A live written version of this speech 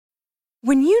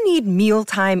When you need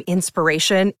mealtime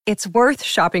inspiration, it's worth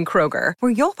shopping Kroger,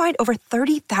 where you'll find over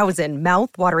 30,000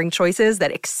 mouth-watering choices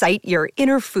that excite your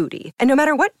inner foodie. And no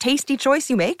matter what tasty choice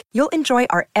you make, you'll enjoy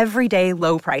our everyday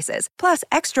low prices, plus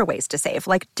extra ways to save,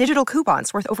 like digital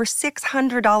coupons worth over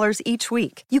 $600 each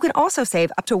week. You can also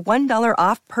save up to $1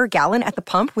 off per gallon at the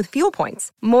pump with fuel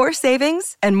points. More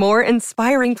savings and more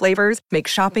inspiring flavors make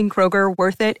shopping Kroger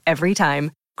worth it every time.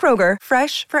 Kroger,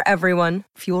 fresh for everyone.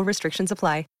 Fuel restrictions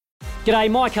apply. G'day,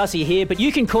 Mike Hussey here, but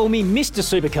you can call me Mr.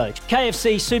 Supercoach.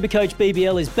 KFC Supercoach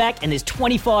BBL is back and there's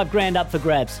 25 grand up for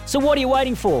grabs. So what are you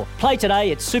waiting for? Play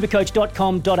today at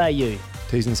supercoach.com.au.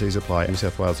 T's and C's apply. New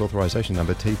South Wales authorisation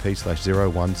number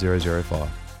TP/01005.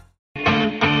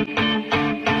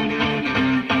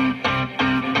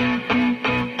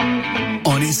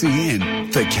 On SEN,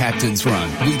 the Captain's Run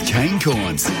with Kane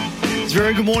Corns.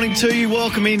 Very good morning to you.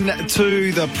 Welcome in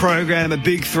to the program. A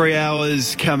big 3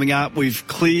 hours coming up. We've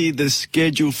cleared the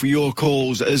schedule for your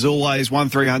calls. As always,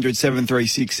 1300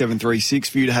 736 736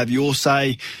 for you to have your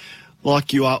say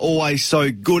like you are always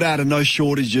so good at, and no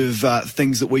shortage of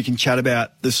things that we can chat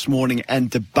about this morning and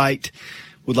debate.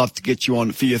 Would love to get you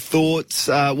on for your thoughts.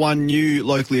 One new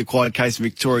locally acquired case in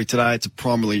Victoria today. It's a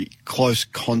primarily close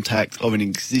contact of an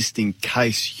existing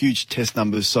case. Huge test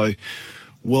numbers, so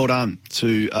well done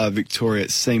to Victoria.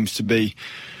 It seems to be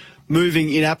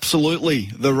moving in absolutely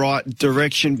the right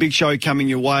direction. Big show coming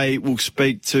your way. We'll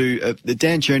speak to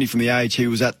Dan Cherney from the Age. He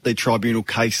was at the tribunal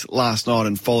case last night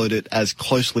and followed it as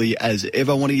closely as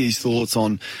ever. I want to get his thoughts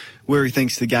on where he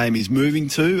thinks the game is moving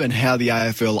to and how the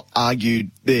AFL argued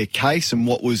their case and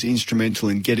what was instrumental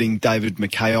in getting David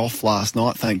McKay off last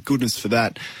night. Thank goodness for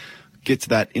that. Get to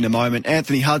that in a moment.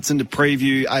 Anthony Hudson to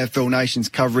preview AFL Nation's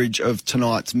coverage of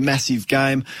tonight's massive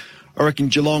game. I reckon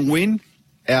Geelong win.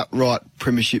 Outright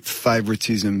premiership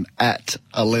favouritism at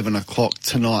 11 o'clock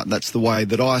tonight. That's the way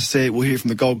that I see it. We'll hear from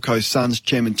the Gold Coast Suns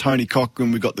chairman Tony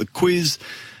Cochrane. We've got the quiz,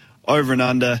 over and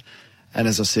under, and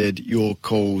as I said, your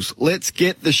calls. Let's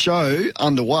get the show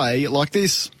underway like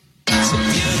this.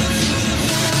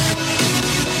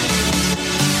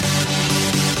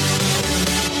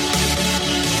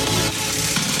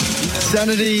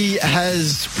 Sanity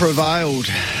has prevailed.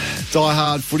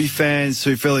 Die-hard footy fans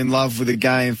who fell in love with the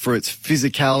game for its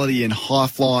physicality and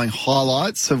high-flying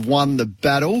highlights have won the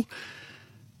battle,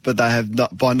 but they have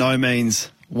not, by no means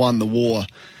won the war.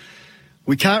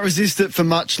 We can't resist it for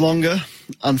much longer.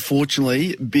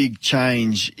 Unfortunately, big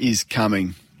change is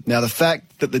coming. Now, the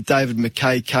fact that the David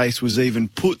McKay case was even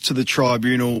put to the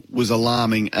tribunal was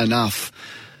alarming enough.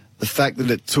 The fact that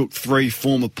it took 3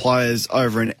 former players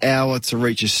over an hour to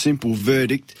reach a simple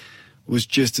verdict was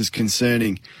just as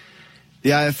concerning.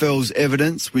 The AFL's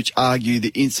evidence, which argued the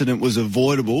incident was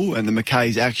avoidable and the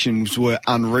McKay's actions were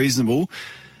unreasonable,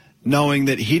 knowing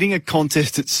that hitting a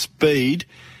contest at speed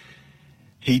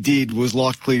he did was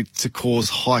likely to cause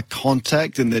high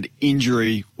contact and that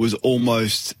injury was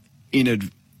almost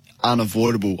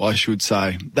unavoidable, I should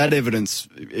say. That evidence,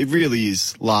 it really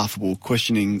is laughable,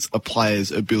 questioning a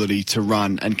player's ability to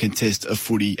run and contest a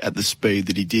footy at the speed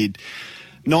that he did.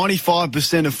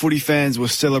 95% of footy fans were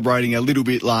celebrating a little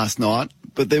bit last night,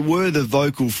 but there were the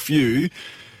vocal few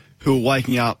who were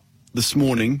waking up this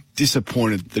morning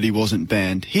disappointed that he wasn't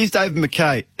banned. Here's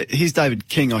David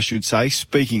King, I should say,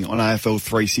 speaking on AFL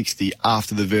 360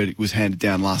 after the verdict was handed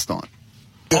down last night.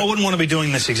 I wouldn't want to be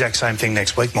doing this exact same thing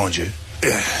next week, mind you.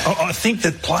 I think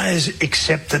that players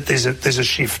accept that there's a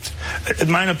shift. It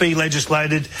may not be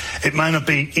legislated, it may not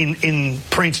be in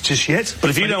print just yet. But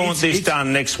if you don't want this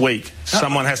done next week,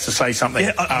 someone has to say something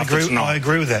after tonight. I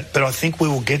agree with that, but I think we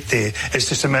will get there. It's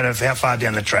just a matter of how far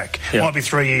down the track. Yeah. Might be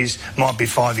 3 years, might be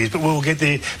 5 years, but we will get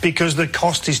there because the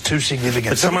cost is too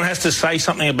significant. But someone has to say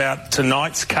something about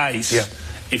tonight's case. Yeah.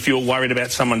 If you're worried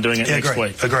about someone doing it next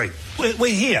week. Agree.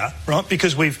 We're here, right,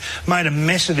 because we've made a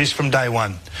mess of this from day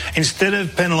one. Instead of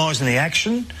penalising the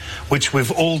action, which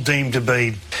we've all deemed to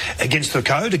be against the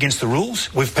code, against the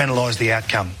rules, we've penalised the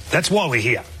outcome. That's why we're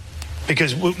here,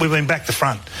 because we've been back to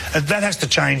front. And that has to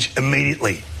change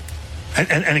immediately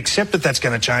and accept that that's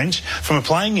going to change from a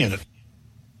playing unit.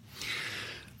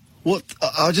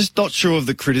 I'm just not sure of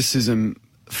the criticism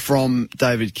from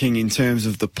David King in terms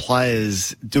of the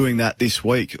players doing that this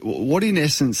week. What in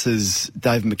essence has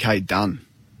Dave McKay done?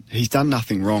 He's done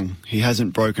nothing wrong. He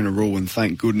hasn't broken a rule, and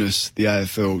thank goodness the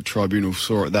AFL tribunal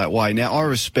saw it that way. Now, I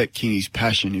respect Kingy's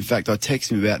passion. In fact, I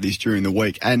texted him about this during the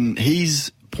week, and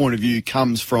his point of view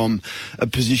comes from a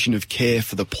position of care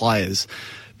for the players.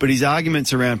 But his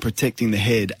arguments around protecting the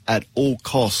head at all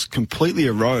costs completely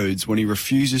erodes when he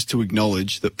refuses to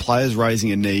acknowledge that players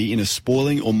raising a knee in a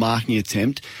spoiling or marking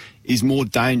attempt is more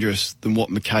dangerous than what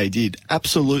McKay did.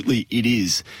 Absolutely it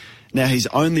is. Now, his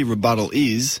only rebuttal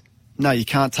is, no, you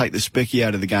can't take the specky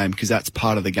out of the game because that's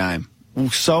part of the game. Well,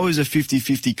 so is a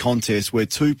 50-50 contest where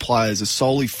two players are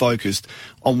solely focused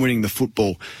on winning the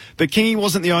football. But Kingy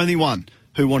wasn't the only one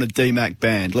who wanted D-Mac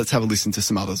banned. Let's have a listen to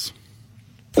some others.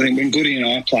 I think when Goody and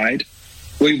I played,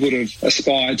 we would have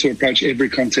aspired to approach every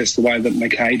contest the way that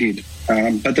McKay did.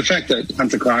 But the fact that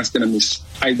Hunter Clark's going to miss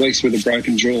 8 weeks with a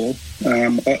broken jaw,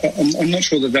 I'm not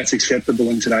sure that that's acceptable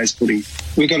in today's footy.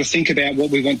 We've got to think about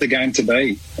what we want the game to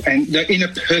be. And in a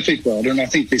perfect world, and I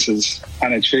think this is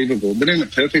unachievable, but in a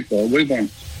perfect world, we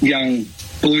want young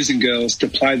boys and girls to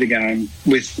play the game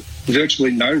with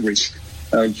virtually no risk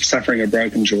of suffering a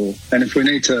broken jaw. And if we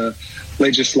need to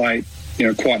legislate,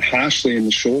 quite harshly in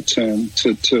the short term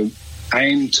to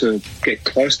aim to get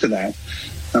close to that,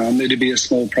 there'd be a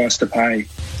small price to pay.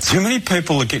 Too many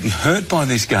people are getting hurt by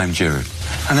this game, Jared.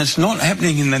 And it's not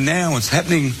happening in the now, it's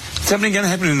going to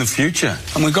happen in the future.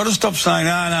 And we've got to stop saying,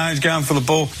 no, he's going for the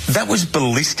ball. That was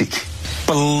ballistic.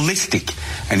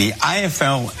 And the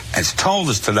AFL has told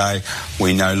us today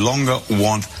we no longer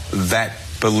want that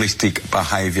ballistic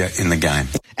behaviour in the game.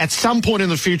 At some point in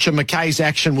the future, McKay's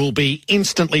action will be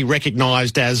instantly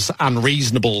recognised as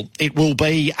unreasonable. It will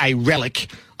be a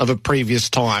relic of a previous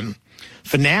time.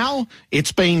 For now,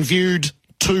 it's been viewed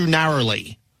too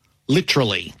narrowly,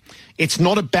 literally. It's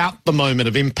not about the moment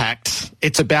of impact.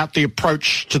 It's about the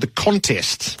approach to the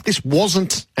contest. This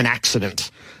wasn't an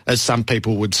accident, as some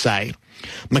people would say.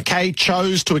 McKay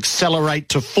chose to accelerate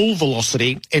to full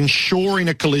velocity, ensuring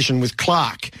a collision with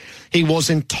Clark. He was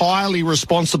entirely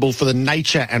responsible for the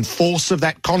nature and force of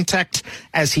that contact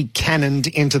as he cannoned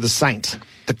into the Saint.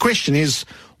 The question is,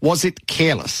 was it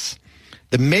careless?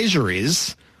 The measure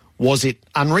is, was it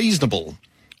unreasonable?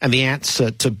 And the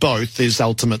answer to both is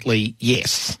ultimately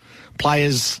yes.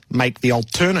 Players make the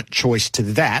alternate choice to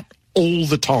that all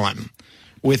the time,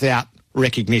 without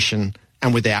recognition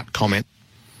and without comment.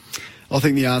 I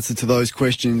think the answer to those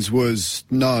questions was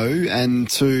no. And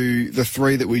to the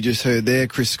three that we just heard there,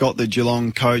 Chris Scott, the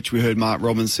Geelong coach, we heard Mark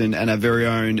Robinson, and our very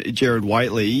own Jared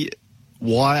Waitley,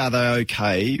 why are they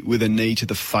okay with a knee to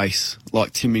the face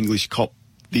like Tim English copped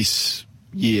this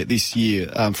year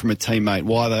from a teammate?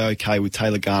 Why are they okay with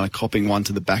Taylor Garner copping one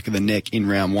to the back of the neck in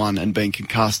round one and being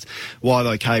concussed? Why are they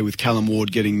okay with Callum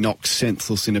Ward getting knocked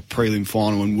senseless in a prelim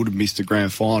final and would have missed a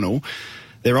grand final?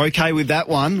 They're okay with that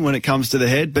one when it comes to the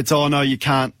head, but no, you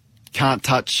can't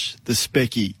touch the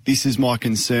specky. This is my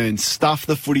concern. Stuff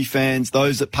the footy fans,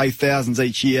 those that pay thousands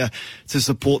each year to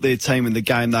support their team in the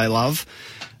game they love.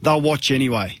 They'll watch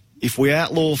anyway. If we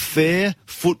outlaw fair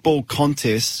football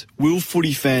contests, will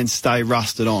footy fans stay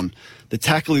rusted on? The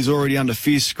tackle is already under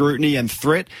fierce scrutiny and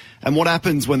threat. And what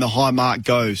happens when the high mark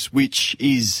goes, which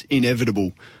is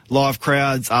inevitable? Live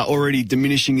crowds are already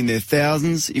diminishing in their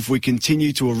thousands. If we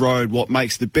continue to erode what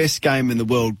makes the best game in the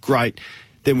world great,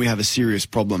 then we have a serious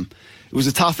problem. It was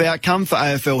a tough outcome for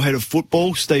AFL head of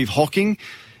football, Steve Hocking.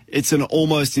 It's an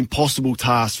almost impossible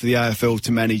task for the AFL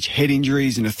to manage head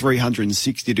injuries in a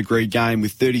 360-degree game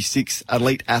with 36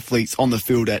 elite athletes on the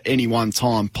field at any one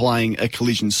time playing a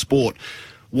collision sport.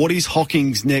 What is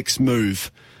Hocking's next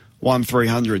move?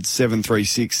 1300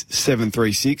 736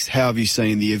 736. How have you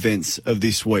seen the events of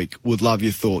this week? Would love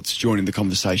your thoughts. Joining the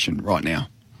conversation right now.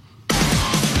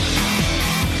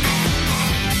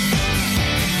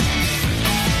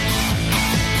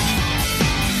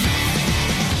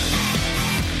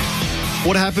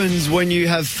 What happens when you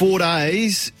have 4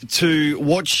 days to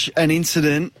watch an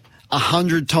incident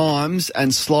 100 times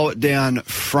and slow it down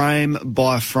frame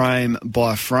by frame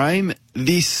by frame?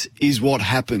 This is what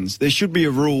happens. There should be a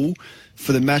rule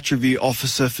for the match review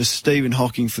officer for Stephen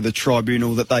Hocking for the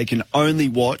tribunal that they can only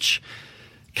watch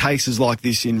cases like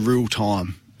this in real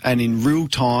time. And in real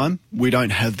time, we don't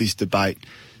have this debate.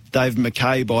 Dave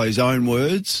McKay, by his own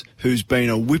words, who's been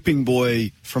a whipping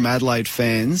boy from Adelaide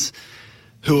fans,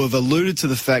 who have alluded to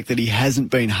the fact that he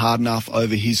hasn't been hard enough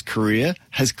over his career,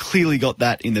 has clearly got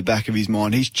that in the back of his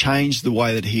mind. He's changed the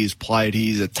way that he has played.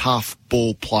 He is a tough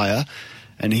ball player,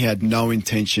 and he had no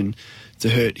intention to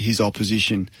hurt his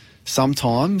opposition.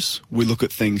 Sometimes we look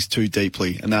at things too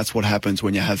deeply, and that's what happens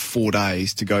when you have 4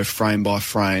 days to go frame by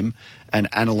frame and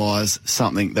analyse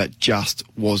something that just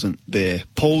wasn't there.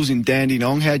 Paul's in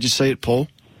Dandenong. How'd you see it, Paul?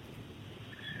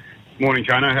 Morning,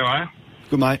 Kano. How are you?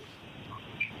 Good, mate.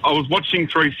 I was watching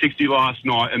 360 last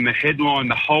night, and the headline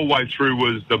the whole way through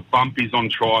was "The bump is on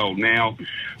trial." Now,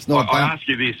 I ask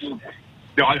you this: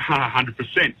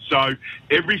 100%. So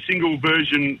every single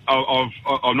version of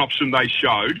an option they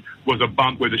showed was a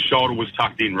bump where the shoulder was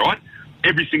tucked in, right?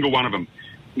 Every single one of them.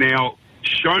 Now,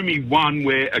 show me one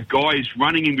where a guy is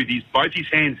running in with both his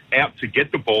hands out to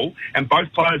get the ball, and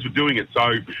both players were doing it.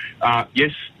 So,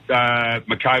 yes,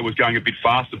 McKay was going a bit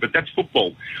faster, but that's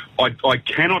football. I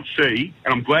cannot see,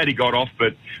 and I'm glad he got off,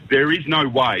 but there is no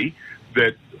way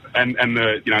that, and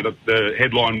the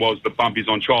headline was the bump is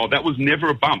on trial. That was never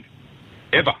a bump,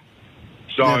 ever.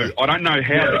 So I don't know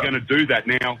how they're going to do that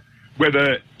now,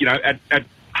 whether, at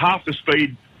half the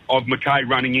speed of McKay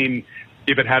running in,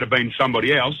 if it had been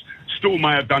somebody else, still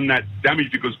may have done that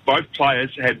damage because both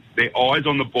players had their eyes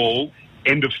on the ball,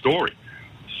 end of story.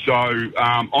 So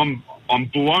I'm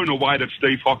blown away that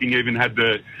Steve Hocking even had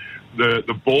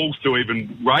the balls to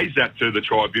even raise that to the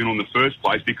tribunal in the first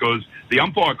place, because the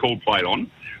umpire called play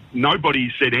on.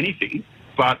 Nobody said anything,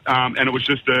 but and it was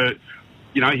just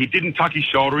he didn't tuck his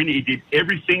shoulder in. He did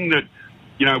everything that,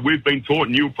 we've been taught,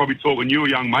 and you were probably taught when you were a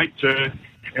young mate, to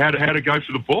how to go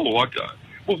for the ball. Like,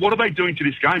 what are they doing to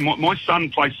this game? My son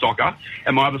plays soccer,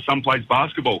 and my other son plays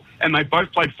basketball, and they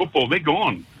both played football. They're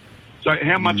gone. So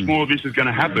how much more of this is going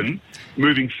to happen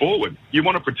moving forward? You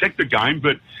want to protect the game,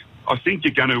 but I think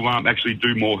you're going to actually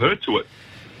do more hurt to it.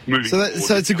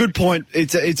 So it's a good point.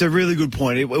 It's a really good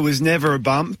point. It was never a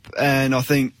bump, and I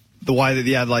think the way that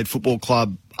the Adelaide Football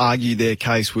Club argued their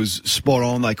case was spot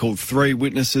on. They called 3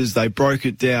 witnesses. They broke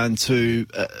it down to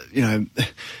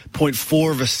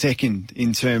 0.4 of a second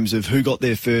in terms of who got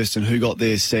there first and who got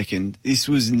there second. This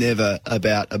was never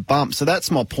about a bump. So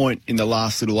that's my point in the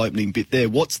last little opening bit there.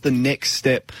 What's the next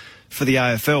step for the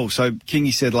AFL? So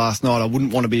Kingy said last night, I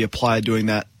wouldn't want to be a player doing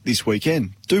that this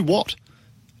weekend. Do what?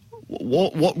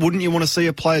 What wouldn't you want to see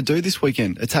a player do this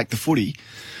weekend? Attack the footy.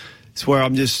 It's where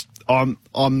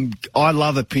I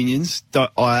love opinions.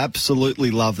 I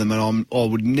absolutely love them, and I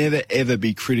would never ever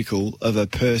be critical of a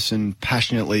person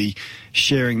passionately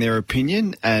sharing their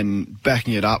opinion and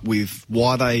backing it up with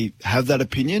why they have that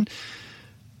opinion.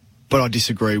 But I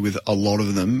disagree with a lot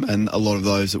of them, and a lot of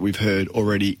those that we've heard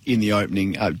already in the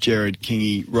opening. Jared,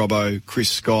 Kingy, Robbo, Chris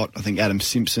Scott, I think Adam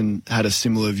Simpson had a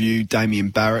similar view. Damien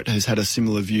Barrett has had a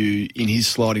similar view in his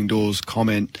Sliding Doors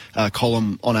column on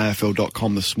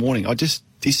AFL.com this morning. I just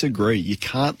disagree. You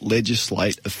can't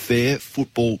legislate a fair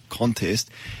football contest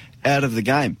out of the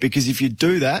game, because if you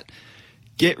do that,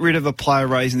 get rid of a player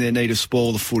raising their knee to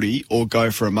spoil the footy or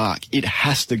go for a mark. It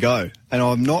has to go. And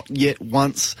I've not yet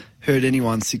once heard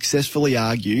anyone successfully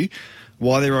argue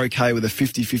why they're okay with a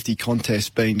 50-50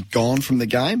 contest being gone from the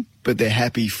game, but they're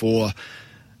happy for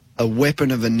a weapon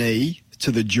of a knee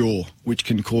to the jaw, which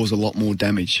can cause a lot more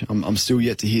damage. I'm still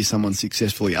yet to hear someone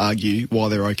successfully argue why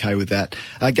they're okay with that.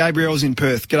 Gabriel's in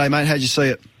Perth. G'day, mate. How'd you see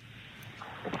it?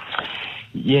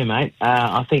 Yeah, mate.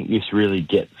 I think this really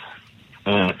gets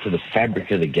to the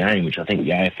fabric of the game, which I think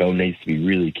the AFL needs to be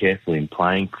really careful in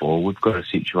playing for. We've got a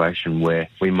situation where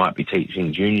we might be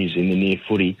teaching juniors in the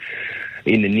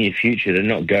near future to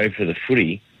not go for the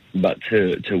footy, but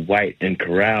to wait and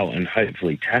corral and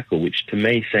hopefully tackle, which to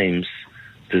me seems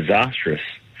disastrous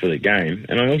for the game.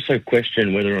 And I also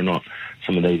question whether or not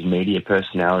some of these media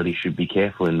personalities should be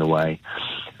careful in the way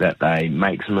that they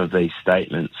make some of these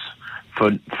statements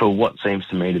for what seems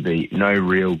to me to be no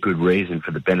real good reason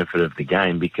for the benefit of the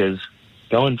game, because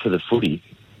going for the footy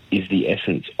is the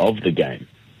essence of the game.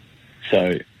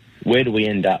 So where do we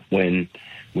end up when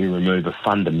we remove a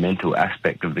fundamental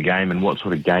aspect of the game, and what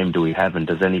sort of game do we have, and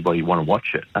does anybody want to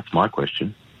watch it? That's my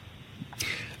question.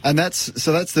 And that's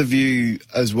the view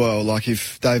as well. Like,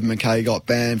 if Dave McKay got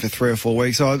banned for 3 or 4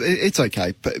 weeks, it's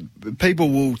okay. People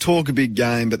will talk a big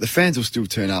game, but the fans will still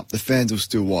turn up. The fans will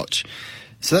still watch.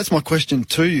 So that's my question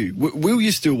to you. Will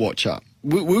you still watch up?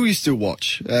 Will you still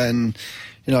watch? And,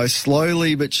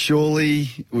 slowly but surely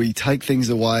we take things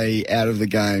away out of the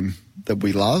game that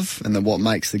we love and then what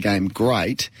makes the game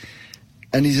great.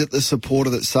 And is it the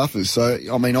supporter that suffers? So,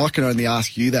 I can only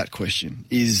ask you that question.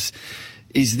 Is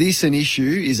this an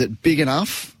issue? Is it big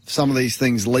enough, some of these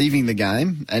things leaving the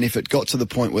game? And if it got to the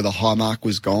point where the high mark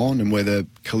was gone and where the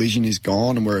collision is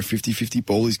gone and where a 50-50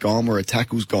 ball is gone, where a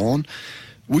tackle's gone,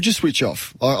 would you switch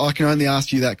off? I can only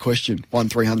ask you that question.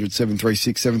 1300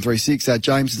 736 736.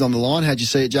 James is on the line. How'd you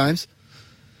see it, James?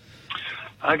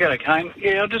 Okay, Kane.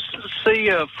 Yeah, I just see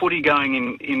footy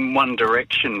going in one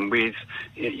direction with,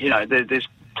 there's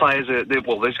players,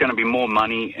 there's going to be more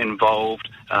money involved,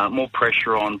 more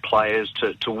pressure on players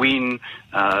to win,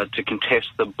 to contest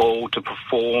the ball, to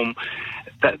perform.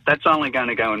 That's only going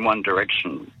to go in one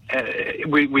direction.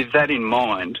 With that in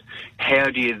mind,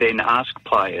 how do you then ask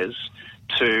players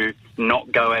to not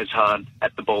go as hard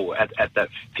at the ball at that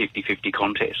 50-50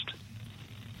 contest?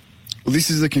 Well, this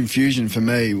is the confusion for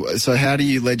me. So how do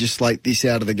you legislate this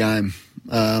out of the game?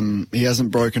 He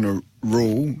hasn't broken a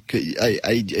rule.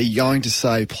 Are you going to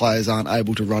say players aren't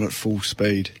able to run at full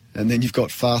speed? And then you've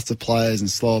got faster players and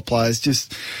slower players.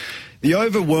 Just the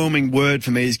overwhelming word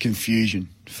for me is confusion.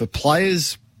 For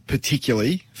players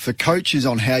particularly, for coaches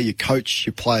on how you coach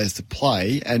your players to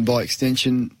play, and by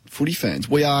extension, footy fans.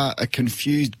 We are a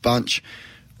confused bunch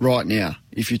right now.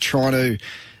 If you're trying to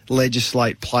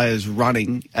legislate players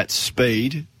running at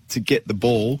speed to get the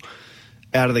ball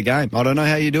out of the game, I don't know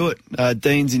how you do it.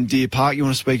 Dean's in Deer Park. You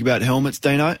want to speak about helmets,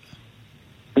 Dino?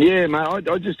 Yeah, mate,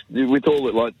 I just, with all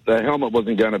it, like, the helmet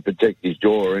wasn't going to protect his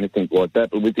jaw or anything like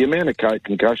that, but with the amount of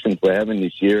concussions we're having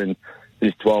this year and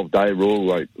this 12-day rule,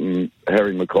 like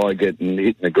Harry Mackay getting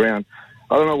hit in the ground,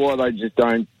 I don't know why they just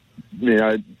don't,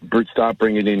 start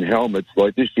bringing in helmets.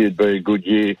 Like, this year'd be a good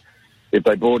year if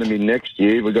they brought them in next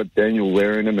year. We've got Daniel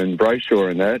wearing them and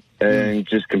Brayshaw and that, and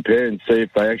just compare and see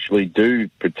if they actually do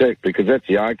protect, because that's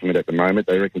the argument at the moment.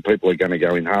 They reckon people are going to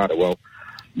go in harder. Well,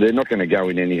 they're not going to go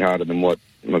in any harder than what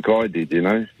Mackay did,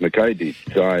 McKay did.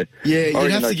 So yeah,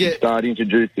 you'd have to start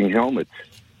introducing helmets.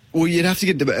 Well, you'd have to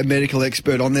get a medical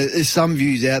expert on there. There's some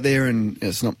views out there, and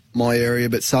it's not my area,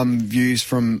 but some views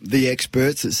from the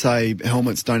experts that say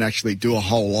helmets don't actually do a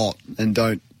whole lot and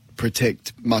don't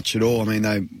protect much at all. I mean,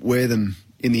 they wear them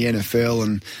in the NFL,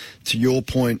 and to your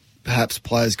point, perhaps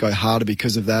players go harder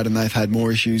because of that, and they've had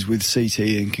more issues with CT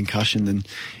and concussion than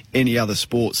any other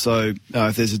sport. So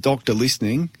if there's a doctor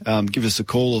listening, give us a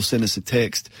call or send us a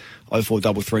text,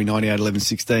 0433 98 11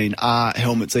 16. Are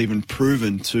helmets even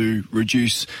proven to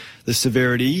reduce the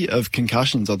severity of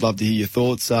concussions? I'd love to hear your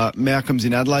thoughts. Malcolm's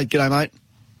in Adelaide. G'day, mate.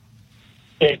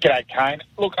 Yeah, g'day, Kane.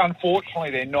 Look,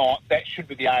 unfortunately, they're not. That should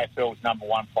be the AFL's number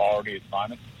one priority at the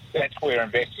moment. That's where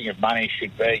investing of money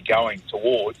should be going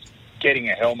towards getting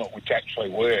a helmet which actually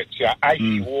works.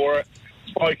 AC wore it,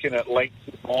 spoken at length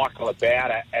with Michael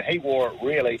about it, and he wore it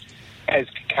really, as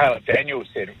Caleb Daniels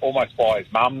said, almost by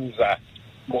his mum's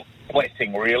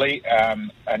blessing, really.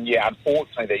 And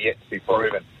unfortunately, they're yet to be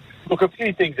proven. Look, a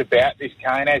few things about this,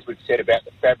 Kane, as we've said about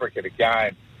the fabric of the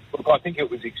game. Look, I think it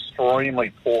was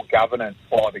extremely poor governance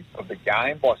of the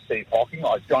game by Steve Hocking.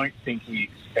 I don't think he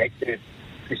expected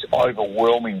this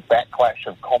overwhelming backlash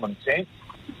of common sense.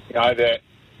 That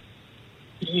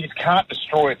you just can't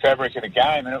destroy a fabric of the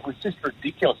game, and it was just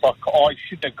ridiculous. Like, I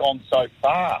shouldn't have gone so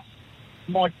fast.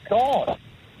 My God.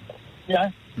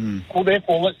 Well,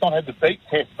 therefore, let's not have the beat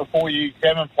test before you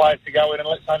examine players to go in, and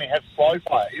let's only have slow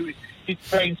play.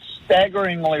 It's been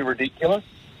staggeringly ridiculous.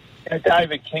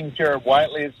 David King, Gerard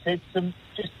Whateley have said some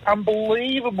just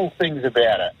unbelievable things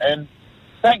about it. And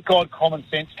thank God common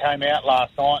sense came out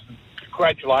last night. And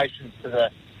congratulations to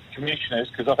the commissioners,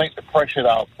 because I think the pressure they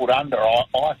were put under, I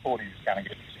thought he was going to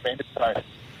get suspended. So,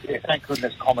 yeah, thank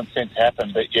goodness common sense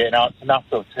happened. But, yeah, no, it's enough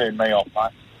to have turned me off,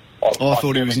 mate. I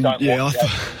thought he was in. Yeah,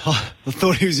 I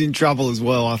thought he was in trouble as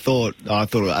well. I thought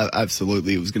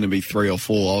absolutely it was going to be 3 or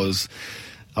 4.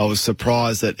 I was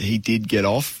surprised that he did get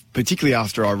off, particularly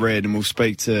after I read, and we'll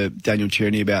speak to Daniel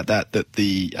Cherney about that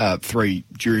the 3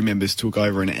 jury members took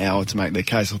over an hour to make their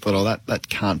case. I thought, that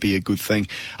can't be a good thing.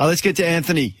 Let's get to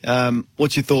Anthony.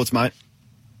 What's your thoughts, mate?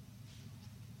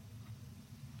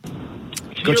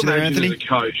 Got you there, Anthony? As a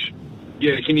coach.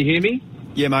 Yeah, can you hear me?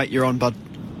 Yeah, mate, you're on, bud.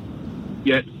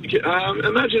 Yeah.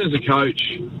 Imagine as a coach,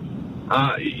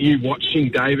 you watching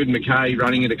David Mackay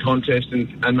running in a contest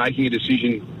and making a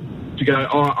decision to go,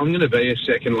 I'm going to be a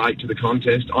second late to the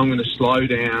contest. I'm going to slow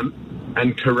down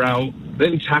and corral,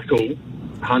 then tackle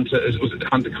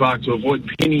Hunter Clark to avoid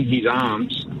pinning his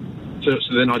arms so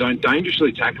then I don't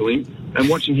dangerously tackle him, and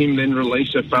watching him then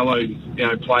release a fellow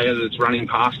player that's running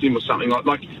past him or something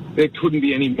like there couldn't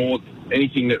be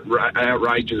anything that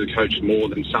outrages a coach more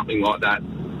than something like that.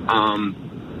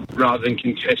 Rather than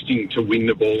contesting to win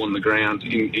the ball on the ground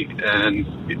and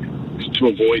to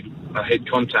avoid a head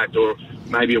contact or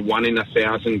maybe a 1 in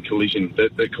 1,000 collision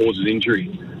that causes injury.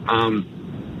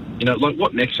 Like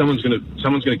what next? Someone's going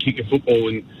to kick a football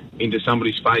into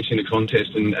somebody's face in a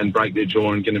contest and break their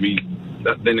jaw, and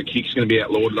then the kick's going to be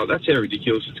outlawed. Like, that's how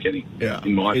ridiculous it's getting. Yeah,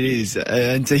 in my opinion. It is.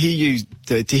 And to hear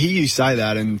you say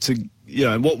that, and to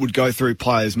what would go through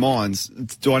players' minds?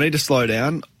 Do I need to slow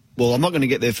down? Well, I'm not going to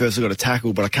get there first. I've got to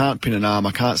tackle, but I can't pin an arm.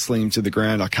 I can't sling him to the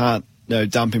ground. I can't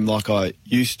dump him like I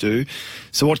used to.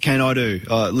 So what can I do?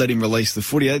 Let him release the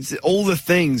footy. It's all the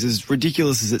things, as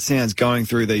ridiculous as it sounds, going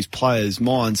through these players'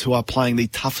 minds who are playing the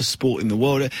toughest sport in the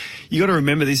world. You got to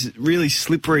remember this really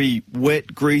slippery,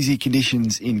 wet, greasy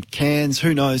conditions in Cairns.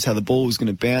 Who knows how the ball is going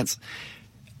to bounce?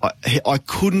 I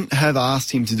couldn't have asked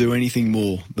him to do anything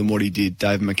more than what he did,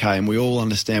 David Mackay, and we all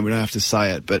understand, we don't have to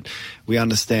say it, but we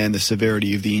understand the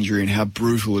severity of the injury and how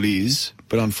brutal it is.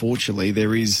 But unfortunately,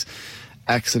 there is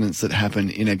accidents that happen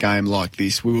in a game like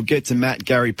this. We will get to Matt,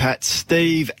 Gary, Pat,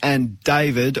 Steve and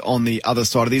David on the other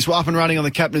side of this. We're up and running on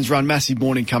the Captain's Run. Massive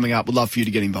morning coming up. We'd love for you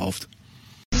to get involved.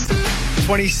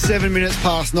 27 minutes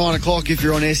past 9 o'clock. If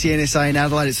you're on SENSA in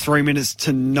Adelaide, it's 3 minutes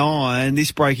to 9.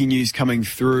 This breaking news coming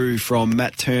through from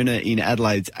Matt Turner in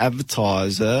Adelaide's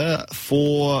Advertiser.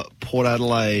 4 Port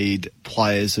Adelaide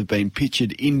players have been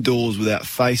pictured indoors without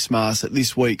face masks at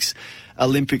this week's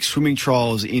Olympic swimming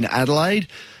trials in Adelaide.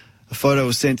 A photo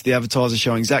was sent to the Advertiser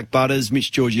showing Zach Butters,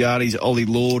 Mitch Georgiades, Ollie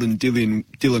Lord and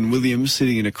Dylan Williams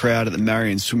sitting in a crowd at the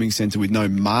Marion Swimming Centre with no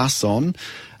masks on.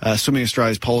 Swimming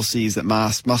Australia's policy is that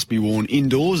masks must be worn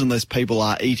indoors unless people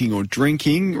are eating or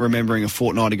drinking. Remembering a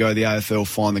fortnight ago, the AFL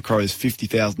fined the Crows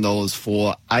 $50,000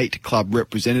 for 8 club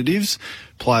representatives,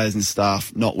 players and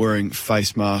staff not wearing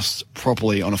face masks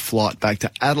properly on a flight back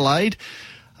to Adelaide.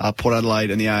 Port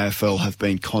Adelaide and the AFL have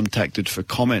been contacted for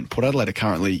comment. Port Adelaide are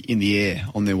currently in the air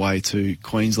on their way to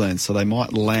Queensland, so they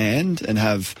might land and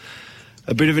have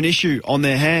a bit of an issue on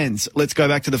their hands. Let's go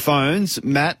back to the phones.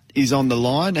 Matt is on the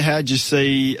line. How'd you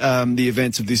see the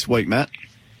events of this week, Matt?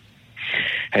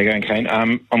 How you going, Kane?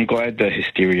 I'm glad the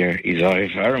hysteria is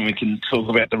over and we can talk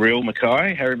about the real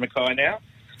Mackay, Harry Mackay now.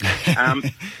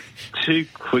 2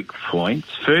 quick points.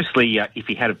 Firstly, if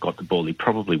he had have got the ball, he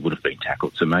probably would have been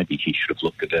tackled, so maybe he should have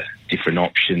looked at a different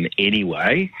option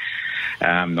anyway,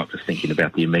 not just thinking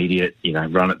about the immediate,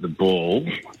 run at the ball.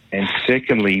 And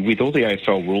secondly, with all the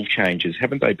AFL rule changes,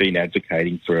 haven't they been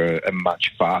advocating for a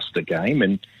much faster game?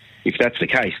 And if that's the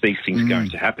case, these things are going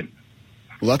to happen.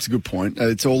 Well, that's a good point.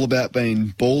 It's all about being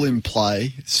ball in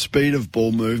play, speed of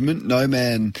ball movement, no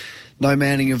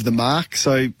manning of the mark.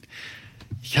 So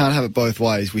you can't have it both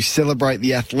ways. We celebrate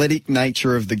the athletic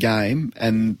nature of the game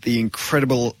and the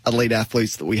incredible elite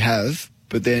athletes that we have,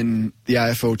 but then the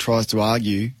AFL tries to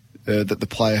argue that the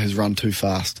player has run too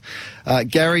fast.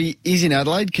 Gary is in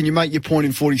Adelaide. Can you make your point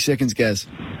in 40 seconds, Gaz?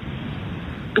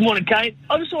 Good morning, Kate.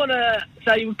 I just want to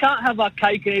say we can't have our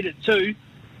cake and eat it too.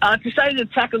 To say the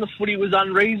attack on the footy was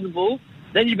unreasonable,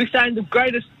 then you'd be saying the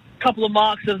greatest couple of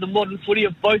marks of the modern footy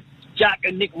of both Jack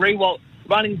and Nick Riewoldt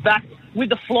running back with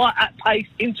the fly at pace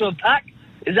into a pack.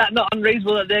 Is that not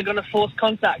unreasonable that they're going to force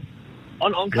contact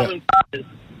on oncoming players?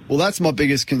 Well, that's my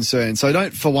biggest concern. So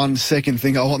don't for one second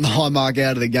think I want the high mark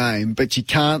out of the game, but you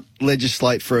can't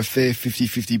legislate for a fair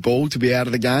 50-50 ball to be out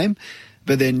of the game,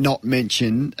 but then not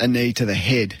mention a knee to the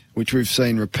head, which we've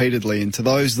seen repeatedly. And to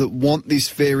those that want this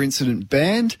fair incident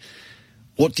banned,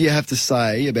 what do you have to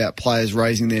say about players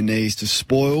raising their knees to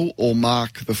spoil or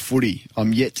mark the footy?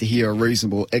 I'm yet to hear a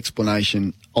reasonable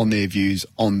explanation on their views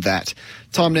on that.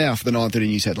 Time now for the 9:30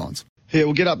 News headlines. Yeah,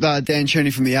 we'll get up Dan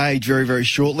Cherny from The Age very, very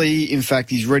shortly. In fact,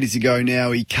 he's ready to go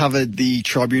now. He covered the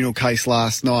tribunal case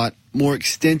last night more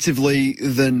extensively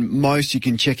than most. You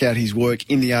can check out his work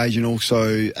in The Age and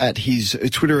also at his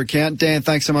Twitter account. Dan,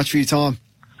 thanks so much for your time.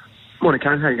 Morning,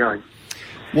 Kane. How are you going?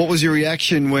 What was your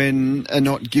reaction when a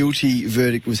not guilty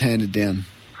verdict was handed down?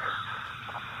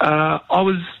 I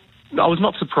was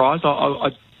not surprised.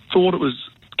 I thought it was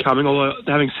coming, although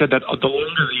having said that, the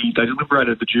longer they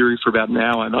deliberated the jury for about an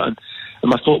hour, and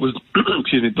my thought was,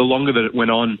 excuse me, the longer that it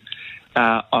went on,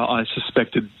 I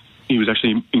suspected he was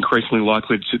actually increasingly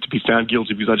likely to be found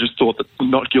guilty, because I just thought that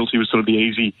not guilty was sort of the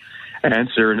easy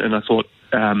answer, and I thought,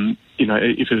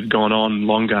 if it had gone on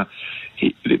longer,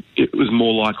 it was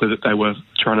more likely that they were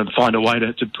trying to find a way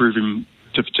to prove him,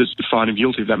 to find him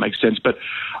guilty, if that makes sense. But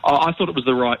I thought it was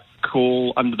the right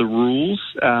call under the rules.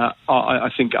 I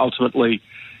think ultimately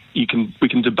we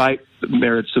can debate the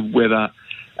merits of whether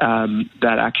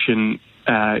that action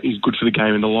is good for the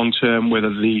game in the long term, whether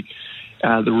the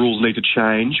rules need to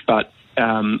change. But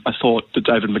I thought that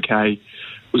David Mackay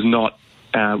was not,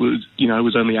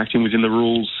 was only acting within the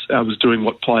rules, was doing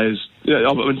what players.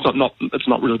 It's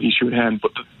not really the issue at hand,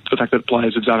 but the fact that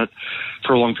players have done it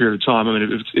for a long period of time. I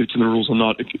mean, if it's in the rules or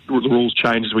not, the rules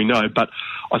change, as we know. But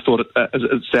I thought, as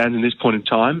it stands in this point in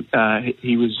time,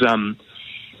 he was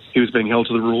being held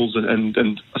to the rules,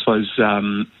 and I suppose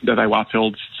that they were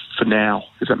upheld for now,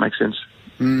 if that makes sense.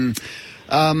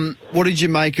 What did you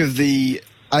make of the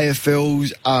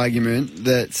AFL's argument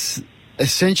that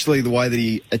essentially the way that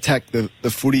he attacked the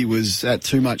footy was at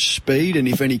too much speed, and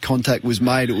if any contact was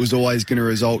made, it was always going to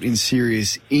result in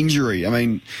serious injury? I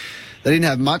mean, they didn't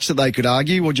have much that they could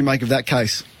argue. What did you make of that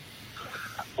case?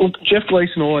 Well, Jeff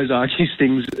Gleeson always argues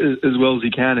things as well as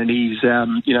he can, and he's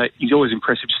always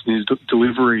impressive just in his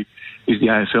delivery. He's the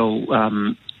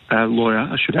AFL lawyer,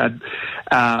 I should add.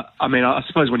 I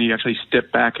suppose when you actually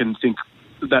step back and think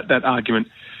that argument,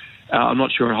 I'm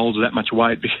not sure it holds that much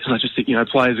weight, because I just think,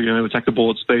 players are going to attack the ball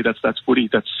at speed. That's footy.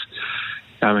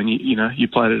 And you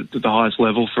played it at the highest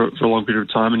level for a long period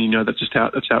of time, and you know that's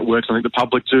how it works. I think the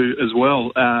public do as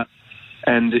well.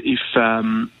 And if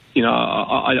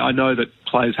I know that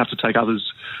players have to take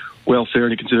others' welfare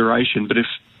into consideration,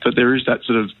 but there is that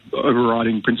sort of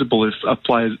overriding principle if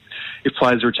players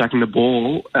are attacking the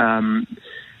ball, and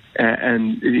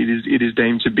it is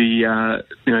deemed to be it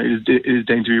is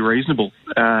deemed to be reasonable.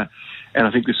 And I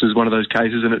think this is one of those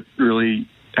cases, and it really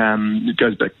it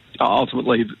goes back.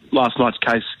 Ultimately, last night's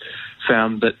case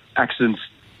found that accidents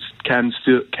can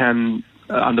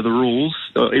under the rules,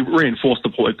 it reinforced the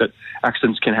point that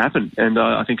accidents can happen, and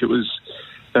I think it was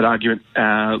that argument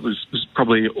was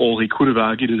probably all he could have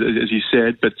argued, as you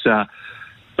said, but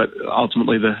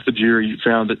ultimately the jury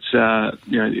found that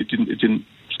it didn't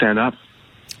stand up.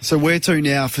 So where to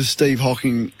now for Steve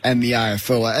Hocking and the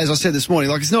AFL? As I said this morning,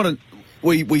 it's not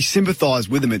we sympathise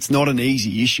with them. It's not an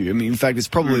easy issue. I mean, in fact, it's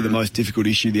probably the most difficult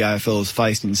issue the AFL has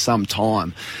faced in some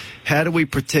time. How do we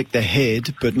protect the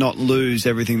head but not lose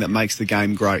everything that makes the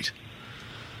game great?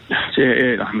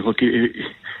 Yeah, look, it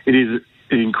is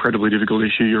an incredibly difficult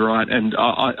issue. You're right, and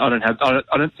I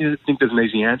don't think there's an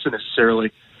easy answer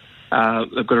necessarily.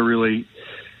 They've got to really.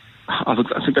 I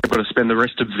think they've got to spend the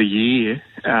rest of the year,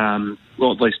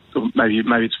 well, at least maybe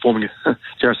it's forming a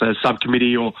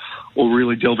subcommittee or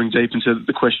really delving deep into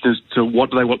the question as to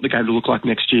what do they want the game to look like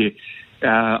next year.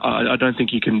 I don't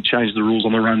think you can change the rules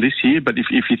on the run this year, but if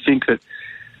you think that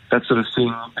sort of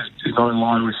thing is not in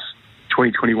line with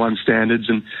 2021 standards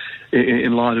and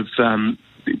in light of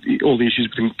all the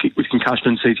issues with concussion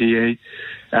and CTE,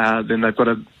 then they've got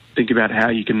to think about how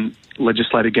you can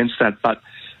legislate against that. But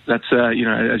that's,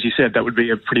 as you said, that would be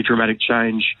a pretty dramatic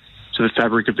change to the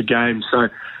fabric of the game. So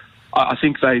I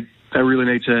think they really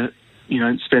need to,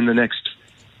 spend the next,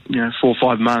 4 or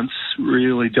 5 months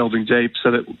really delving deep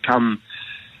so that come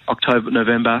October,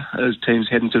 November, as teams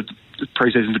head into the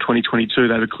pre-season for 2022,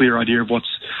 they have a clear idea of what's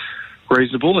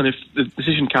reasonable. And if the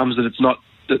decision comes that it's not,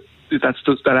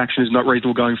 that action is not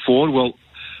reasonable going forward, well,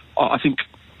 I think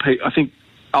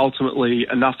ultimately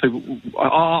enough people,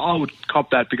 I would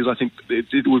cop that because I think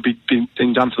it would be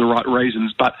being done for the right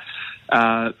reasons, but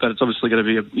it's obviously going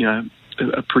to be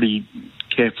a pretty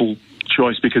careful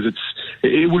choice because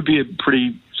it would be a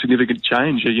pretty significant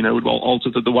change. It would alter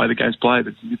the way the game's played.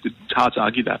 It's hard to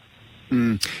argue that.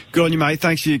 Good on you, mate.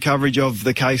 Thanks for your coverage of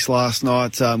the case last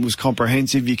night. It was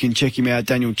comprehensive. You can check him out,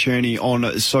 Daniel Cherney,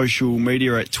 on social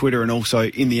media at Twitter and also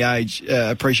in The Age.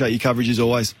 Appreciate your coverage as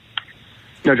always.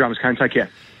 No dramas, Kane. Take care.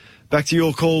 Back to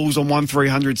your calls on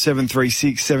 1300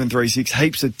 736 736.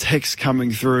 Heaps of texts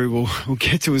coming through. We'll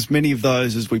get to as many of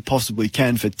those as we possibly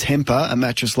can for Temper, a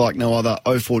mattress like no other.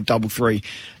 0433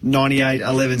 98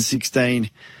 11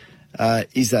 16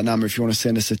 is that number if you want to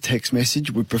send us a text message.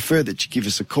 We'd prefer that you give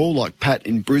us a call like Pat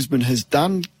in Brisbane has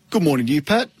done. Good morning to you,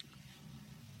 Pat.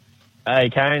 Hey,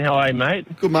 Kane. How are you,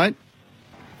 mate? Good, mate.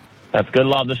 That's good.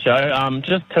 Love the show.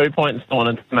 Just 2 points I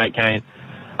wanted to make, Kane.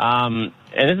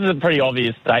 And this is a pretty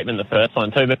obvious statement, the first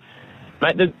one too, but,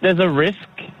 mate, there's a risk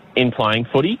in playing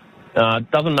footy.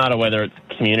 It doesn't matter whether it's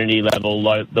community level,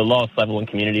 the lowest level and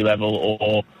community level,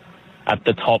 or at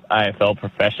the top AFL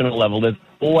professional level. There's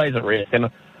always a risk.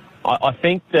 And I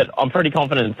think that I'm pretty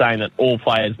confident in saying that all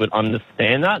players would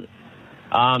understand that.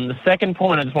 The second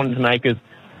point I just wanted to make is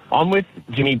I'm with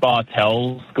Jimmy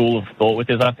Bartell's school of thought with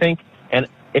this. I think, and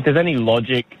if there's any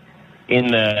logic in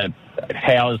the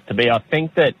powers to be, I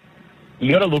think that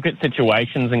you got to look at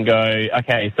situations and go,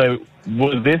 okay, so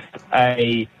was this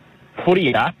a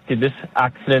footy act? Did this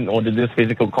accident or did this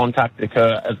physical contact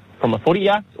occur from a footy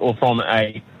act or from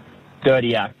a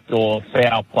dirty act or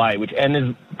foul play?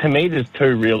 To me, there's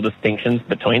two real distinctions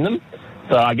between them.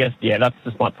 So I guess, that's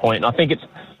just my point. And I think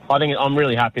I'm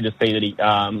really happy to see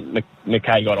that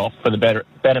McKay got off for the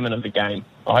betterment of the game.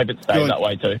 I hope it stays that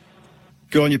way too.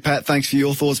 Good on you, Pat. Thanks for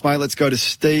your thoughts, mate. Let's go to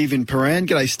Steve in Paran.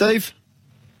 G'day, Steve.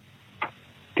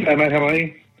 G'day, mate. How are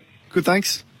you? Good,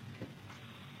 thanks.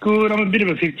 Good. I'm a bit of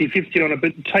a 50-50 on it,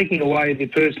 but taking away the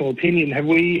personal opinion, have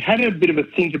we had a bit of a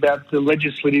think about the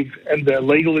legislative and the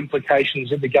legal implications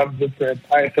that the government, the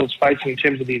AFL's facing in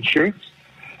terms of the insurance?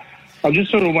 I'm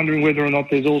just sort of wondering whether or not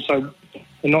there's also,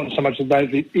 and not so much that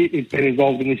it's been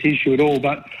involved in this issue at all,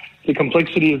 but the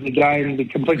complexity of the game, the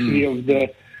complexity of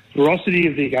the ferocity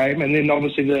of the game, and then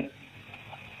obviously the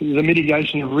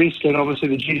mitigation of risk and obviously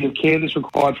the duty of care that's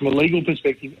required from a legal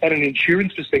perspective and an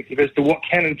insurance perspective as to what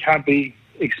can and can't be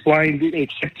explained,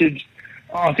 accepted.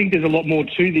 I think there's a lot more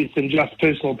to this than just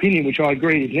personal opinion, which I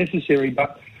agree is necessary,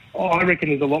 but I reckon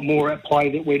there's a lot more at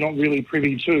play that we're not really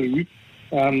privy to,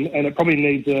 and it probably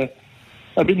needs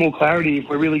a bit more clarity if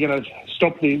we're really going to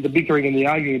stop the bickering and the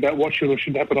arguing about what should or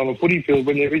shouldn't happen on a footy field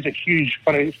when there is a huge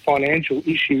financial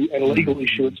issue and a legal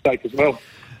issue at stake as well.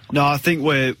 No, I think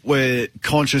we're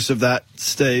conscious of that,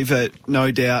 Steve.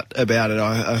 No doubt about it.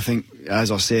 I think,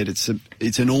 as I said, it's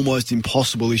an almost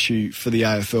impossible issue for the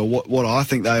AFL. What I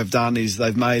think they have done is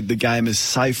they've made the game as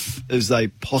safe as they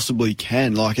possibly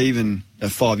can. Like even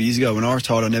 5 years ago when I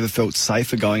retired, I never felt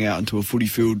safer going out into a footy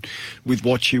field with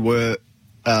what you were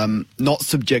not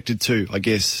subjected to, I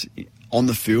guess, on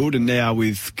the field. And now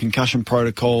with concussion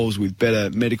protocols, with better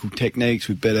medical techniques,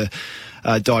 with better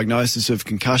diagnosis of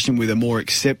concussion, with a more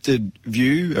accepted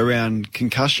view around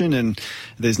concussion, and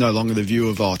there's no longer the view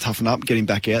of, toughen up, getting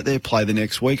back out there, play the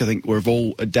next week. I think we've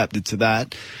all adapted to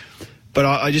that. But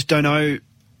I just don't know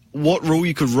what rule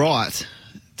you could write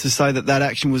to say that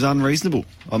action was unreasonable.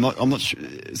 I'm not sure.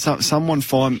 Someone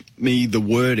find me the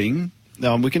wording.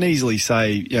 We can easily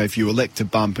say, if you elect to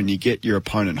bump and you get your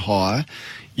opponent high,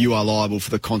 you are liable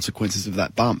for the consequences of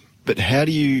that bump. But how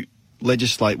do you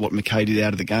legislate what McKay did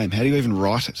out of the game? How do you even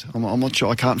write it? I'm not sure.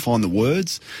 I can't find the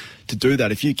words to do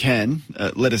that. If you can,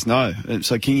 let us know.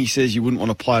 So Kingy says you wouldn't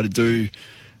want a player to do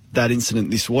that incident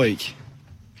this week.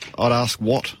 I'd ask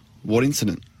what? What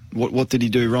incident? What did he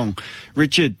do wrong?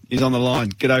 Richard is on the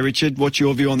line. G'day, Richard. What's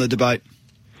your view on the debate?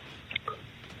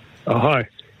 Oh, hi.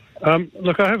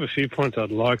 Look, I have a few points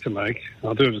I'd like to make.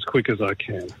 I'll do it as quick as I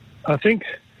can. I think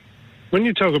when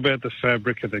you talk about the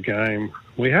fabric of the game,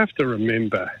 we have to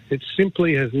remember it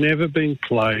simply has never been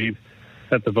played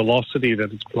at the velocity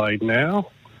that it's played now,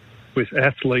 with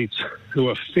athletes who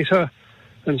are fitter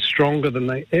and stronger than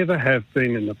they ever have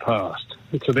been in the past.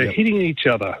 And so they're hitting each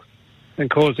other and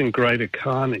causing greater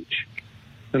carnage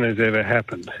than has ever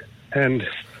happened. And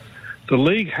the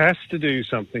league has to do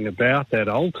something about that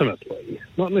ultimately,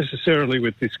 not necessarily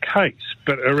with this case,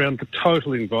 but around the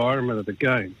total environment of the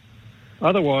game.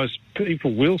 Otherwise,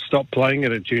 people will stop playing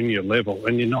at a junior level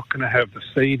and you're not going to have the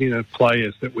feeding of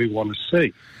players that we want to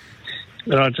see.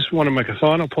 And I just want to make a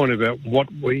final point about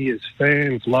what we as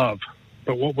fans love,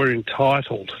 but what we're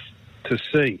entitled to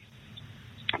see.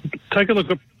 Take a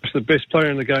look at the best player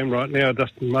in the game right now,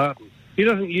 Dustin Martin. He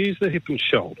doesn't use the hip and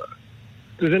shoulder.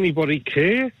 Does anybody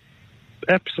care?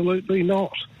 Absolutely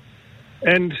not.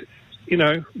 And,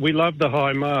 we love the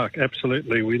high mark,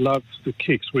 absolutely. We love the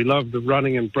kicks. We love the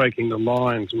running and breaking the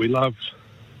lines. We love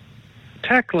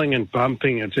tackling and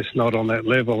bumping are just not on that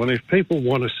level. And if people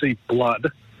want to see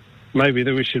blood, maybe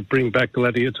we should bring back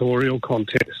gladiatorial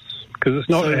contests because it's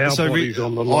not our bodies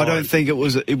on the line. I don't think it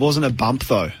wasn't a bump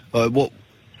though. I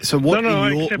accept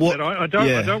that.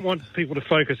 I don't want people to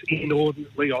focus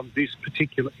inordinately on this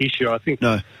particular issue. I think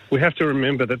we have to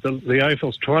remember that the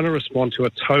AFL's trying to respond to a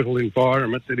total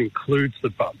environment that includes the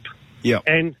bump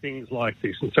and things like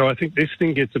this. And so I think this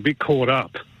thing gets a bit caught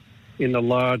up in the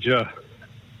larger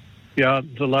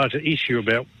issue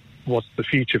about what's the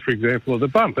future, for example, of the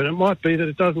bump. And it might be that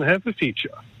it doesn't have a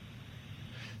future.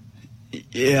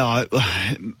 Yeah,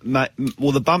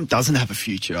 well, the bump doesn't have a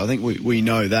future. I think we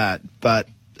know that. But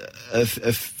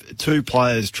if two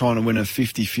players trying to win a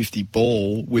 50-50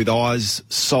 ball with eyes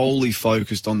solely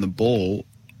focused on the ball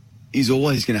is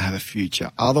always going to have a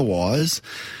future. Otherwise,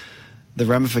 the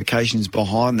ramifications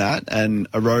behind that and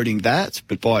eroding that,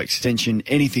 but by extension,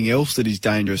 anything else that is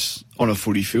dangerous on a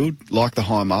footy field, like the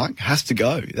high mark, has to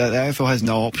go. The AFL has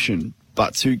no option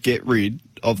but to get rid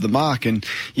of the mark. And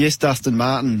yes, Dustin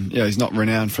Martin, he's not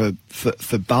renowned for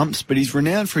bumps, but he's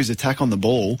renowned for his attack on the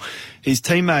ball. His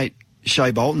teammate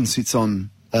Shea Bolton sits on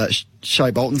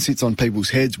people's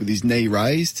heads with his knee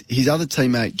raised. His other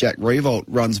teammate Jack Riewoldt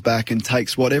runs back and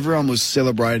takes what everyone was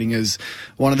celebrating as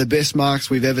one of the best marks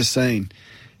we've ever seen.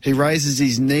 He raises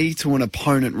his knee to an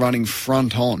opponent running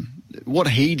front on. What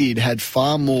he did had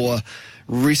far more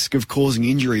risk of causing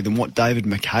injury than what David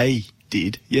McKay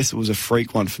did. Yes, it was a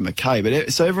freak one for McKay,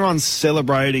 but so everyone's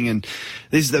celebrating and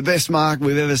this is the best mark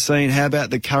we've ever seen. How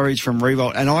about the courage from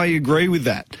Riewoldt? And I agree with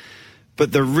that.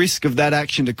 But the risk of that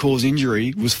action to cause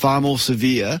injury was far more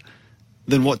severe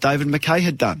than what David McKay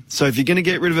had done. So if you're going to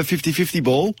get rid of a 50-50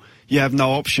 ball, you have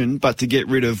no option but to get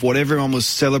rid of what everyone was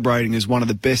celebrating as one of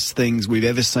the best things we've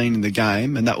ever seen in the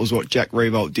game, and that was what Jack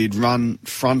Riewoldt did, run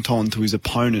front on to his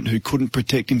opponent who couldn't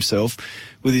protect himself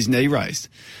with his knee raised.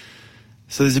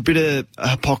 So there's a bit of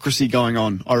hypocrisy going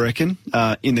on, I reckon,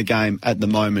 in the game at the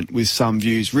moment with some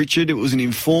views. Richard, it was an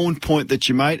informed point that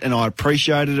you made, and I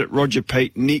appreciated it. Roger,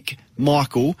 Pete, Nick,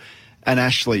 Michael, and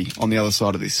Ashley on the other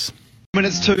side of this.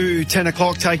 Minutes to 10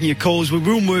 o'clock, taking your calls. We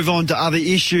will move on to other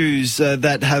issues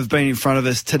that have been in front of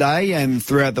us today and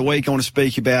throughout the week. I want to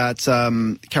speak about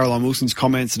Caroline Wilson's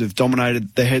comments that have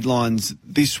dominated the headlines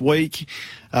this week,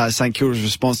 St Kilda's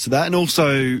response to that, and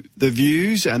also the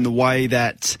views and the way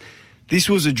that this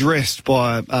was addressed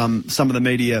by some of the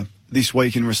media this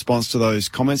week in response to those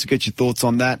comments. I'll get your thoughts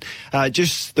on that.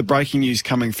 Just the breaking news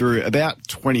coming through about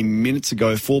 20 minutes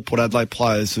ago. 4 Port Adelaide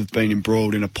players have been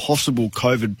embroiled in a possible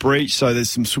COVID breach. So there's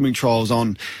some swimming trials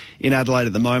on in Adelaide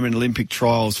at the moment, Olympic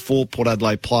trials. 4 Port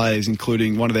Adelaide players,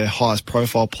 including one of their highest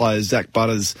profile players, Zach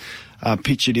Butters,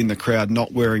 pictured in the crowd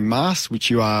not wearing masks, which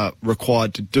you are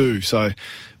required to do. So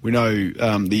we know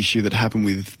the issue that happened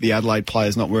with the Adelaide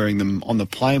players not wearing them on the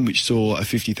plane, which saw a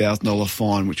 $50,000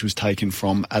 fine, which was taken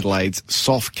from Adelaide's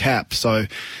soft cap. So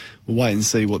we'll wait and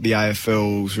see what the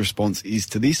AFL's response is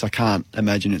to this. I can't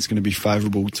imagine it's going to be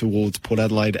favourable towards Port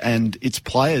Adelaide and its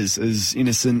players, as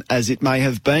innocent as it may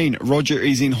have been. Roger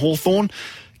is in Hawthorn.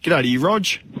 G'day to you, Rog.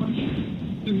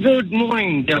 Good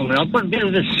morning, gentlemen. I've got a bit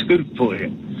of a scoop for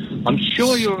you. I'm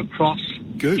sure you're across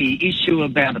the issue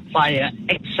about a player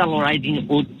accelerating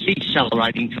or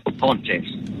decelerating to a contest.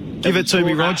 Give it to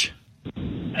me, Rog.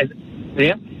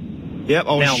 Yeah? Yep,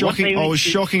 I was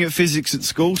shocking at physics at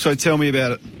school, so tell me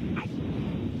about it.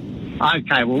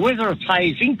 Okay, well, whether a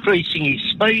player's increasing his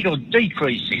speed or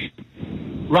decreasing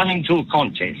running to a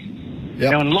contest.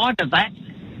 Yep. Now, in light of that,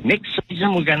 next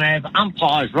season we're going to have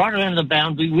umpires right around the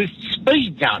boundary with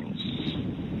speed guns.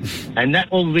 And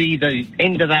that will be the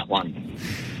end of that one.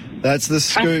 That's the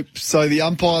scoop. So the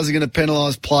umpires are going to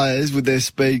penalise players with their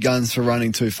speed guns for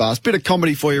running too fast. Bit of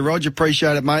comedy for you, Rog.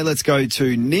 Appreciate it, mate. Let's go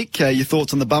to Nick. Your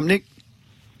thoughts on the bump, Nick?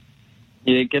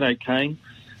 Yeah, g'day, Kane.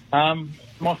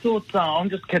 My thoughts are,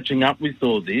 I'm just catching up with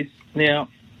all this. Now,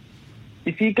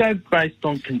 if you go based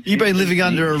on consistency... You've been living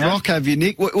under a rock, have you,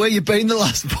 Nick? Where you been the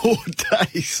last 4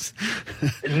 days?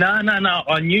 No.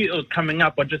 I knew it was coming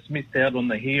up. I just missed out on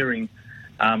the hearing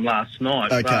last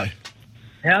night. Okay. But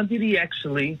how did he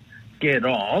actually get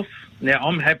off? Now,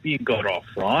 I'm happy he got off,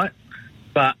 right?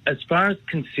 But as far as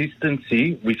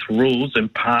consistency with rules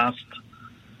and past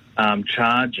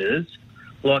charges,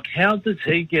 like, how does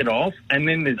he get off? And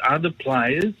then there's other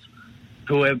players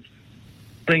who have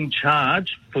been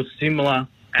charged for similar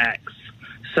acts.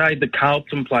 Say the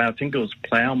Carlton player, I think it was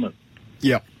Plowman.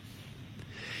 Yep.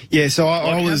 Yeah, so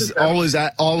I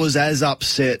was as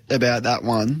upset about that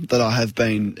one that I have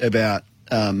been about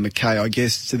McKay. I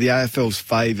guess to the AFL's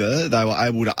favour, they were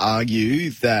able to argue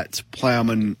that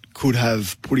Plowman could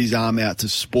have put his arm out to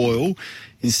spoil.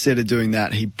 Instead of doing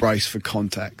that, he braced for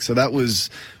contact. So that was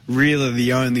really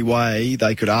the only way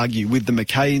they could argue. With the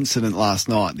McKay incident last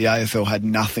night, the AFL had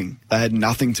nothing. They had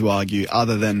nothing to argue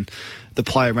other than the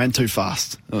player ran too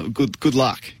fast. Good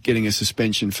luck getting a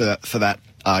suspension for that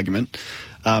argument.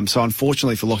 So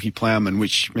unfortunately for Lachie Plowman,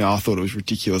 which I thought it was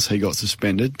ridiculous he got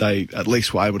suspended, they at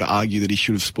least were able to argue that he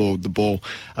should have spoiled the ball.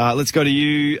 Let's go to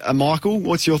you, Michael.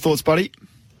 What's your thoughts, buddy?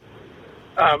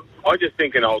 I just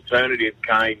think an alternative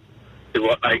came to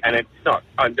what they, and it's not,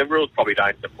 the rules probably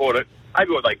don't support it.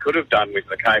 Maybe what they could have done with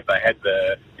McKay if they had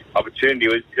the opportunity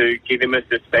was to give him a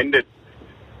suspended,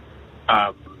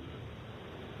 find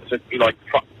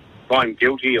him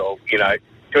guilty or,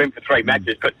 do him for 3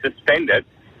 matches, but suspended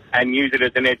and use it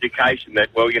as an education that,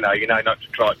 not to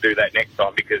try to do that next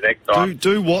time because next time...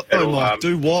 Do what, though, Mike?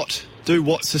 Do what? Do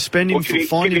what? Suspend him for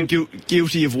finding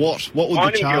guilty of what? What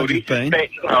would the charge have been?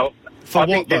 For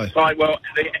what, though?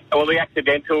 The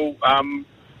accidental...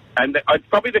 and it's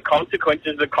probably the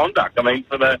consequences of the conduct. I mean,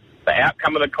 for the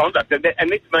outcome of the conduct. And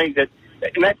this means that...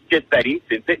 And that's just that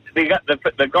instance.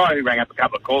 The guy who rang up a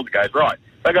couple of calls ago is right.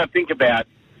 They've got to think about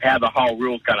how the whole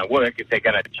rule's going to work if they're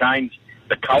going to change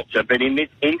the culture. But in this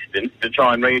instance, to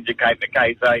try and re-educate the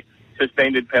case, they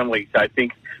suspended penalty. So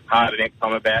think harder next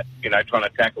time about, trying to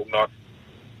tackle not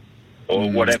or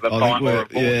whatever.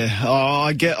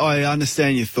 I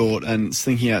understand your thought and it's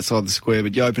thinking outside the square,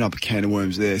 but you open up a can of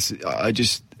worms there. So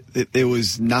there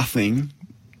was nothing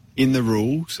in the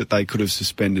rules that they could have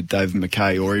suspended David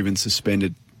McKay or even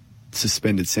suspended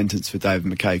sentence for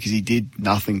David McKay because he did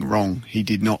nothing wrong. He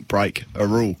did not break a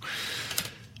rule.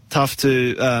 Tough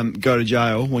to go to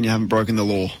jail when you haven't broken the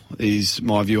law, is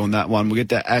my view on that one. We'll get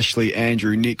to Ashley,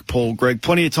 Andrew, Nick, Paul, Greg.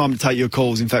 Plenty of time to take your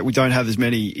calls. In fact, we don't have as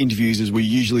many interviews as we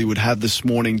usually would have this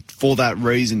morning for that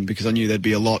reason, because I knew there'd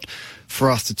be a lot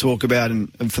for us to talk about.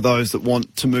 And for those that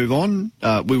want to move on,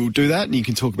 we will do that. And you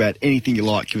can talk about anything you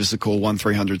like. Give us a call,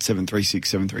 1300 736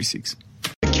 736.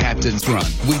 Captain's Run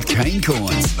with Kane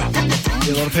Corns.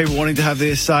 A lot of people wanting to have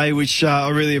their say, which I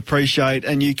really appreciate,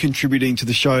 and you contributing to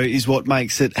the show is what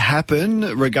makes it happen,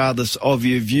 regardless of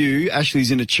your view. Ashley's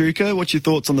in Echuca. What's your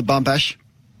thoughts on the bump, Ash?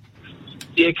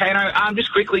 Yeah, Kano, just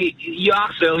quickly, you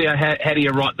asked earlier how do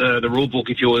you write the rule book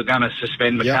if you were going to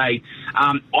suspend McKay.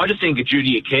 Yep. I just think a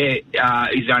duty of care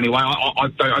is the only way.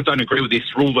 I don't agree with this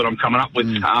rule that I'm coming up with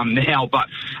now, but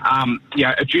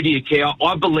a duty of care.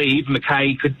 I believe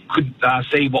McKay could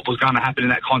see what was going to happen in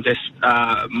that contest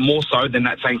more so than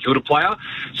that St Kilda player.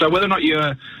 So whether or not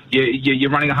you're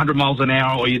running 100 miles an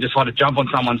hour or you decide to jump on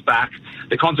someone's back,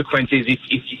 the consequence is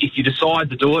if you decide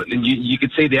to do it and you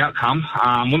could see the outcome,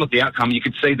 well, not the outcome, you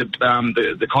could see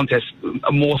the contest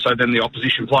more so than the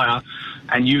opposition player,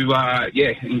 and you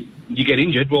get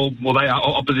injured. Well, the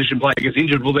opposition player gets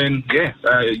injured. Well, then, you're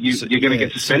going to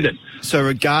get suspended. So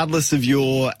regardless of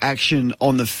your action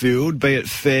on the field, be it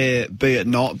fair, be it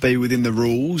not, be within the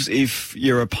rules, if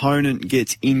your opponent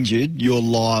gets injured, you're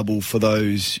liable for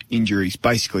those injuries,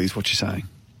 basically, is what you're saying.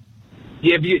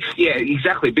 Yeah,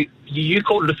 exactly. But you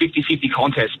called it a 50-50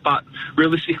 contest, but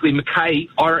realistically, McKay,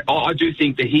 I do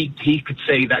think that he could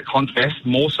see that contest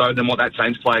more so than what that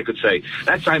Saints player could see.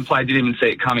 That same player didn't even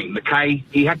see it coming. McKay,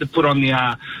 he had to put on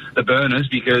the burners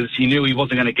because he knew he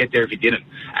wasn't going to get there if he didn't,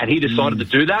 and he decided to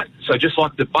do that. So just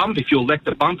like the bump, if you elect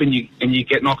the bump and you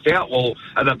get knocked out, well,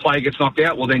 the player gets knocked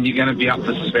out, well, then you're going to be up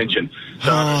for suspension.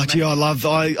 So,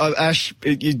 Ash,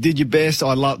 you did your best.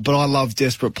 But I love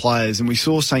desperate players, and we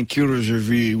saw St Kilda's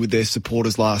review with their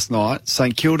supporters last night.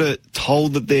 St Kilda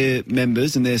told their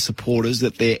members and their supporters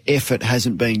that their effort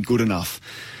hasn't been good enough.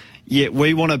 Yet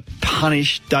we want to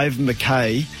punish David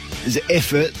McKay's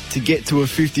effort to get to a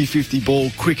 50-50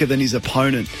 ball quicker than his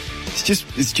opponent.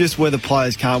 It's just where the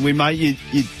players can't win, mate.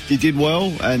 You did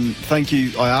well, and thank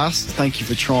you. Thank you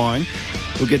for trying.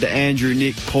 We'll get to Andrew,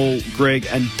 Nick, Paul, Greg,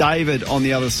 and David on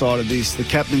the other side of this. The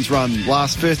Captain's Run.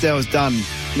 First hour's done.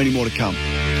 Many more to come.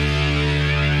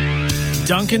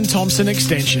 Duncan Thompson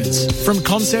Extensions. From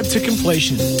concept to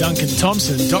completion.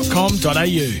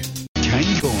 DuncanThompson.com.au.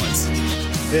 Kane Corns.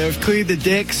 Yeah, we've cleared the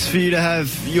decks for you to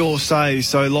have your say,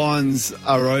 so lines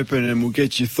are open and we'll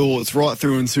get your thoughts right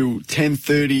through until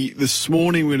 10:30 this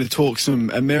morning. We're going to talk some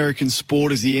American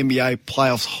sport as the NBA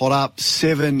playoffs hot up.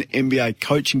 7 NBA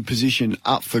coaching position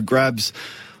up for grabs.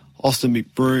 Austin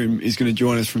McBroom is going to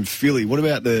join us from Philly. What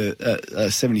about the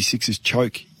 76ers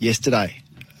choke yesterday?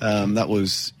 That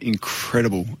was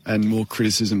incredible, and more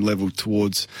criticism levelled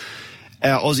towards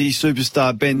our Aussie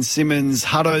superstar Ben Simmons.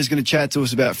 Hutto's going to chat to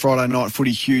us about Friday night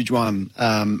footy, huge one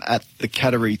at the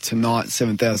Cattery tonight.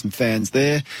 7,000 fans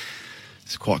there.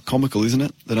 It's quite comical, isn't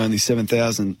it, that only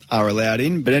 7,000 are allowed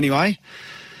in? But anyway,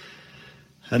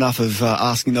 enough of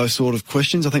asking those sort of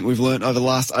questions. I think we've learnt over the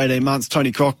last 18 months.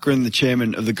 Tony Cochran, the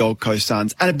chairman of the Gold Coast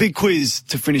Suns. And a big quiz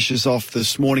to finish us off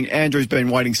this morning. Andrew's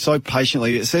been waiting so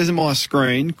patiently. It says on my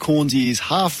screen, Cornsey is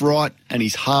half right and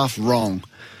he's half wrong.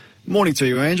 Morning to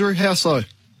you, Andrew. How so?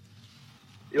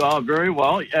 Oh, very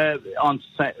well. On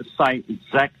St.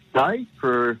 Zach's Day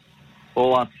for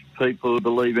all us people who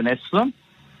believe in Islam.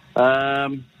 You're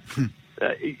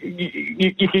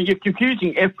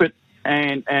confusing effort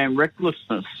and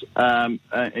recklessness.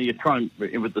 You're trying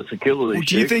with the security. Well,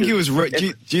 do you think he was?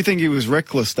 Do you think he was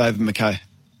reckless, David McKay?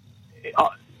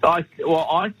 I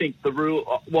think the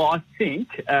rule. I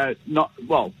think not.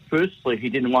 Well, firstly, he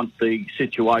didn't want the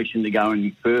situation to go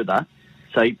any further,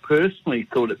 so he personally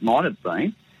thought it might have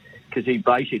been because he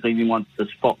basically didn't want the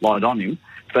spotlight on him.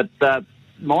 But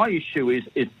my issue is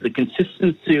the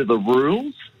consistency of the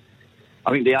rules. I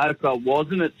think the AFL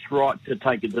wasn't its right to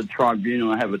take it to the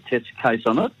tribunal and have a test case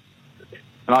on it.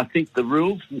 And I think the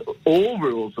rules, all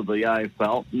rules of the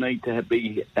AFL, need to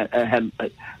be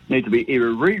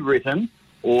either rewritten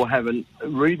or have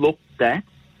re-looked at,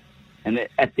 and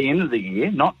at the end of the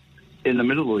year, not in the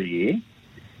middle of the year.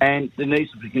 And there needs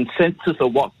to be consensus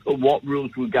of what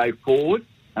rules will go forward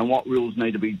and what rules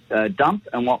need to be dumped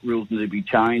and what rules need to be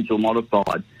changed or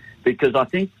modified. Because I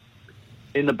think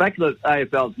in the back of the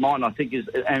AFL's mind, and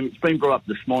it's been brought up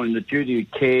this morning, the duty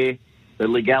of care, the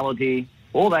legality,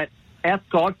 all that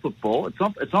outside football. It's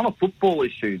not a football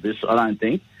issue, this, I don't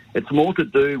think. It's more to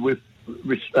do with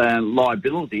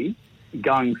liability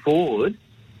going forward.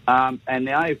 And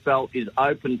the AFL is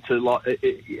open to,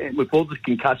 with all this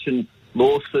concussion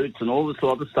lawsuits and all this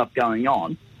other stuff going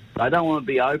on, they don't want to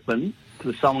be open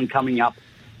to someone coming up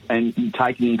and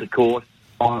taking into court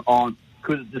on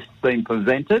could it just been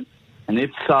prevented? And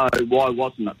if so, why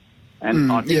wasn't it? And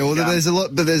I think, there's a lot,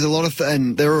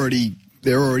 and they're already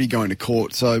going to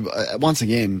court. So once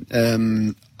again,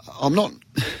 I'm not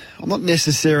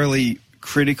necessarily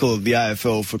critical of the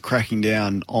AFL for cracking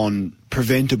down on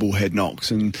preventable head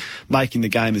knocks and making the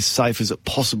game as safe as it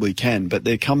possibly can. But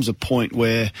there comes a point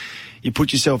where you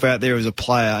put yourself out there as a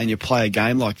player and you play a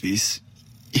game like this,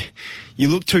 you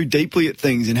look too deeply at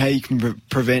things and how you can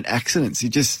prevent accidents. You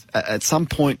just, at some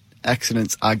point,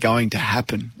 accidents are going to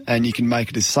happen and you can make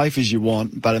it as safe as you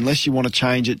want, but unless you want to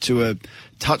change it to a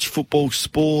touch football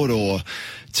sport or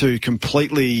to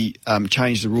completely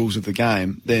change the rules of the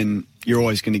game, then you're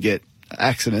always going to get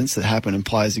accidents that happen and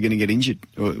players are going to get injured.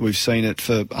 We've seen it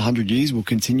for 100 years. We'll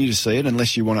continue to see it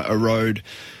unless you want to erode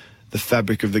the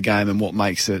fabric of the game and what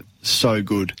makes it so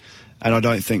good. And I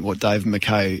don't think what David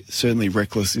Mackay, certainly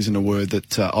reckless isn't a word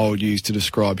that I would use to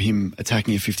describe him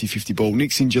attacking a 50-50 ball.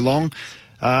 Nick's in Geelong.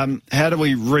 How do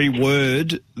we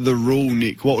reword the rule,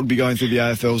 Nick? What would be going through the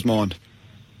AFL's mind?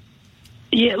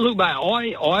 Yeah, look,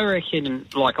 mate, I reckon,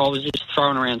 like, I was just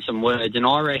throwing around some words, and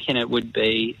I reckon it would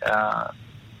be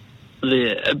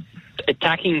the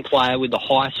attacking player with the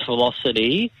highest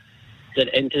velocity that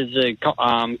enters the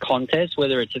contest,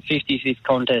 whether it's a 50-50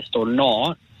 contest or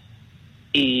not,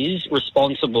 is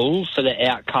responsible for the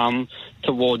outcome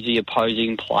towards the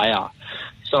opposing player.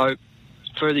 So,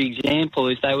 for the example,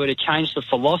 if they were to change the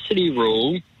velocity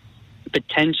rule,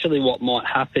 potentially what might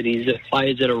happen is that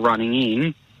players that are running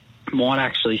in might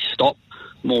actually stop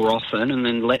more often and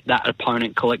then let that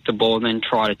opponent collect the ball and then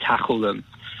try to tackle them.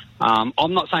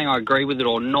 I'm not saying I agree with it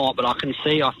or not, but I think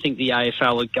the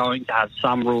AFL are going to have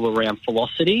some rule around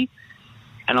velocity,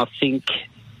 and I think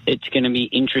it's going to be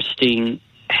interesting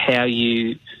how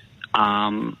you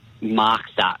mark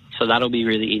that. So that'll be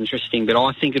really interesting. But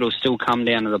I think it'll still come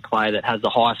down to the player that has the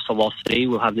highest velocity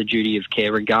will have the duty of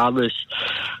care regardless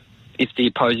if the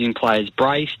opposing player is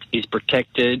braced, is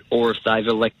protected, or if they've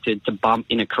elected to bump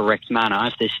in a correct manner.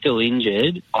 If they're still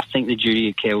injured, I think the duty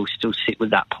of care will still sit with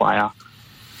that player.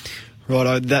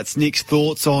 Righto, that's Nick's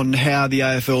thoughts on how the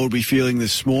AFL will be feeling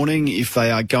this morning. If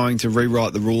they are going to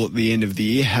rewrite the rule at the end of the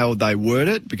year, how would they word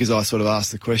it? Because I sort of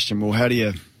asked the question, well, how do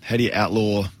you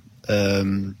outlaw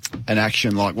an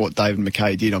action like what David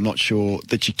Mackay did? I'm not sure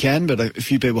that you can, but a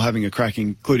few people having a crack,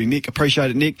 including Nick.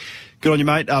 Appreciate it, Nick. Good on you,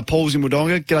 mate. Paul's in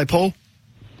Wodonga. G'day, Paul.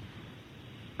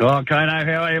 Oh, Kano,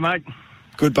 how are you, mate?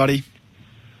 Good, buddy.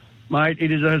 Mate,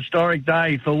 it is a historic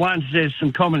day. For once, there's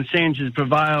some common sense has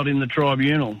prevailed in the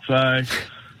tribunal. So,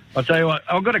 I'll tell you what,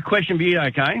 I've got a question for you,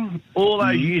 okay? All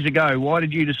those years ago, why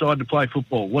did you decide to play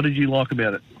football? What did you like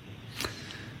about it?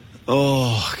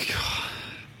 Oh,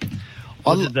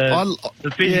 God.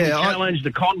 The physical challenge,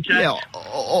 the contact? Yeah,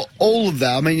 all of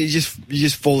that. I mean, you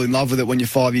just fall in love with it when you're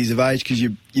 5 years of age because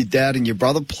your dad and your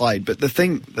brother played. But the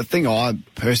thing I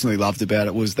personally loved about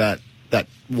it was that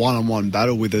one-on-one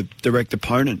battle with a direct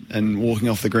opponent and walking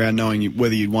off the ground knowing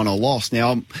whether you'd won or lost.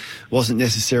 Now, I wasn't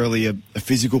necessarily a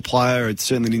physical player. It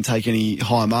certainly didn't take any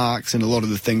high marks, and a lot of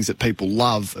the things that people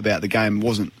love about the game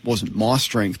wasn't my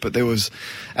strength. But there was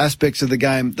aspects of the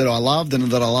game that I loved and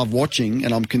that I love watching,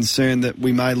 and I'm concerned that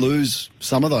we may lose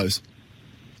some of those.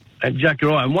 Exactly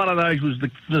right. And one of those was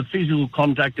the physical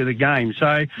contact of the game.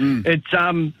 So it's,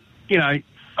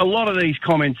 a lot of these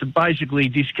comments are basically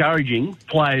discouraging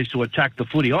players to attack the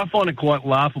footy. I find it quite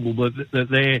laughable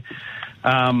that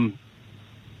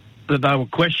they were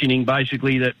questioning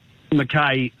basically that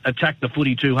Mackay attacked the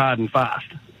footy too hard and fast.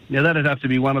 Now, that'd have to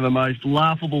be one of the most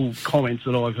laughable comments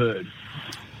that I've heard.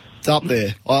 It's up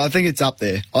there. I think it's up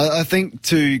there. I think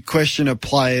to question a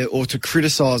player or to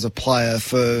criticise a player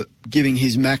for giving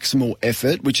his maximal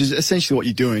effort, which is essentially what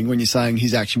you're doing when you're saying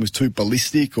his action was too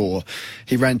ballistic or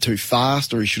he ran too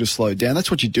fast or he should have slowed down.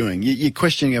 That's what you're doing. You're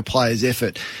questioning a player's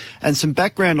effort. And some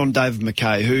background on David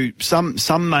Mackay, who some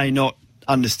may not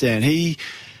understand. He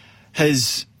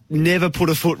has never put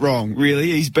a foot wrong,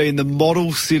 really. He's been the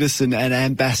model citizen and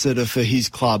ambassador for his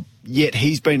club, yet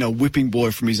he's been a whipping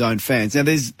boy from his own fans. Now,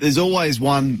 there's always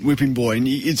one whipping boy, and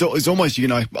it's almost,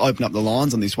 open up the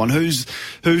lines on this one. Who's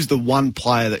the one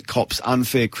player that cops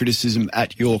unfair criticism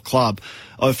at your club?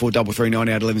 0433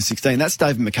 98 11 16. That's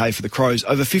David Mackay for the Crows.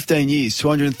 Over 15 years,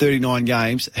 239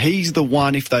 games. He's the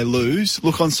one, if they lose,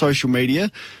 look on social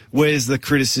media, where's the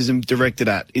criticism directed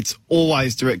at? It's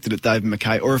always directed at David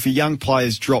Mackay. Or if a young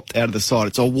player's dropped out of the side,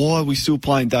 it's, why are we still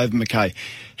playing David Mackay?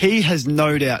 He has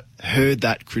no doubt heard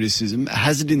that criticism,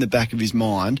 has it in the back of his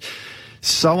mind.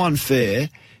 So unfair.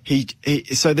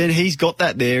 So then he's got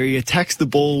that there. He attacks the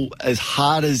ball as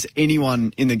hard as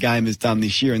anyone in the game has done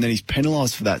this year, and then he's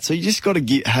penalised for that. So you just got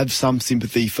to have some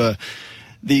sympathy for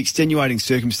the extenuating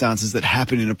circumstances that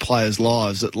happen in a player's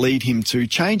lives that lead him to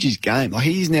change his game. Like,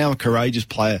 he's now a courageous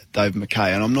player, David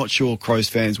Mackay, and I'm not sure Crows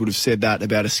fans would have said that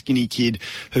about a skinny kid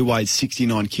who weighed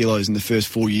 69 kilos in the first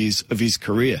 4 years of his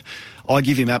career. I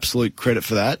give him absolute credit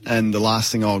for that, and the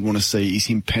last thing I would want to see is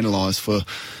him penalised for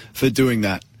doing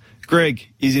that. Greg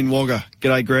is in Wagga.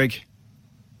 G'day, Greg.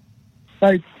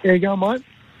 Hey, how you going, mate?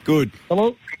 Good.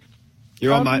 Hello?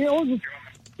 You're on, mate.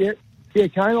 Yeah,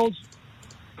 Kane.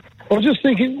 I was just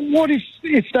thinking, what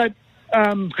if that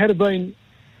had been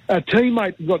a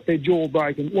teammate who got their jaw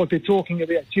broken, what they're talking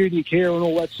about, duty of care and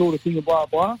all that sort of thing and blah,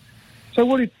 blah. So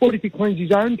what if he cleans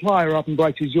his own player up and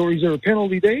breaks his jaw? Is there a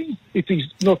penalty there if he's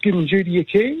not given duty of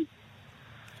care?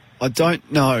 I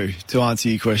don't know, to answer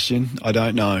your question. I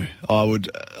don't know. I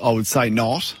would say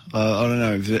not. I don't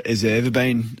know. Has there ever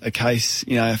been a case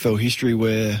in AFL history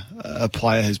where a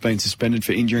player has been suspended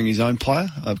for injuring his own player?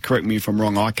 Correct me if I'm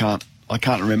wrong. I can't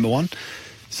remember one.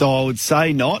 So I would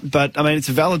say not. But, I mean, it's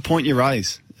a valid point you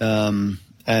raise. And,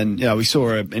 you know, we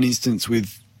saw an instance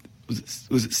with,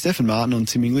 was it Stephen Martin on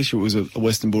Tim English? Or it was a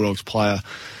Western Bulldogs player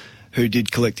who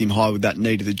did collect him high with that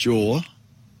knee to the jaw.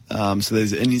 So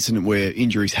there's an incident where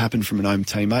injuries happen from an home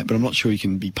teammate, but I'm not sure you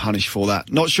can be punished for that.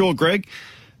 Not sure, Greg,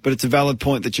 but it's a valid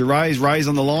point that you raise. Ray's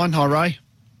on the line. Hi, Ray.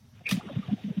 Can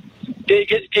you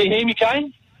hear me,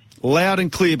 Kane? Loud and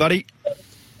clear, buddy.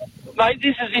 Mate,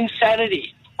 this is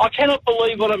insanity. I cannot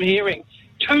believe what I'm hearing.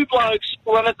 Two blokes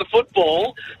run at the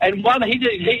football, and one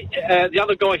the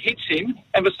other guy hits him,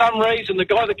 and for some reason the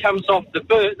guy that comes off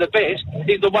the best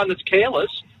is the one that's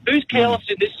careless. Who's careless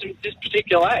in this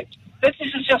particular act? This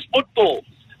is just football.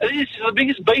 This is the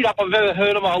biggest beat-up I've ever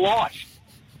heard in my life.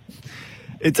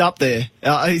 It's up there.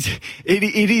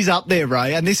 It is up there,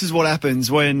 Ray, and this is what happens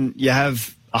when you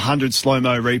have 100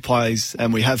 slow-mo replays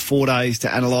and we have 4 days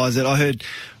to analyse it. I heard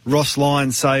Ross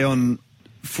Lyon say on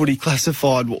Footy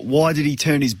Classified, why did he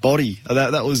turn his body?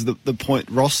 That was the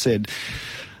point Ross said.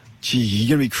 Gee,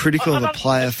 you're going to be critical of a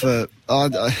player for...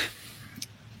 Go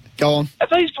on.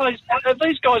 Have these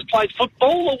guys played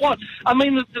football or what? I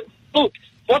mean, look,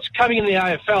 what's coming in the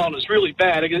AFL, and it's really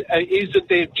bad, is that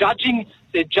they're judging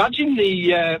the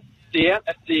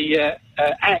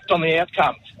act on the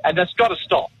outcome, and that's got to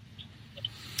stop.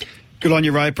 Good on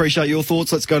you, Ray. Appreciate your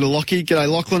thoughts. Let's go to Lockie. G'day,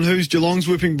 Lachlan. Who's Geelong's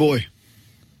whipping boy?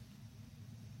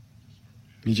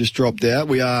 You just dropped out.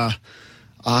 We are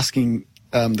asking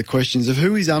the questions of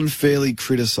who is unfairly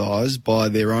criticised by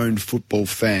their own football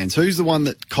fans. Who's the one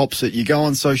that cops it? You go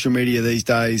on social media these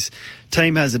days,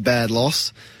 team has a bad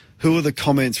loss. Who are the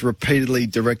comments repeatedly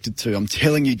directed to? I'm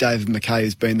telling you, David McKay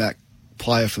has been that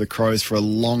player for the Crows for a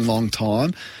long, long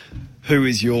time. Who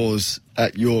is yours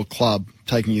at your club?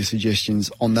 Taking your suggestions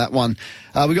on that one.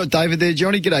 We got David there.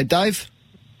 Johnny, g'day, Dave.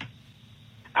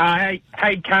 Hey,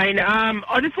 Kane.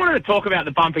 I just wanted to talk about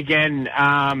the bump again,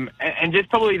 and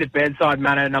just probably the bedside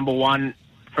manner number one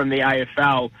from the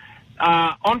AFL.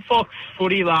 On Fox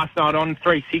Footy last night on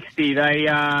 360,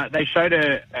 they showed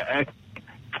a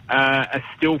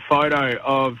still photo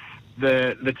of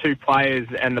the two players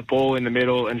and the ball in the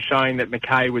middle, and showing that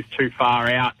McKay was too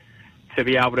far out to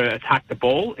be able to attack the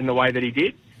ball in the way that he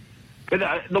did. But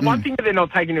the one thing that they're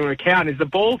not taking into account is the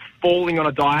ball's falling on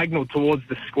a diagonal towards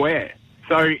the square.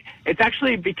 So it's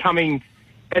actually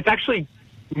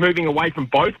moving away from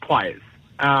both players.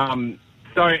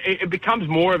 So it becomes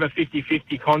more of a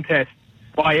 50-50 contest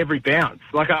by every bounce.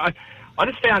 Like I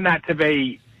just found that to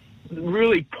be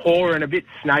really poor and a bit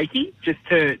snaky.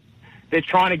 They're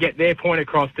trying to get their point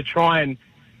across to try and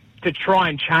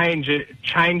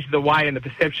change the way and the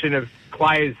perception of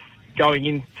players going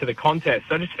into the contest.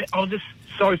 So I was just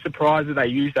so surprised that they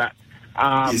used that.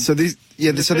 So this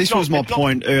was my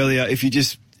point earlier. If you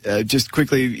just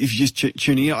quickly, if you just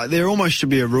tuning in, there almost should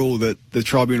be a rule that the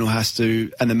tribunal has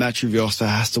to, and the match review officer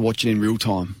has to watch it in real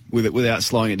time without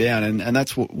slowing it down, and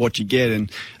that's what you get. And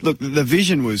look, the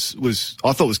vision was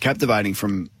I thought was captivating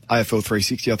from AFL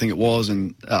 360, I think it was,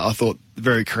 and I thought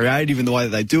very creative in the way that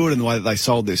they do it and the way that they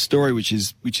sold their story, which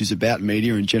is about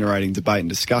media and generating debate and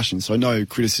discussion. So no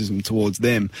criticism towards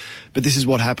them. But this is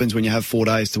what happens when you have 4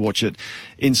 days to watch it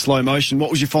in slow motion.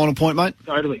 What was your final point, mate?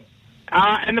 Totally.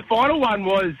 And the final one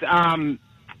was, have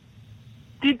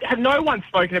no one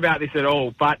spoken about this at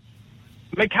all, but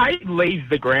McKay leaves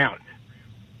the ground.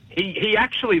 He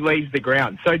actually leaves the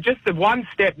ground. So just the one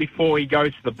step before he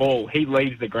goes to the ball, he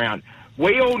leaves the ground.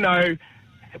 We all know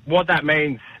what that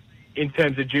means in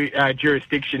terms of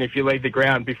jurisdiction if you leave the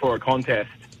ground before a contest.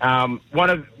 One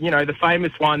of the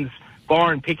famous ones,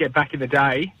 Byron Pickett back in the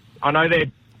day, I know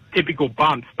they're typical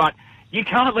bumps, but you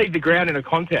can't leave the ground in a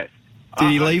contest. Did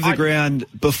he leave the ground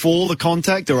before the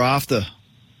contact or after?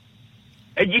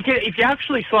 If you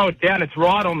actually slow it down, it's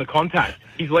right on the contact.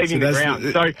 He's leaving the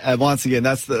ground. Once again,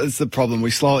 that's the problem.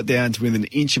 We slow it down to within an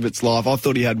inch of its life. I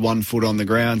thought he had 1 foot on the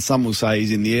ground. Some will say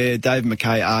he's in the air. Dave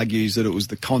McKay argues that it was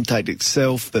the contact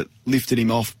itself that lifted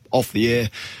him off off the air.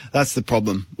 That's the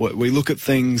problem. We look at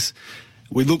things,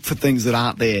 we look for things that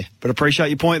aren't there. But appreciate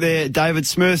your point there. David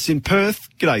Smurf's in Perth.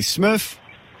 G'day, Smurf.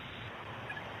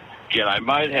 G'day,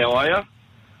 mate. How are you?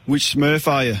 Which Smurf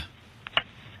are you?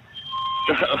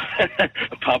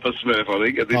 Papa Smurf, I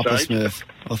think, at this Papa age. Smurf.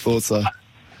 I thought so.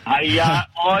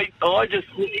 I just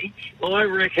think, I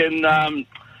reckon,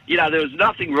 there was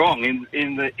nothing wrong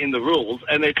in the rules,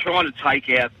 and they're trying to take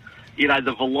out,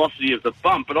 the velocity of the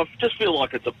bump. But I just feel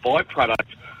like it's a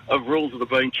byproduct of rules that have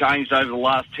been changed over the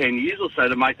last 10 years or so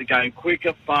to make the game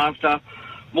quicker, faster,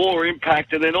 more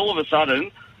impact, and then all of a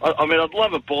sudden, I'd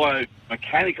love a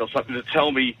biomechanic or something to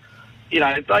tell me,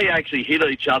 if they actually hit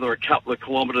each other a couple of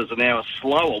kilometres an hour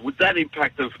slower, would that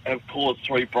impact have caused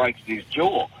 3 breaks in his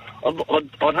jaw?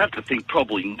 I'd have to think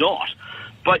probably not.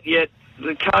 But yet,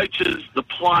 the coaches, the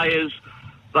players,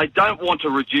 they don't want to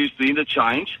reduce the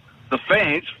interchange. The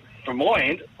fans, from my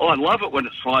end, I love it when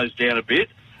it slows down a bit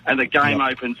and the game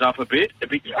opens up a bit. It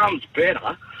becomes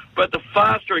better. But the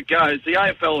faster it goes, the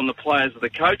AFL and the players and the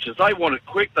coaches, they want it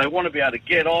quick. They want to be able to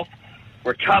get off,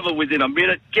 recover within a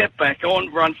minute, get back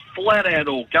on, run flat out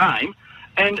all game,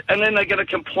 and then they're going to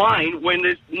complain when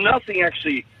there's nothing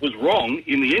actually was wrong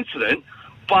in the incident,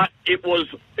 but it was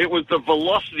the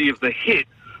velocity of the hit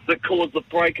that caused the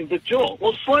break of the jaw.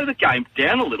 Well, slow the game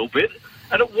down a little bit,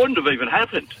 and it wouldn't have even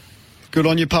happened. Good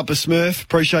on you, Papa Smurf.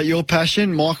 Appreciate your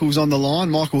passion. Michael's on the line.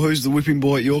 Michael, who's the whipping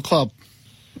boy at your club?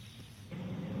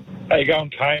 How you going,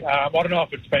 Kate? I don't know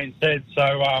if it's been said, so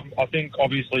I think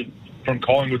obviously from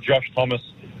Collingwood, Josh Thomas,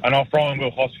 and I'll throw in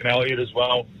Will Hoskin Elliott as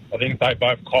well. I think they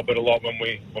both cop it a lot when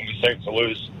we seem to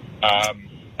lose.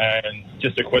 And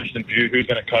just a question for you, who's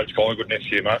going to coach Collingwood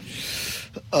next year, mate?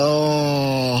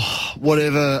 Oh,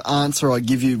 whatever answer I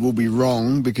give you will be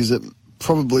wrong because it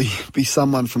probably be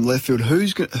someone from left field.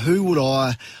 Who would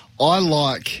I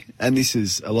like, and this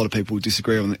is, a lot of people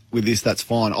disagree with this, that's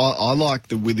fine. I like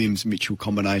the Williams-Mitchell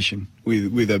combination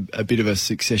with a bit of a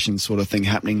succession sort of thing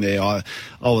happening there. I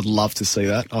would love to see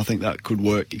that. I think that could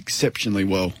work exceptionally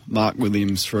well. Mark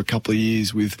Williams for a couple of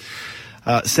years with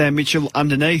Sam Mitchell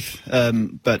underneath.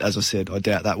 But as I said, I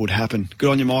doubt that would happen.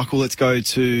 Good on you, Michael. Let's go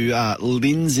to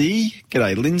Lindsay.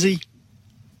 G'day, Lindsay.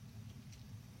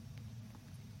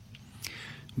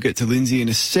 We'll get to Lindsay in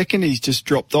a second. He's just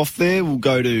dropped off there. We'll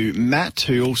go to Matt,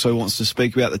 who also wants to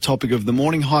speak about the topic of the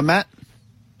morning. Hi, Matt.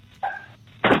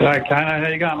 Hey, Kano. How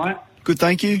you going, mate? Good,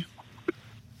 thank you.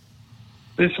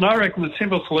 Listen, I reckon the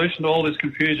simple solution to all this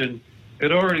confusion,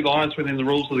 it already lies within the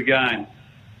rules of the game.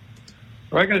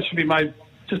 I reckon it should be made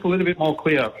just a little bit more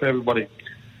clear for everybody.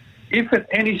 If at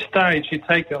any stage you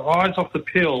take your eyes off the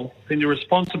pill, then your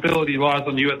responsibility lies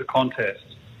on you at the contest.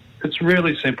 It's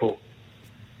really simple.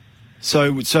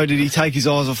 So did he take his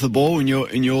eyes off the ball in your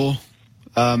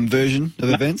version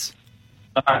of events?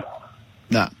 No.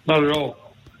 Not at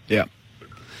all. Yeah.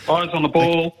 Eyes on the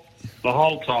ball the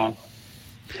whole time.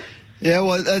 Yeah,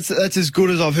 well, that's as good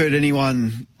as I've heard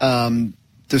anyone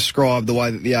describe the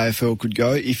way that the AFL could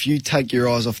go. If you take your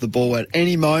eyes off the ball at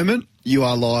any moment, you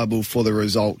are liable for the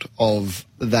result of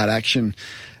that action.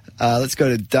 Let's go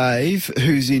to Dave,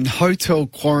 who's in hotel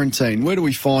quarantine. Where do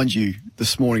we find you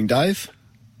this morning, Dave?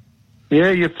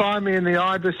 Yeah, you find me in the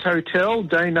Ibis Hotel,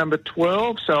 day number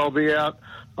 12, so I'll be out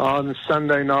on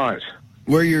Sunday night.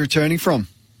 Where are you returning from?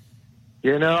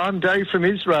 You know, I'm Dave from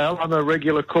Israel. I'm a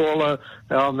regular caller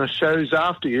on the shows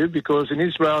after you because in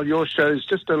Israel your show's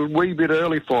just a wee bit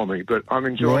early for me, but I'm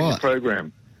enjoying the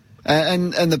program.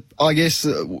 And I guess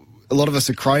a lot of us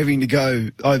are craving to go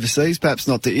overseas, perhaps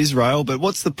not to Israel, but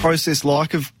what's the process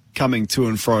like of coming to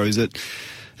and fro? Has it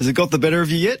got the better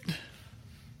of you yet?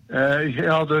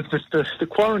 The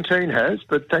quarantine has,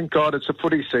 but thank God it's a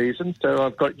footy season, so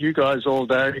I've got you guys all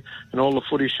day and all the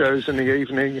footy shows in the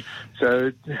evening,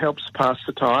 so it helps pass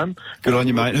the time. Good on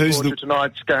you, mate. Who's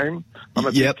tonight's game?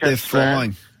 Yep, they're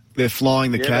flying. They're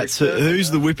flying the Cats.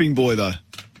 Who's the whipping boy, though?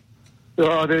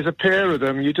 Oh, there's a pair of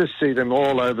them. You just see them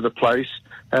all over the place.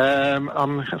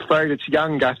 I'm afraid it's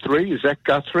young Guthrie, Zach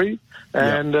Guthrie,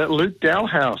 and Luke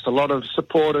Dalhouse. A lot of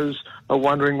supporters are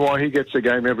wondering why he gets a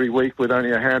game every week with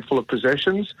only a handful of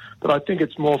possessions, but I think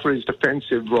it's more for his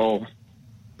defensive role.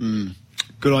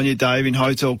 Good on you, Dave, in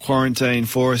hotel quarantine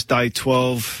for us, day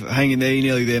 12. Hang in there,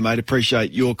 nearly there, mate.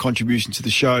 Appreciate your contribution to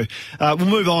the show. We'll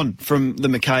move on from the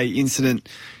McKay incident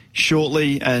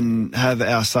shortly and have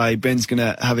our say. Ben's going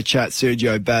to have a chat,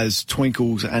 Sergio, Baz,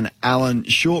 Twinkles and Alan.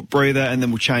 Short breather, and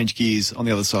then we'll change gears on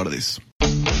the other side of this.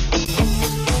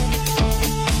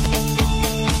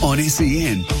 On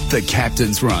SEN, the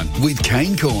Captain's Run with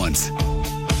Kane Corns.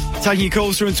 Taking your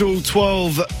calls through until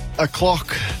 12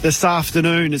 o'clock this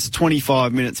afternoon. It's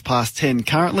 25 minutes past 10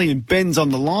 currently, and Ben's on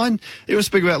the line. You want to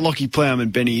speak about Lachie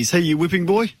Plowman, Benny? Is he your whipping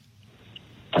boy?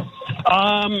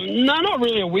 No, not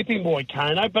really a whipping boy,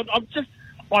 Kano, but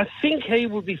I think he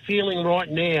would be feeling right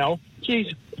now,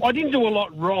 geez, I didn't do a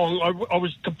lot wrong. I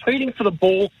was competing for the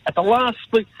ball. At the last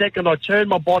split second, I turned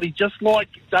my body just like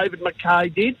David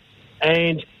McKay did,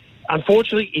 and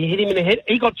unfortunately, he hit him in the head.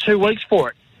 He got 2 weeks for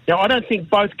it. Now, I don't think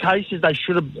both cases they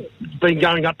should have been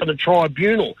going up in the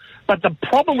tribunal. But the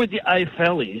problem with the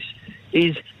AFL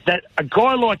is that a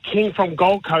guy like King from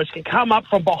Gold Coast can come up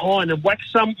from behind and whack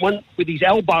someone with his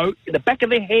elbow in the back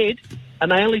of their head,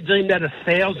 and they only deem that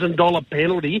 $1,000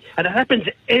 penalty, and it happens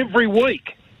every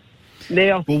week.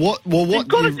 Now,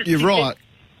 you're right.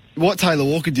 What Taylor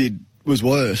Walker did was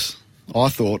worse, I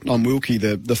thought, on Wilkie,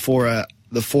 the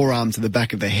forearm to the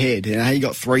back of the head. And he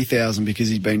got $3,000 because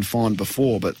he'd been fined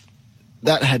before, but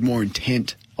that had more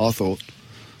intent, I thought.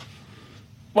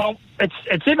 Well,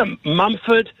 it's either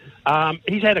Mumford.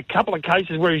 He's had a couple of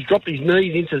cases where he's dropped his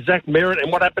knees into Zach Merritt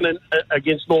and what happened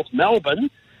against North Melbourne.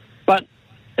 But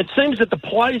it seems that the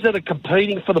players that are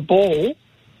competing for the ball,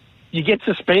 you get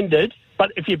suspended.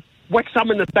 But if you whack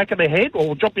someone in the back of the head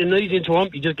or drop your knees into them,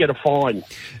 you just get a fine.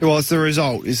 Well, it's the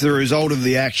result. It's the result of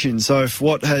the action. So if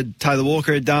what had Taylor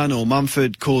Walker had done or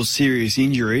Mumford caused serious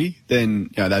injury, then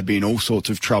they'd be in all sorts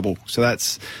of trouble. So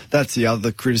that's the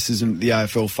other criticism the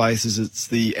AFL faces. It's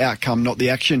the outcome, not the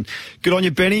action. Good on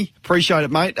you, Benny. Appreciate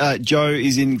it, mate. Joe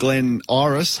is in Glen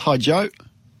Iris. Hi, Joe.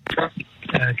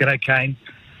 G'day, Kane.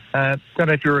 Don't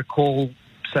know if you recall,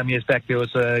 some years back there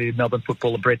was a Melbourne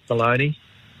footballer, Brett Maloney.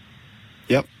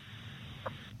 Yep.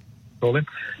 Call him.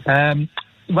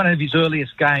 One of his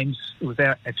earliest games was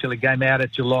actually a game out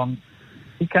at Geelong.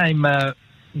 He came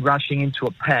rushing into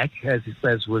a pack, as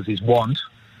was his wont,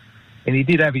 and he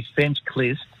did have his fence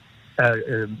clinched,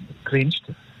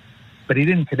 but he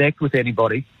didn't connect with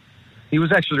anybody. He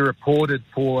was actually reported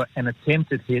for an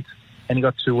attempted hit, and he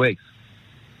got 2 weeks.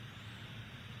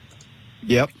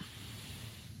 Yep.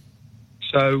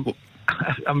 So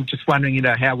I'm just wondering,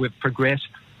 how we've progressed,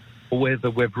 or whether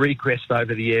we've regressed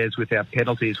over the years with our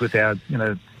penalties, with our,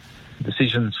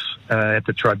 decisions at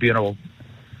the tribunal.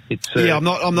 I'm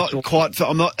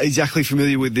not exactly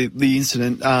familiar with the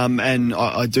incident, and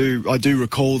I do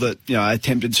recall that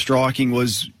attempted striking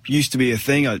used to be a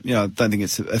thing. I don't think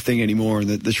it's a thing anymore, and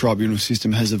the tribunal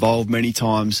system has evolved many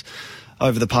times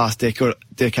over the past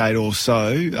decade or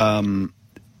so.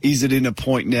 Is it in a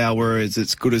point now where it's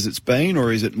as good as it's been,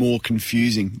 or is it more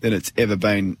confusing than it's ever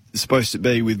been? It's supposed to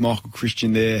be with Michael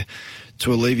Christian there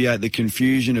to alleviate the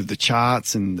confusion of the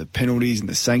charts and the penalties and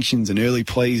the sanctions and early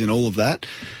pleas and all of that.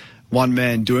 One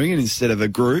man doing it instead of a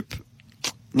group.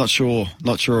 Not sure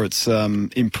it's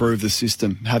improved the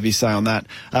system. Have your say on that.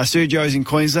 Sergio's in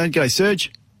Queensland. G'day,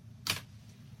 Serge.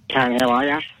 How are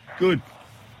you? Good.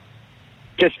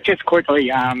 Just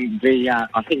quickly, I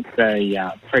think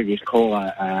the previous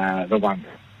caller, the one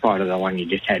prior to the one you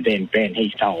just had then, Ben,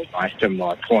 he stole most of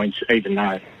my points, even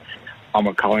though I'm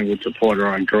a Collingwood supporter.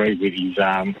 I agree with his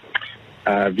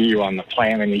view on the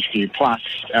Plowman issue. Plus,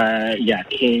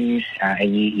 King,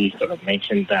 and you sort of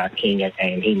mentioned King,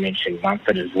 and he mentioned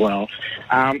Mumford as well.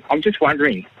 I'm just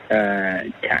wondering,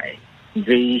 the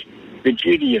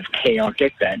duty of care, I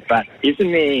get that, but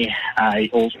isn't there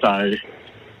also,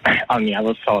 on the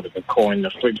other side of the coin, the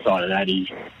flip side of that is,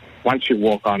 once you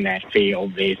walk on that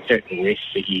field, there's certain risks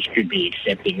that you should be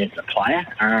accepting as a player.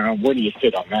 Where do you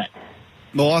sit on that?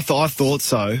 Well, I thought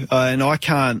so, and I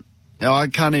can't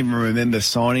even remember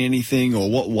signing anything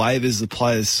or what waivers the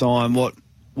players sign, what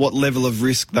level of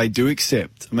risk they do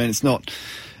accept. I mean, it's not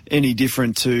any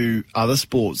different to other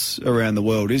sports around the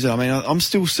world, is it? I mean, I'm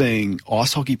still seeing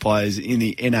ice hockey players in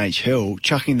the NHL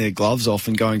chucking their gloves off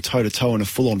and going toe-to-toe in a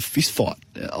full-on fist fight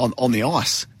on the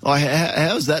ice. Like,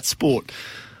 how's that sport?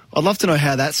 I'd love to know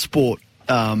how that sport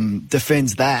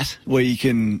defends that, where you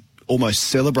can almost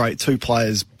celebrate two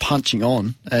players punching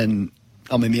on, and,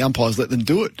 I mean, the umpires let them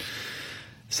do it.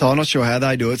 So I'm not sure how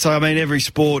they do it. So, I mean, every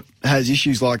sport has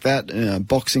issues like that.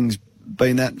 Boxing's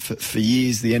been that for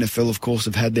years. The NFL, of course,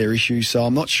 have had their issues. So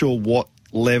I'm not sure what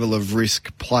level of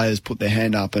risk players put their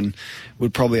hand up, and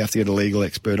we'd probably have to get a legal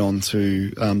expert on to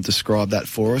describe that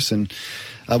for us. And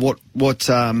what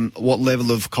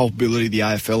level of culpability the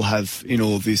AFL have in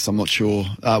all of this, I'm not sure.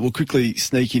 We'll quickly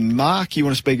sneak in. Mark, you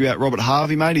want to speak about Robert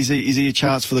Harvey, mate? Is he a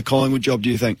chance for the Collingwood job, do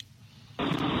you think?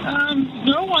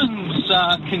 No one's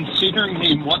considering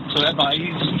him whatsoever.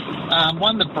 He's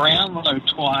won the Brownlow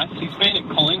twice. He's been at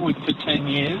Collingwood for 10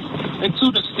 years. It's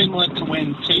sort of similar to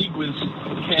when Teague was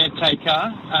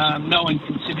caretaker. No one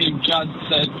considered him. Judd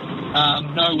said,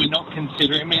 no, we're not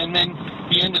considering him. And then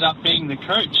he ended up being the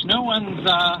coach. No one's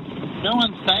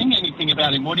saying anything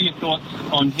about him. What are your thoughts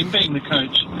on him being the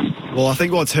coach? Well, I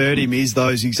think what's hurt him is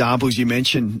those examples you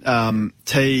mentioned.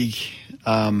 Teague,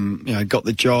 got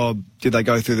the job. Did they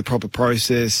go through the proper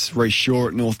process? Reece Shaw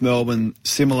at North Melbourne,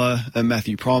 similar. And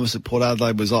Matthew Primus at Port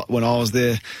Adelaide was when I was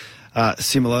there,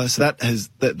 similar. So that has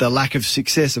the lack of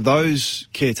success of those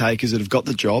caretakers that have got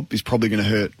the job is probably going to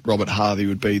hurt Robert Harvey,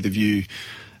 would be the view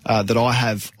that I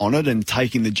have on it, and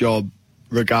taking the job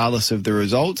regardless of the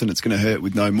results, and it's going to hurt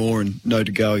with no more and no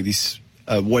to go this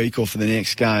week or for the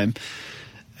next game.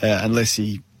 Unless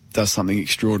he does something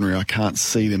extraordinary, I can't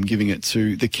see them giving it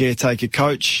to the caretaker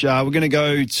coach. We're going to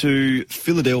go to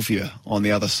Philadelphia on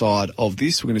the other side of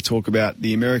this. We're going to talk about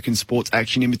the American sports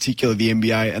action, in particular the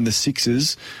NBA and the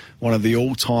Sixers, one of the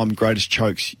all-time greatest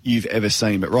chokes you've ever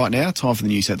seen. But right now, time for the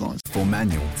news headlines. For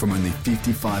manual from only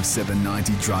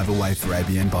 $55,790 drive away for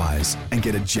ABN buyers, and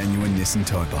get a genuine Nissan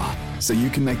tow bar so you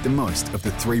can make the most of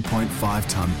the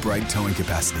 3.5-tonne brake towing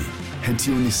capacity. Head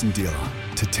to your Nissan dealer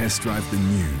to test drive the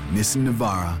new Nissan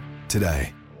Navara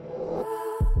today.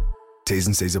 T's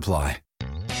and C's apply.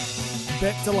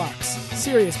 Bet Deluxe.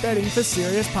 Serious betting for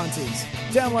serious punters.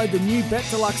 Download the new Bet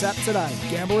Deluxe app today.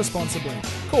 Gamble responsibly.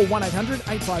 Call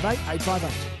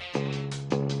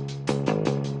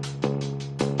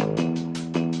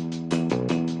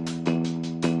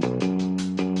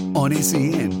 1-800-858-858. On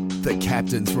SEN, the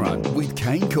Captain's Run with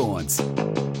Kane Corns.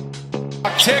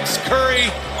 Kicks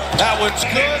Curry. That one's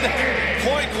good.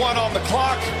 0.1 on the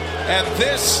clock. And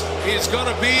this is going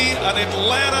to be an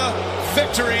Atlanta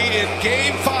victory in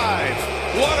Game 5.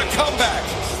 What a comeback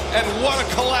and what a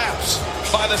collapse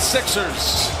by the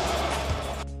Sixers.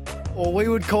 Or we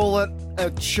would call it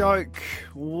a choke.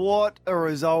 What a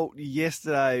result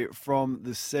yesterday from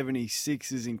the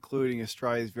 76ers, including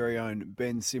Australia's very own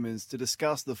Ben Simmons. To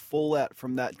discuss the fallout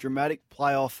from that dramatic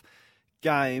playoff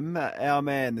game, our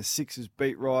man, the Sixers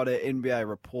beat writer, NBA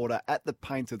reporter at the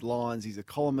Painted Lines. He's a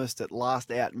columnist at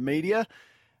Last Out Media,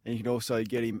 and you can also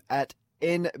get him at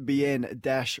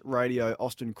NBN-Radio.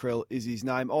 Austin Krell is his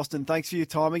name. Austin, thanks for your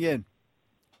time again.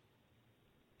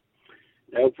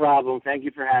 No problem. Thank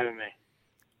you for having me.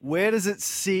 Where does it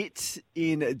sit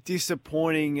in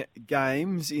disappointing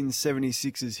games in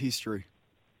 76ers history?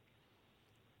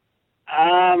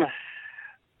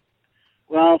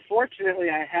 Well, fortunately,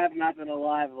 I have not been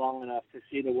alive long enough to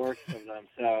see the worst of them,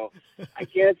 so I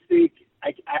can't speak.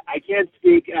 I can't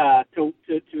speak to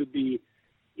the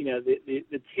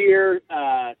the tear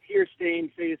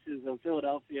stained faces of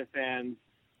Philadelphia fans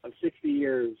of 60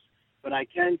 years. But I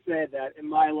can say that in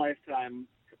my lifetime,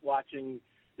 watching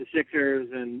the Sixers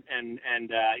and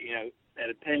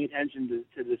paying attention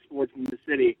to the sports in the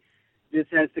city, this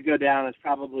has to go down as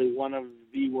probably one of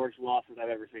the worst losses I've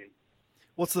ever seen.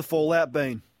 What's the fallout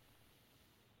been?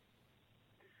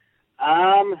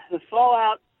 The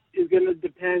fallout is going to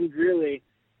depend really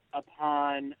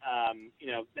upon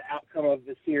the outcome of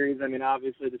the series. I mean,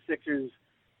 obviously the Sixers,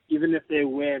 even if they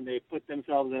win, they put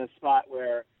themselves in a spot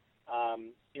where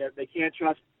they can't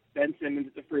trust Ben Simmons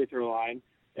at the free throw line.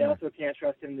 They also can't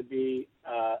trust him to be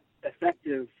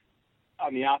effective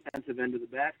on the offensive end of the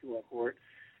basketball court.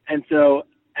 And so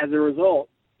as a result,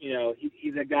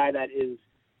 he's a guy that is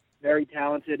very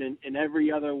talented in every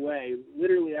other way,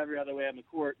 literally every other way on the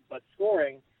court, but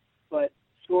scoring is,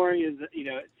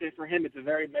 for him, it's a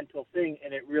very mental thing,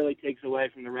 and it really takes away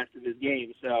from the rest of his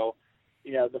game. So,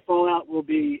 the fallout will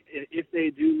be, if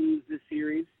they do lose this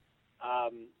series,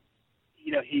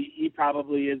 he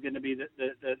probably is going to be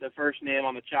the first name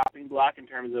on the chopping block in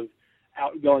terms of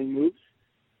outgoing moves.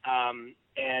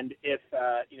 And if,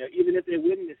 even if they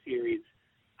win the series,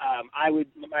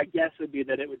 my guess would be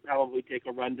that it would probably take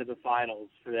a run to the finals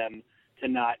for them to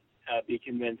not be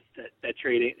convinced that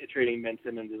trading Ben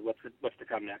Simmons is what's to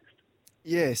come next.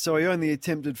 Yeah, so he only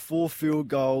attempted 4 field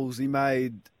goals. He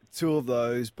made 2 of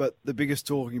those, but the biggest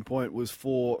talking point was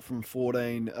 4 from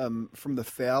 14 from the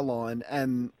foul line.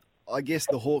 And I guess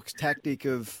the Hawks' tactic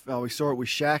of, we saw it with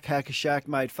Shaq, Hacker Shaq,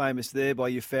 made famous there by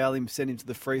you foul him, send him to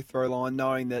the free throw line,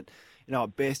 knowing that,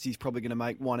 at best he's probably going to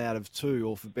make 1 out of 2,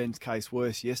 or for Ben's case,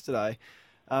 worse yesterday.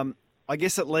 I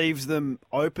guess it leaves them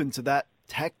open to that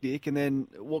tactic, and then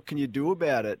what can you do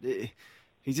about it?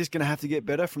 He's just going to have to get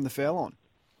better from the foul line.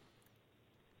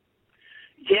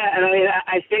 Yeah, and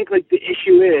I think the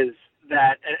issue is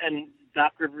that, and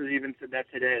Doc Rivers even said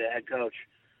that today, the head coach,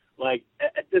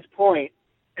 at this point,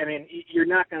 you're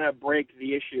not going to break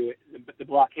the issue, the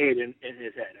blockade in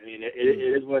his head.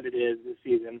 It is what it is this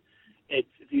season. It's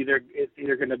either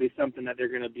going to be something that they're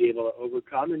going to be able to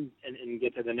overcome and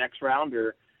get to the next round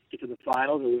or get to the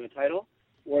finals or win a title,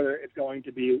 or it's going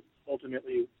to be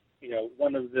ultimately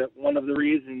one of the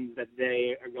reasons that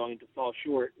they are going to fall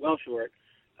short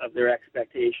of their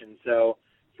expectations. So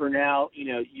for now,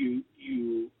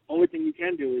 you only thing you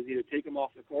can do is either take them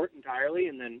off the court entirely,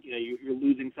 and then you're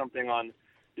losing something on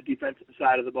the defensive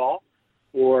side of the ball,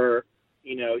 or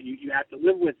you have to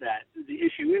live with that. The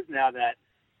issue is now that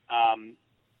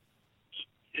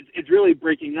it's really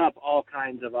breaking up all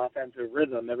kinds of offensive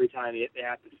rhythm every time they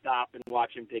have to stop and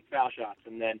watch him take foul shots,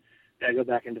 and then they go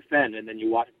back and defend, and then you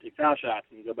watch him take foul shots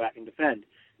and go back and defend.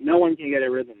 No one can get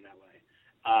a rhythm that way.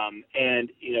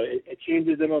 It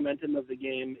changes the momentum of the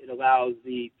game. It allows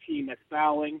the team that's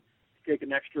fouling to take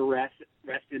an extra rest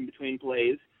in between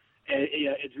plays. And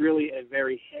it's really a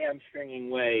very hamstringing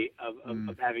way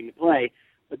of having to play.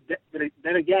 But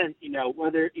then again,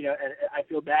 whether, and I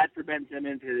feel bad for Ben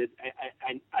Simmons because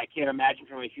I can't imagine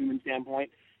from a human standpoint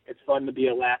it's fun to be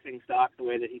a laughing stock the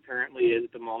way that he currently is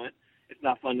at the moment. It's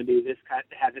not fun to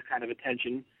have this kind of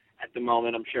attention at the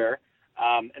moment, I'm sure.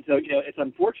 And so, it's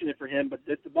unfortunate for him, but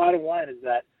the bottom line is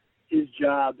that his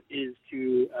job is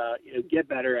to, get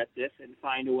better at this and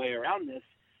find a way around this.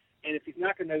 And if he's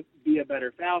not going to be a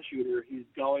better foul shooter, he's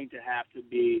going to have to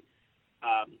be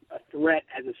a threat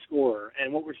as a scorer.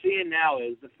 And what we're seeing now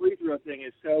is the free throw thing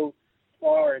is so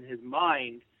far in his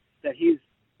mind that he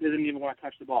doesn't even want to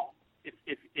touch the ball.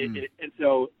 And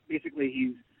so basically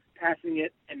he's passing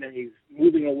it and then he's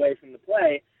moving away from the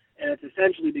play, and it's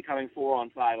essentially becoming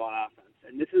 4-on-5 on offense.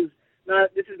 And this is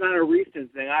not a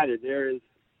recent thing either. There is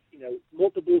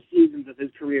multiple seasons of his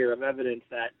career of evidence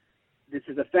that this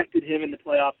has affected him in the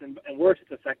playoffs, and worse,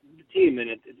 it's affected the team, and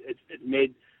it's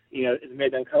made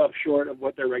them come up short of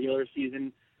what their regular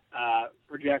season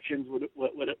projections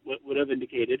would have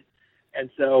indicated. And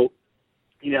so,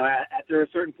 after a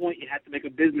certain point, you have to make a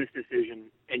business decision,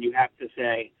 and you have to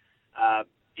say,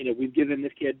 we've given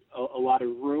this kid a lot of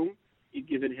room, we've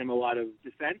given him a lot of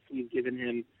defense, we've given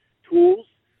him tools,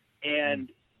 and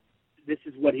this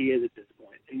is what he is at this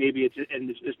point. And maybe it's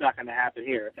just not going to happen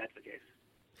here if that's the case.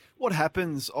 What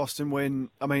happens, Austin, when,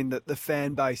 the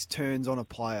fan base turns on a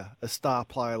player, a star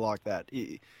player like that?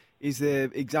 Is there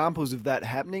examples of that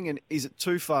happening, and is it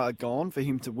too far gone for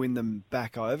him to win them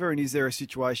back over? And is there a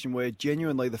situation where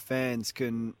genuinely the fans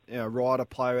can ride a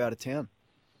player out of town?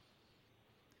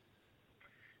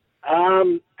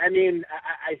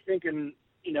 I think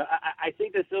I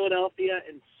think that Philadelphia,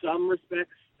 in some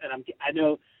respects, and I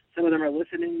know some of them are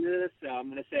listening to this, so I'm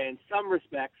going to say in some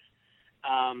respects,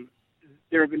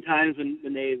 there have been times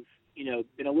when they've,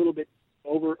 been a little bit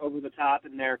over the top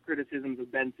in their criticisms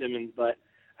of Ben Simmons, but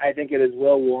I think it is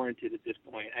well warranted at this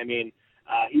point.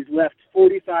 He's left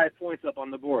 45 points up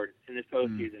on the board in this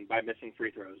postseason by missing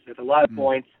free throws. That's a lot of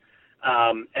points,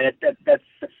 and that's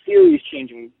a serious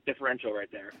changing differential right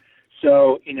there.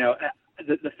 So,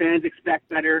 the fans expect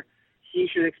better. He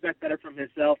should expect better from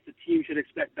himself. The team should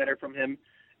expect better from him.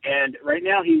 And right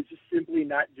now, he's just simply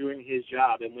not doing his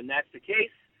job. And when that's the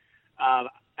case,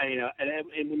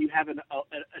 and when you have an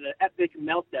epic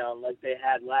meltdown like they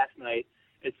had last night,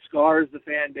 it scars the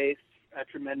fan base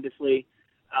tremendously,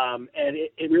 and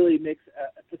it really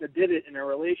puts a divot in a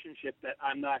relationship that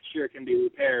I'm not sure can be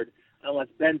repaired unless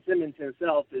Ben Simmons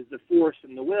himself is the force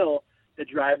and the will that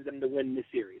drives them to win this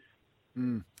series.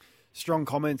 Strong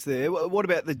comments there. What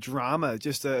about the drama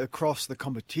just across the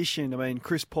competition?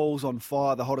 Chris Paul's on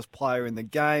fire, the hottest player in the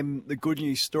game. The good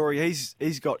news story,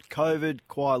 he's got COVID.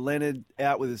 Kawhi Leonard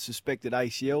out with a suspected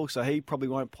ACL, so he probably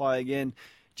won't play again.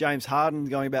 James Harden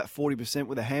going about 40%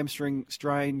 with a hamstring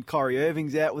strain. Kyrie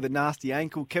Irving's out with a nasty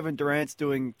ankle. Kevin Durant's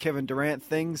doing Kevin Durant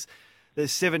things.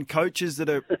 There's 7 coaches that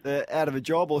are out of a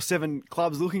job, or 7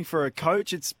 clubs looking for a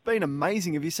coach. It's been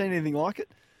amazing. Have you seen anything like it?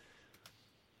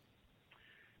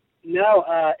 No,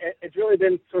 it's really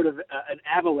been sort of an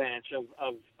avalanche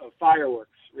of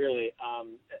fireworks, really,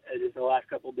 just the last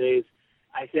couple of days.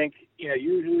 I think,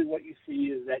 usually what you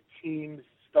see is that teams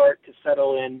start to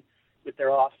settle in with their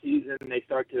off season. They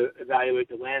start to evaluate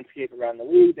the landscape around the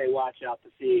league. They watch out to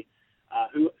see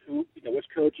which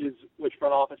coaches, which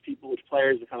front office people, which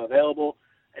players become available,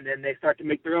 and then they start to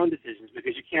make their own decisions,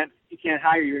 because you can't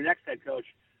hire your next head coach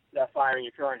without firing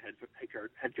your current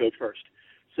head coach first.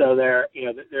 So they're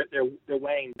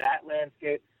weighing that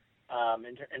landscape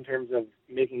in terms of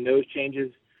making those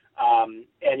changes, and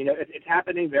it's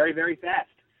happening very, very fast.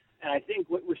 And I think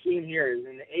what we're seeing here is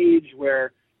in the age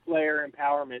where player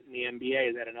empowerment in the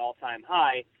NBA is at an all-time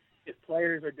high. If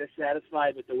players are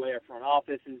dissatisfied with the way our front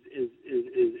office is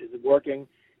working,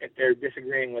 if they're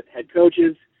disagreeing with head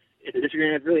coaches, if they're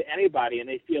disagreeing with really anybody, and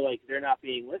they feel like they're not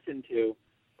being listened to,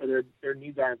 or their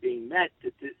needs aren't being met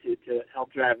to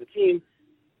help drive the team,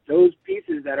 those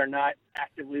pieces that are not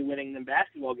actively winning them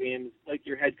basketball games, like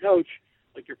your head coach,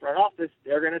 like your front office,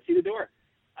 they're going to see the door.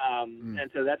 And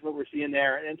so that's what we're seeing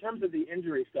there. And in terms of the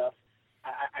injury stuff,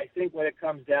 I think what it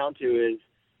comes down to is,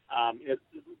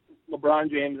 LeBron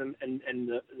James and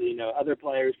the other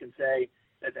players can say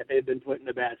that they've been put in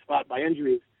a bad spot by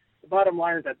injuries. The bottom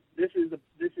line is that this is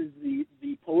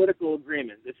the political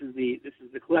agreement. This is the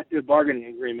collective bargaining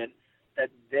agreement that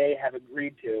they have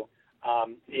agreed to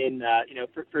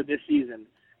for this season.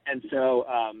 And so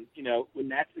when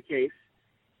that's the case,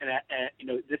 and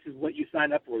this is what you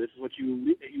signed up for. This is what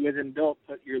you as an adult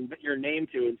put your name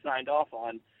to and signed off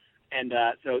on. And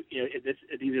so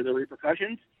these are the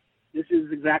repercussions. This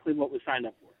is exactly what was signed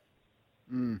up for.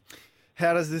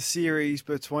 How does this series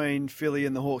between Philly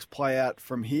and the Hawks play out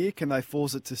from here? Can they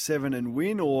force it to 7 and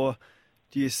win, or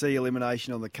do you see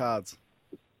elimination on the cards?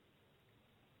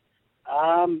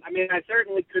 I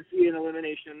certainly could see an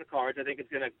elimination in the cards. I think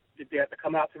they have to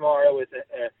come out tomorrow with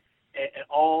an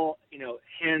all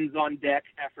hands on deck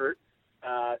effort.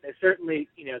 They certainly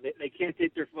they can't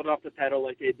take their foot off the pedal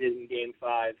like they did in Game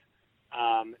 5.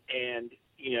 I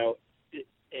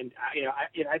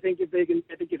think if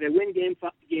they win Game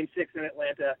 6 in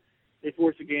Atlanta, they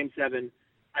force a Game 7.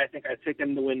 I think I'd pick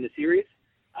them to win the series.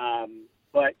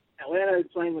 But Atlanta is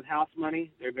playing with house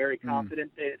money. They're very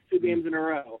confident. It's 2 games in a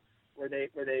row where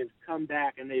they've come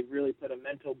back and they've really put a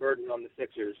mental burden on the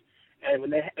Sixers.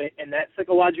 And that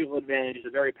psychological advantage is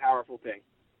a very powerful thing.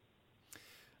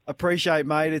 Appreciate,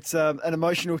 mate. It's an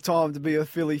emotional time to be a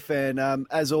Philly fan.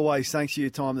 As always, thanks for your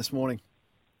time this morning.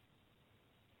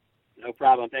 No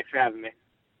problem. Thanks for having me.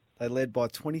 They led by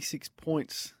 26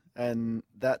 points, and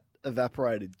that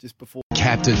evaporated just before.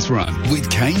 Captain's Run with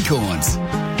Kane Corns.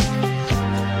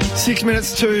 6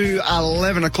 minutes to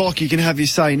 11 o'clock. You can have your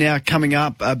say now. Coming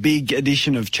up, a big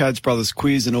edition of Chad's Brothers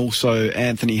Quiz and also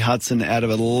Anthony Hudson out of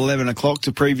 11 o'clock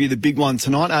to preview the big one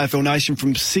tonight. AFL Nation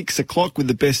from 6 o'clock with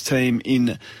the best team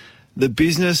in the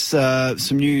business.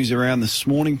 Some news around this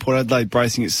morning. Port Adelaide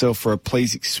bracing itself for a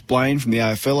please explain from the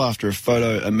AFL after a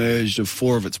photo emerged of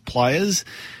 4 of its players,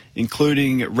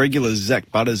 including regulars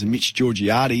Zach Butters and Mitch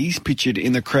Georgiades, pictured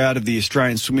in the crowd of the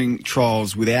Australian swimming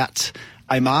trials without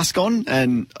a mask on.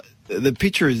 And the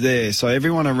picture is there, so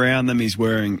everyone around them is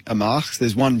wearing a mask.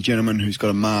 There's one gentleman who's got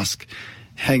a mask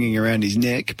hanging around his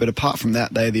neck, but apart from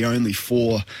that, they're the only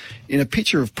 4 in a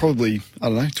picture of probably,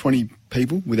 20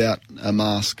 people without a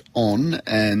mask on.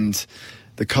 And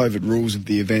the COVID rules of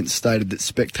the event stated that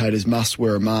spectators must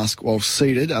wear a mask while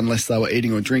seated unless they were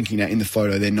eating or drinking. Now, in the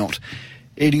photo, they're not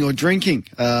eating or drinking.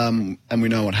 And we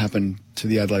know what happened to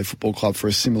the Adelaide Football Club for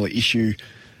a similar issue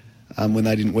when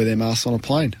they didn't wear their masks on a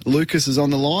plane. Lucas is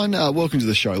on the line. Welcome to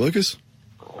the show, Lucas.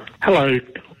 Hello,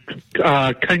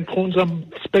 Kane Corns I'm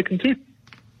speaking to.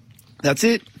 That's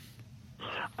it.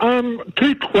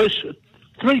 3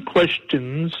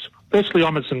 questions. Firstly,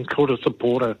 I'm a St Kilda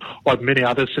supporter, like many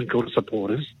other St Kilda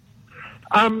supporters.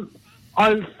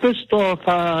 First off,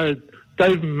 the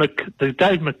Dave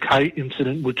McKay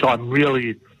incident, which I'm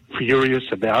really furious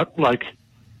about.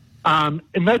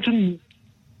 Imagine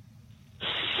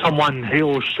someone, he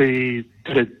or she,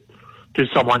 did it to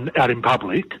someone out in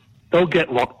public, they'll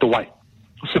get locked away.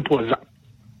 Simple as that.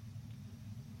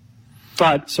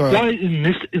 But why in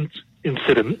this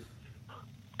incident,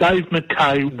 Dave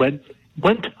McKay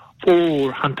went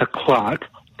for Hunter Clark,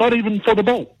 not even for the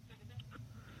ball?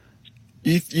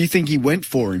 You think he went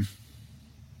for him?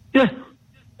 Yeah.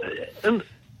 And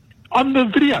on the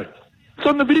video. It's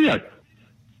on the video.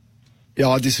 Yeah,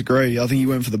 I disagree. I think he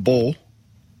went for the ball.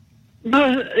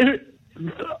 No,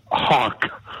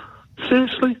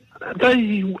 seriously,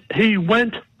 he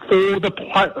went for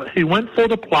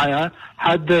the player,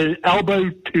 had the elbow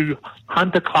to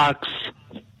Hunter Clark's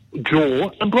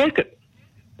jaw and broke it.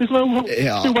 There's no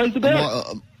two ways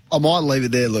about it. I might leave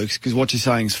it there, Luke, because what you're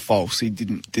saying is false. He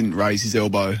didn't raise his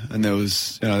elbow, and there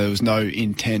was no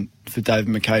intent for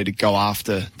David McKay to go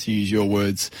after, to use your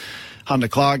words, Hunter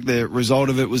Clark. The result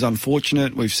of it was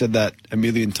unfortunate. We've said that a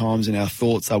million times, and our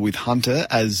thoughts are with Hunter.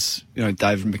 As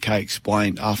David McKay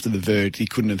explained after the verdict, he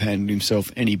couldn't have handled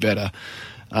himself any better.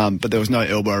 But there was no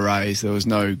elbow raise. There was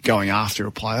no going after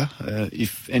a player.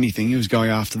 If anything, he was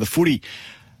going after the footy.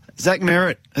 Zach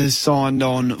Merritt has signed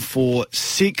on for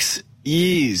 6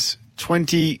 years,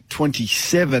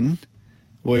 2027,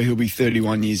 where he'll be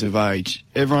 31 years of age.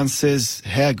 Everyone says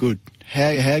how good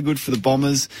for the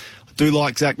Bombers. I do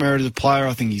like Zach Merritt as a player.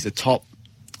 I think he's a top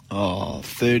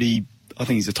 30. I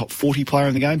think he's a top 40 player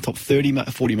in the game. Top 30,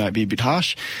 40 might be a bit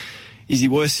harsh. Is he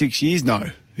worth 6 years?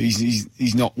 No,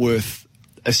 he's not worth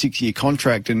a 6-year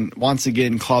contract. And once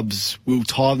again, clubs will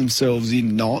tie themselves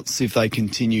in knots if they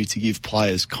continue to give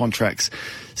players contracts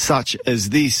such as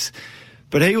this.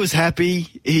 But he was happy.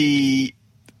 He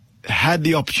had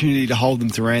the opportunity to hold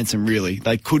them to ransom, really.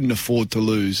 They couldn't afford to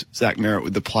lose Zach Merrett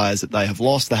with the players that they have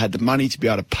lost. They had the money to be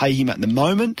able to pay him at the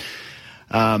moment,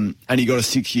 and he got a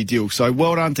 6-year deal. So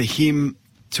well done to him,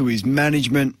 to his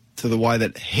management, to the way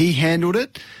that he handled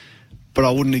it. But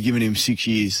I wouldn't have given him 6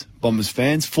 years, Bombers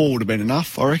fans. 4 would have been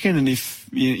enough, I reckon. And if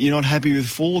you're not happy with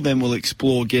 4, then we'll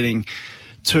explore getting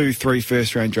 2-3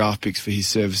 first-round draft picks for his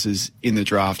services in the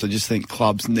draft. I just think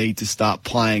clubs need to start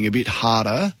playing a bit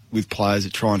harder with players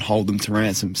that try and hold them to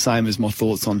ransom. Same as my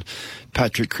thoughts on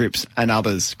Patrick Cripps and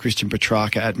others, Christian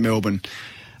Petrarca at Melbourne.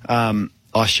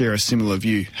 I share a similar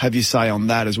view. Have your say on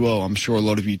that as well. I'm sure a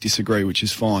lot of you disagree, which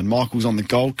is fine. Michael's on the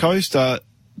Gold Coast. The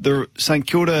St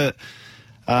Kilda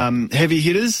heavy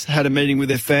hitters had a meeting with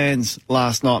their fans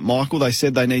last night, Michael. They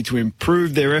said they need to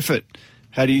improve their effort.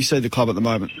 How do you see the club at the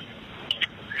moment?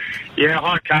 Yeah,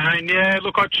 hi, Kane. Yeah,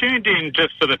 look, I tuned in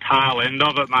just for the tail end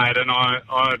of it, mate, and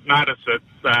I noticed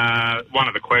that one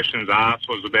of the questions asked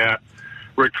was about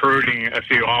recruiting a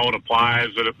few older players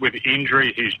with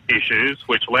injury issues,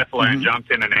 which Lefferland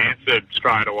jumped in and answered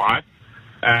straight away.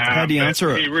 How do you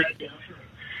answer it?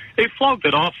 He flogged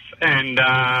it off and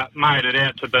made it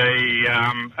out to be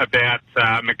about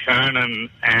McKernan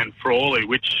and Frawley,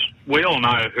 which we all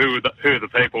know who the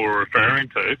people were referring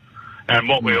to. And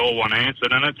what we all want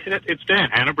answered, and it's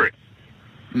Dan Hanbury.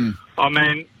 I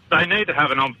mean, they need to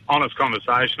have an honest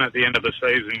conversation at the end of the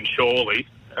season, surely.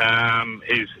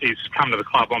 He's come to the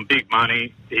club on big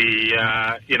money. He's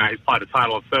played a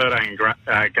total of 13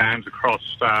 games across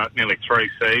nearly 3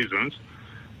 seasons.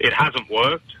 It hasn't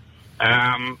worked.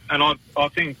 And I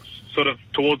think sort of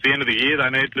towards the end of the year, they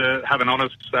need to have an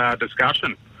honest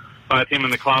discussion, both him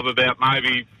and the club, about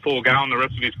maybe foregoing the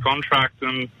rest of his contract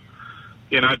and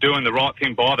doing the right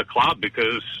thing by the club,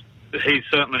 because he's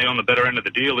certainly on the better end of the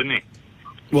deal, isn't he?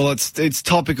 Well, it's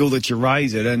topical that you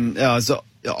raise it, and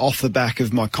off the back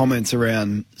of my comments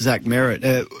around Zach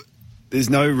Merrett, there's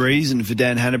no reason for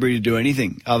Dan Hanbury to do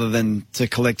anything other than to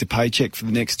collect a paycheck for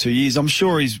the next 2 years. I'm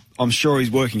sure he's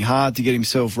working hard to get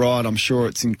himself right. I'm sure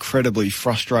it's incredibly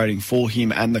frustrating for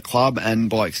him and the club, and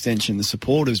by extension the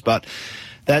supporters. But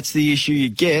that's the issue you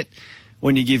get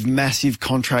when you give massive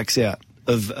contracts out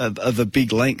of a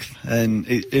big length, and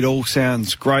it all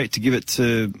sounds great to give it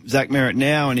to Zach Merrett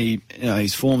now, and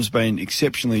his form's been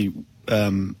exceptionally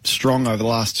strong over the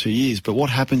last 2 years. But what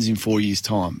happens in 4 years'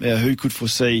 time? Who could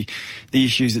foresee the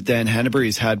issues that Dan Hanbury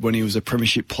has had when he was a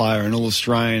premiership player and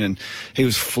All-Australian, and he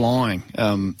was flying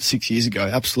 6 years ago,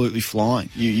 absolutely flying.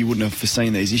 You wouldn't have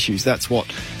foreseen these issues. That's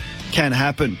what can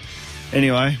happen.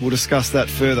 Anyway, we'll discuss that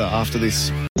further after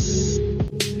this.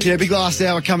 Yeah, big last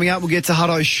hour coming up. We'll get to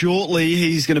Hutto shortly.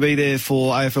 He's going to be there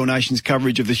for AFL Nation's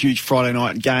coverage of the huge Friday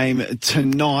night game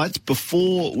tonight.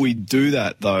 Before we do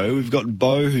that, though, we've got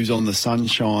Bo, who's on the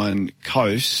Sunshine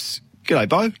Coast. G'day,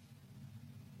 Bo.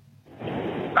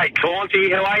 Hey,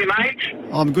 Taunty. How are you, mate?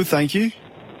 I'm good, thank you.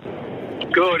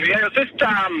 Good. Yeah, I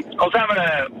was having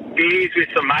a beers with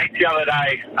some mates the other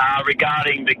day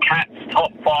regarding the Cats'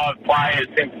 top 5 players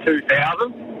since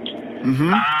 2000.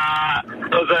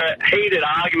 There was a heated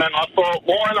argument. I thought,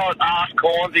 why not ask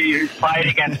Cornsey, who's played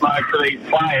against most of these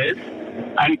players,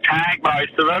 and tag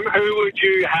most of them? Who would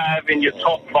you have in your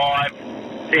top 5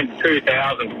 since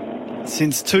 2000?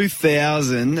 Since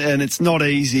 2000, and it's not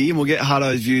easy, and we'll get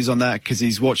Hutto's views on that because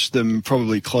he's watched them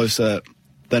probably closer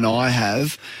than I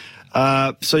have.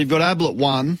 So you've got Ablett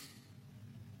 1,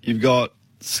 you've got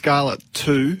Scarlett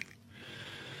 2,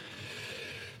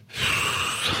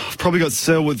 probably got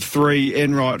Selwood 3,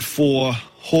 Enright 4,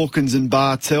 Hawkins and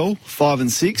Bartell 5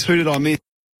 and 6. Who did I miss?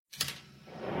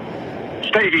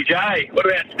 Stevie J. What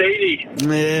about Stevie?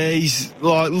 Yeah, he's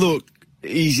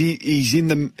in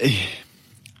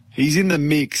the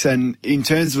mix, and in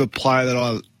terms of a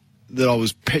player that I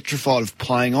was petrified of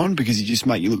playing on because he just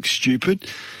make you look stupid,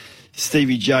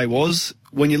 Stevie J was.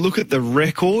 When you look at the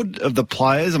record of the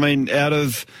players, I mean, out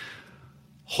of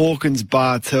Hawkins,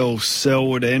 Bartell,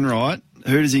 Selwood, Enright,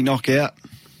 who does he knock out?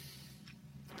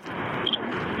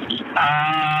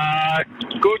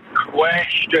 Good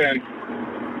question.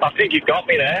 I think you've got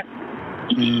me there.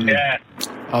 Yeah.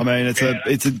 I mean,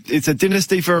 it's a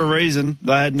dynasty for a reason.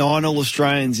 They had 9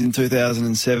 All-Australians in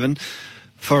 2007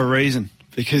 for a reason,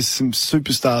 because some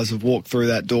superstars have walked through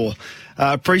that door.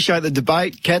 Appreciate the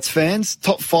debate. Cats fans,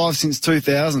 top 5 since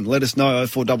 2000. Let us know,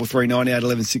 0433 98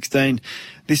 11 16.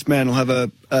 This man will have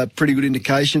a pretty good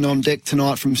indication on deck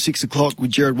tonight from 6 o'clock with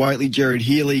Jared Waitley, Jared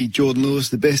Healy, Jordan Lewis,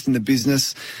 the best in the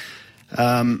business.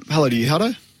 Hello to you,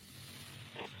 Hutto.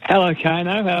 Hello,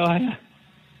 Kano. How are you?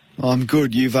 I'm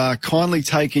good. You've kindly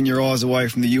taken your eyes away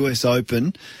from the US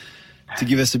Open to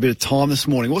give us a bit of time this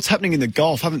morning. What's happening in the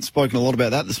golf? I haven't spoken a lot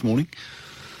about that this morning.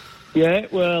 Yeah,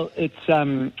 well,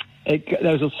 there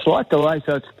was a slight delay,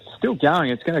 so it's still going.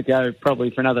 It's going to go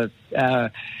probably for another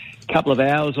couple of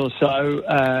hours or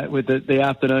so with the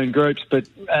afternoon groups. But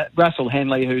Russell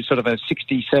Henley, who's sort of a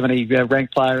 60, 70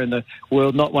 ranked player in the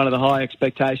world, not one of the high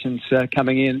expectations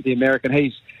coming in, the American,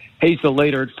 he's the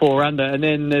leader at 4 under. And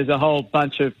then there's a whole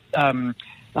bunch of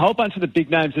the big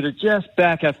names that are just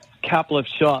back a couple of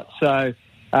shots. So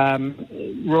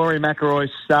Rory McIlroy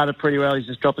started pretty well. He's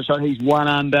just dropped a shot. He's 1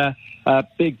 under.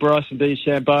 Big Bryson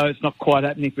DeChambeau, it's not quite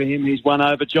happening for him. He's 1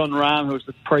 over. John Rahm, who was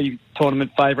the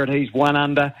pre-tournament favourite, he's 1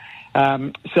 under.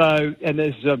 And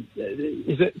there's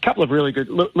a couple of really good.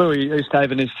 Louis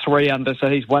Oosthuizen is 3 under, so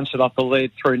he's 1 shot off the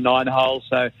lead through 9 holes.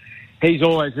 So he's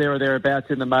always there or thereabouts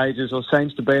in the majors, or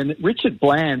seems to be. And Richard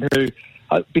Bland, who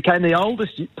became the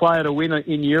oldest player to win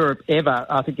in Europe ever,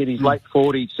 I think in his late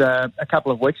 40s, a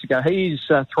couple of weeks ago. He's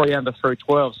 3 under through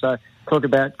 12. So talk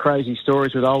about crazy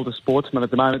stories with older sportsmen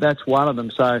at the moment. That's one of them.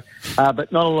 So,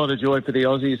 but not a lot of joy for the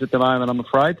Aussies at the moment, I'm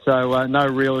afraid. So no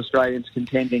real Australians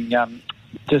contending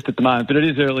just at the moment. But it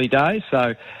is early days,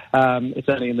 so it's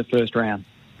only in the first round.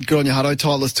 Good on you, Hutto.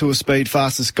 Titleist Tour Speed,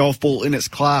 fastest golf ball in its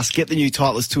class. Get the new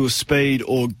Titleist Tour Speed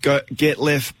or get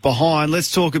left behind.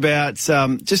 Let's talk about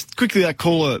just quickly that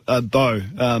caller, Bo,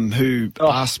 who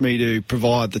asked me to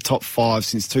provide the top 5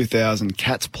 since 2000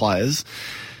 Cats players.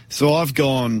 So I've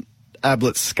gone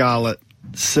Ablett, Scarlett,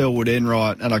 Selwood,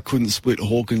 Enright, and I couldn't split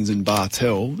Hawkins and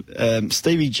Bartel.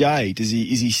 Stevie J, is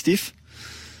he stiff?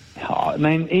 Oh, I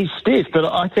mean, he's stiff, but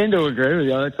I tend to agree with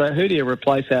you. It's like, who do you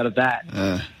replace out of that?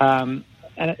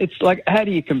 And it's like, how do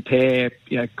you compare,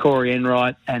 Corey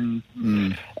Enright and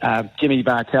Jimmy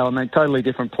Bartel? I mean, totally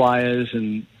different players,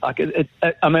 and like,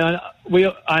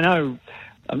 I know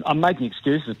I'm making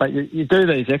excuses, but you do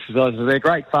these exercises. They're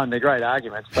great fun. They're great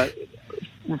arguments, but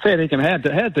fair dinkum,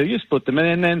 how do you split them?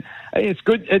 And then it's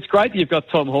good. It's great that you've got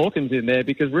Tom Hawkins in there,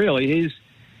 because really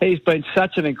he's been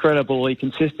such an incredibly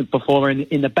consistent performer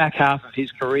in the back half of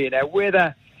his career. Now,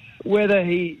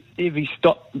 if he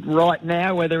stopped right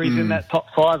now, whether he's in that top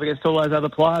 5 against all those other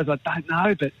players, I don't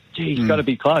know. But, gee, he's got to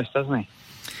be close, doesn't he?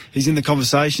 He's in the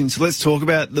conversation. So let's talk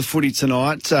about the footy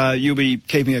tonight. You'll be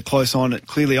keeping a close eye on it,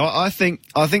 clearly. I think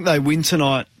they win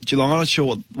tonight, Geelong. I'm not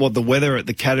sure what the weather at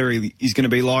the Cattery is going to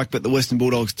be like, but the Western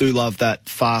Bulldogs do love that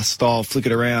fast style. Flick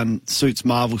it around, suits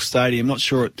Marvel Stadium. Not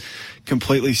sure it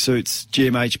completely suits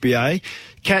GMHBA.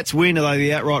 Cats win. Are they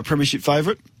the outright premiership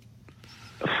favourite?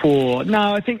 4.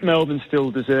 No, I think Melbourne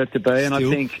still deserve to be, and I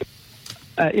think,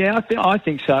 I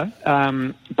think so.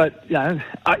 But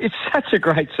it's such a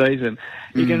great season.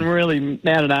 You can really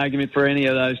mount an argument for any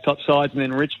of those top sides, and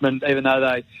then Richmond, even though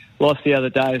they lost the other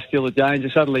day, is still a danger.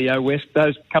 Suddenly,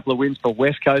 those couple of wins for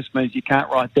West Coast means you can't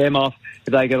write them off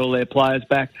if they get all their players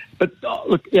back. But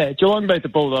Geelong beat the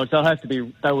Bulldogs.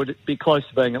 They would be close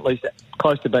to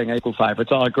being equal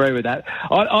favourites. I agree with that.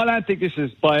 I don't think this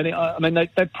is by any. I mean,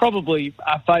 they probably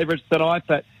are favourites tonight,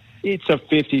 but it's a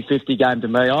 50-50 game to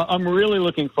me. I'm really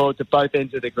looking forward to both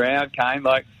ends of the ground, Kane.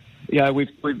 Like,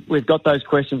 we've got those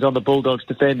questions on the Bulldogs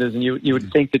defenders, and you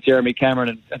would think that Jeremy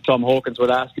Cameron and Tom Hawkins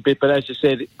would ask a bit. But as you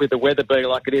said, with the weather being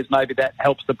like it is, maybe that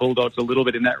helps the Bulldogs a little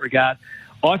bit in that regard.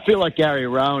 I feel like Gary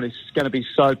Rowan is going to be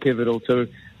so pivotal to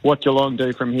what Geelong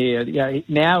do from here.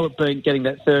 Now getting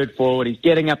that third forward, he's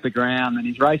getting up the ground and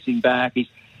he's racing back. He's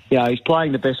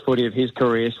playing the best footy of his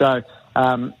career. So,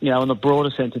 on the broader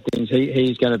sense of things,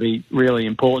 he's going to be really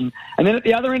important. And then at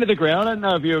the other end of the ground, I don't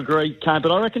know if you agree, Kane,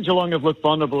 but I reckon Geelong have looked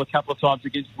vulnerable a couple of times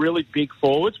against really big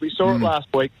forwards. We saw it last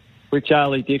week with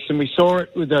Charlie Dixon. We saw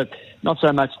it with not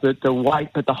so much the weight,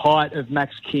 but the height of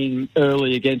Max King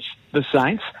early against the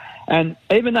Saints. And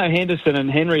even though Henderson and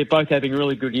Henry are both having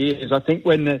really good years, I think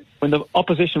when the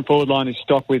opposition forward line is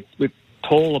stocked with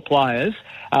taller players,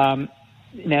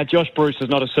 now Josh Bruce is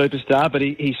not a superstar, but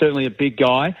he's certainly a big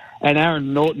guy, and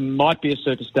Aaron Norton might be a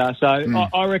superstar. So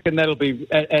I reckon that'll be,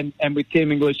 and with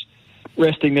Tim English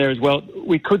resting there as well,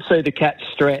 we could see the Cats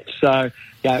stretch. So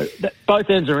both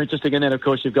ends are interesting, and then of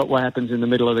course you've got what happens in the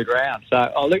middle of the ground.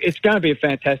 So look, it's going to be a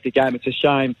fantastic game. It's a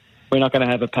shame we're not going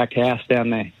to have a packed house down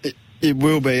there. It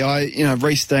will be.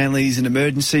 Reece Stanley's an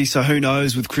emergency, so who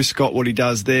knows with Chris Scott what he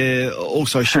does there.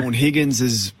 Also, Sean Higgins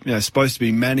is supposed to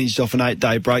be managed off an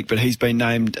 8-day break, but he's been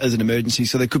named as an emergency,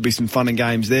 so there could be some fun and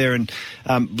games there. And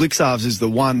Blixarves is the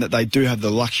one that they do have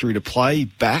the luxury to play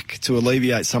back to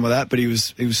alleviate some of that, but he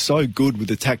was so good with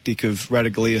the tactic of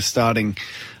Radaglia starting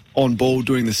on ball,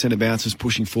 doing the centre bounces,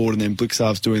 pushing forward, and then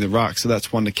Blixarves doing the ruck, so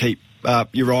that's one to keep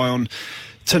your eye on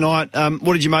tonight.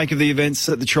 What did you make of the events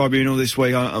at the Tribunal this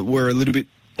week? We're a little bit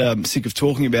sick of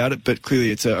talking about it, but clearly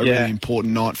it's a really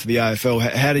important night for the AFL.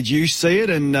 How did you see it,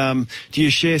 and do you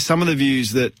share some of the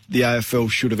views that the AFL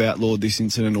should have outlawed this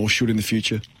incident or should in the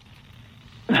future?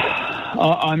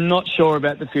 I'm not sure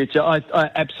about the future. I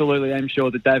absolutely am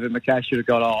sure that David Mackay should have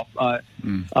got off.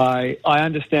 I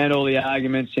understand all the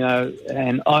arguments,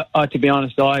 and I to be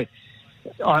honest,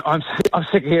 I'm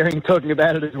sick of hearing talking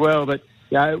about it as well, but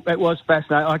it was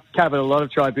fascinating. I covered a lot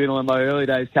of Tribunal in my early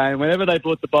days, Kane. Whenever they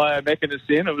brought the biomechanist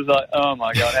in, it was like, oh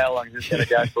my God, how long is this going to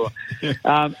go for?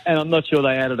 And I'm not sure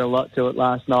they added a lot to it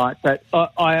last night, but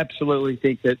I absolutely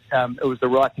think that it was the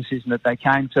right decision that they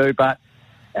came to. But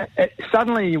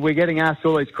suddenly we're getting asked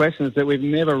all these questions that we've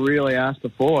never really asked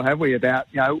before, have we? About,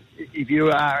 if you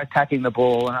are attacking the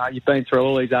ball and you've been through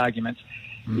all these arguments,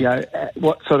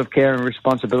 what sort of care and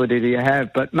responsibility do you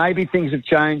have? But maybe things have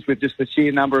changed with just the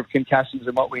sheer number of concussions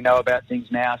and what we know about things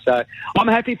now. So I'm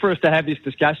happy for us to have this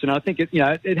discussion. I think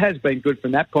it has been good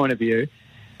from that point of view.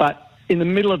 But in the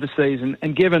middle of the season,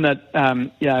 and given that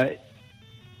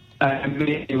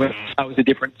it was a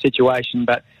different situation,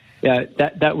 but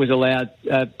that was allowed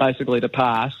basically to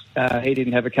pass. He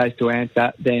didn't have a case to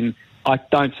answer. Then I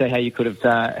don't see how you could have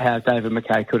how David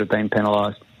Mackay could have been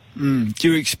penalised. Do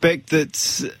you expect that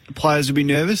players will be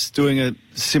nervous doing a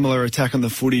similar attack on the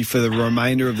footy for the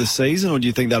remainder of the season, or do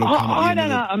you think that'll come at the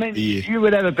end of the year? You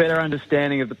would have a better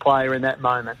understanding of the player in that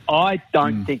moment. I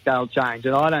don't think they'll change,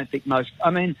 and I don't think most.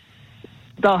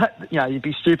 They'll. You'd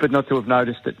be stupid not to have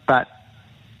noticed it, but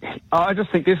I just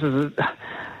think this is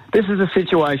a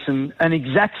situation, an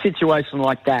exact situation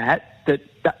like that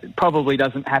probably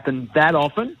doesn't happen that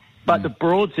often, but the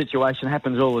broad situation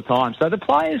happens all the time. So the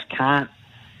players can't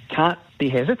be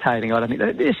hesitating. I don't think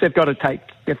they've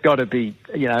got to be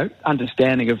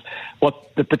understanding of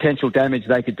what the potential damage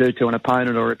they could do to an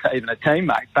opponent or even a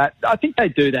teammate. But I think they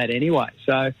do that anyway.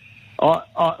 So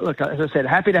look, as I said,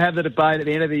 happy to have the debate at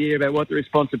the end of the year about what the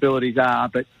responsibilities are.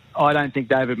 But I don't think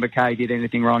David Mackay did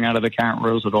anything wrong under the current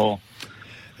rules at all.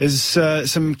 There's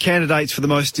some candidates for the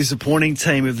most disappointing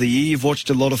team of the year. You've watched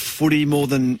a lot of footy, more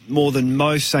than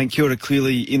most. St Kilda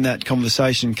clearly in that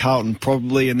conversation, Carlton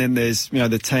probably, and then there's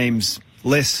the teams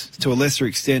to a lesser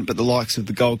extent, but the likes of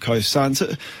the Gold Coast Suns.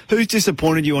 Who's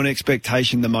disappointed you on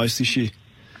expectation the most this year?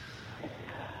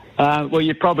 Well,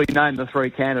 you probably named the three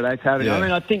candidates, haven't you?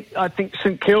 I think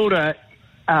St Kilda,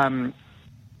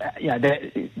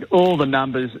 all the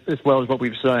numbers as well as what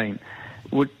we've seen.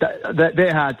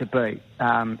 They're hard to beat.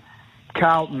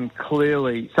 Carlton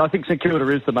clearly, so I think St Kilda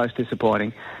is the most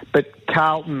disappointing. But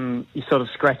Carlton, you sort of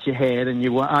scratch your head, and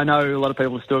I know a lot of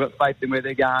people have still got faith in where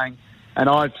they're going, and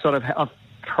I've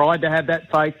tried to have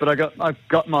that faith, but I've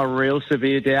got my real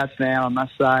severe doubts now, I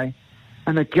must say.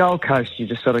 And the Gold Coast, you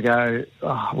just sort of go,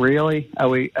 oh, really? Are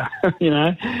we?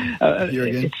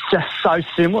 It's just so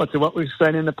similar to what we've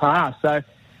seen in the past. So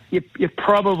you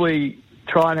probably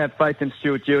try and have faith in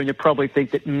Stuart Dew, and you probably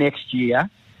think that next year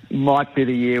might be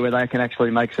the year where they can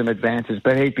actually make some advances.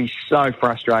 But he'd be so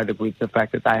frustrated with the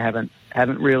fact that they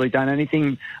haven't really done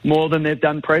anything more than they've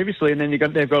done previously. And then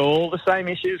they've got all the same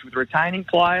issues with retaining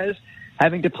players,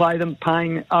 having to play them,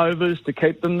 paying overs to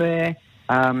keep them there.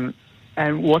 And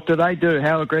what do?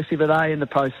 How aggressive are they in the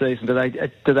postseason?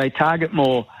 Do they target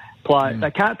more players?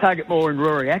 They can't target more in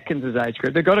Rory Atkins' age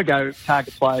group. They've got to go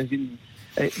target players in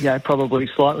probably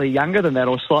slightly younger than that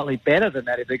or slightly better than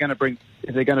that if they're going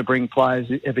to bring players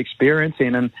of experience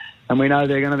in, and we know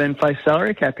they're going to then face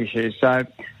salary cap issues. So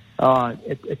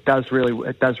it does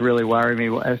really worry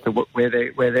me as to where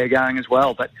they're going as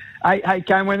well. But hey,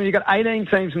 Kane, when you've got 18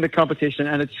 teams in the competition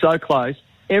and it's so close,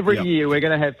 every year we're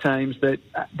going to have teams that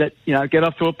get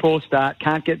off to a poor start,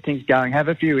 can't get things going, have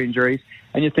a few injuries,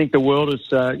 and you think the world is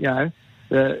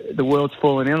the world's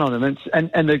fallen in on them.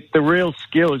 And the real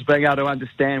skill is being able to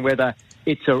understand whether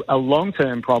it's a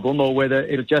long-term problem or whether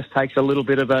it just takes a little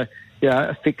bit of a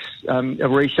fix, a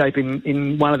reshape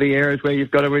in one of the areas where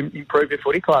you've got to improve your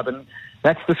footy club. And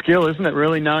that's the skill, isn't it?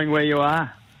 Really knowing where you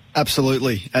are.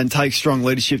 Absolutely, and takes strong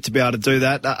leadership to be able to do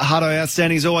that. Hardo,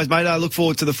 outstanding as always, mate. I look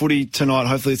forward to the footy tonight.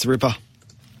 Hopefully it's a ripper.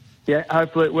 Yeah,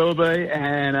 hopefully it will be,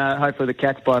 and hopefully the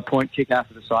Cats by a point kick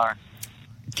after the siren.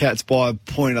 Cats by a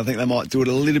point. I think they might do it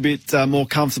a little bit more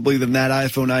comfortably than that.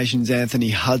 AFL Nation's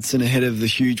Anthony Hudson ahead of the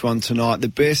huge one tonight. The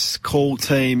best call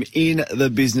team in the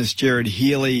business, Jared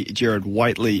Healy, Jared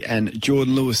Waitley and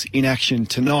Jordan Lewis in action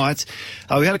tonight.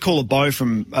 We had a caller, Bo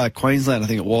from Queensland, I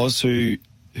think it was, who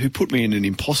put me in an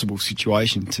impossible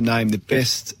situation to name the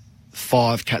best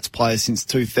 5 Cats players since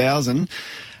 2000.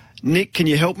 Nick, can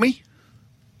you help me?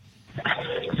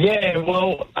 Yeah,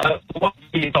 well, what's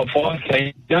the top five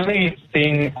key? The only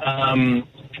thing,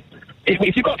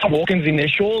 if you've got Tom Hawkins in there,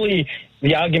 surely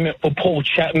the argument for Paul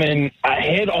Chapman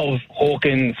ahead of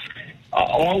Hawkins,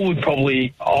 I would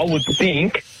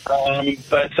think.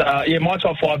 Yeah, my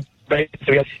top five,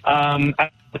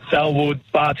 Selwood,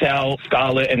 Bartel,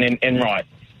 Scarlett, and then Enright.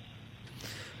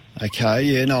 Okay,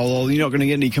 yeah, no, well, you're not going to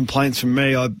get any complaints from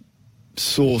me. I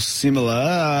saw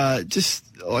similar. Just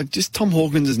Tom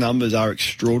Hawkins' numbers are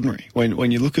extraordinary.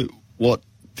 When you look at what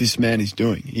this man is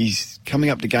doing, he's coming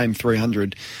up to game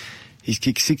 300. He's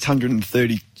kicked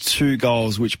 632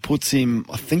 goals, which puts him,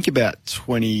 I think, about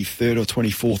 23rd or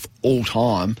 24th all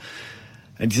time.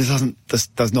 And he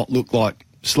just does not look like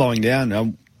slowing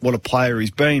down. What a player he's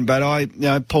been. But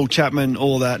Paul Chapman,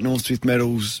 all that, Norm Smith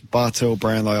medals, Bartel,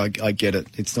 Brownlow, I get it.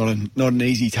 It's not an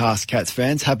easy task, Cats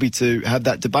fans. Happy to have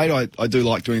that debate. I do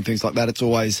like doing things like that. It's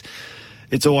always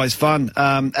fun.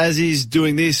 As is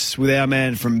doing this with our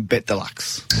man from Bet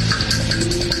Deluxe.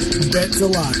 Bet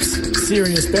Deluxe.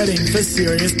 Serious betting for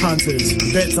serious punters.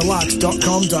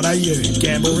 BetDeluxe.com.au.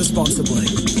 Gamble responsibly.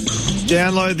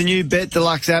 Download the new Bet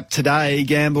Deluxe app today.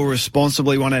 Gamble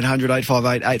responsibly.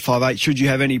 1-800-858-858. Should you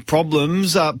have any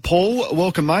problems. Paul,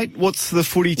 welcome, mate. What's the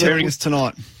footy telling us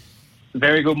tonight?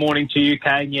 Very good morning to you,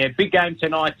 Kane. Yeah, big game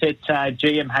tonight at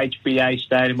GMHBA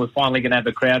Stadium. We're finally going to have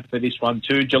a crowd for this one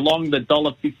too. Geelong, the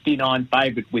 $1.59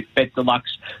 favourite with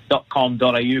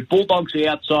betdeluxe.com.au. Bulldogs, the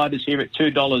outsiders here at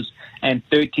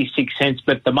 $2.36,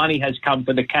 but the money has come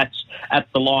for the Cats at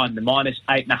the line. The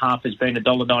 -8.5 has been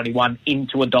 $1.91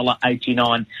 into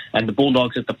 $1.89, and the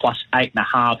Bulldogs at the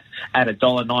 +8.5 at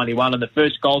 $1.91. And the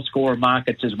first goal scorer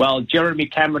markets as well. Jeremy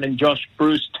Cameron and Josh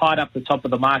Bruce tied up the top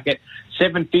of the market.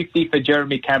 $7.50 for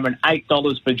Jeremy Cameron,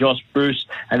 $8 for Josh Bruce,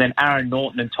 and then Aaron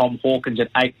Norton and Tom Hawkins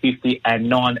at $8.50 and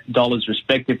 $9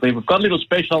 respectively. We've got a little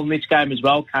special in this game as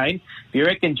well, Kane. If you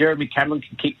reckon Jeremy Cameron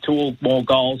can kick 2 or more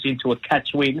goals into a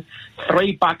Cats win,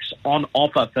 $3 on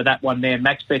offer for that one there.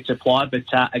 Max bets apply, but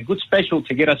a good special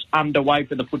to get us underway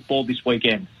for the football this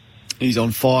weekend. He's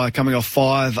on fire, coming off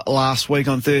 5 last week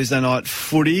on Thursday night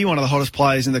footy, one of the hottest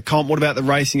players in the comp. What about the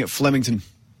racing at Flemington?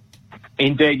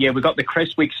 Indeed, yeah, we've got the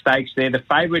Creswick Stakes there. The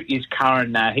favourite is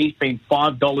Curran. He's been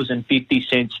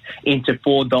 $5.50 into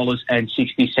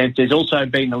 $4.60. There's also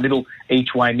been a little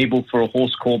each-way nibble for a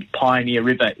horse called Pioneer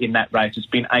River in that race. It's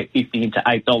been $8.50 into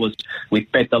 $8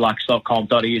 with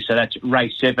betdeluxe.com.au. So that's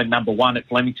race 7, number 1 at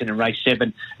Flemington, and race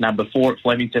 7, number 4 at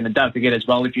Flemington. And don't forget as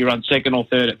well, if you run 2nd or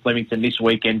 3rd at Flemington this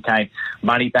weekend, Kane,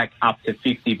 money back up to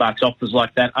 $50. Offers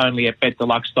like that only at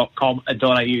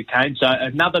betdeluxe.com.au, Kane. So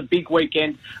another big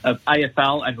weekend of AFL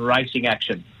and racing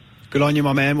action. Good on you,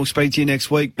 my man. We'll speak to you next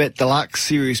week. Bet Deluxe,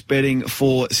 serious betting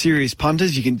for serious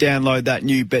punters. You can download that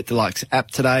new Bet Deluxe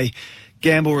app today.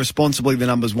 Gamble responsibly. The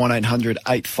number's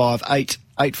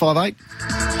 1-800-858-858.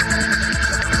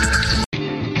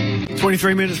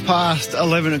 23 minutes past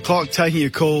 11 o'clock. Taking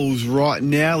your calls right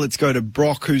now. Let's go to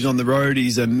Brock, who's on the road.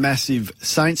 He's a massive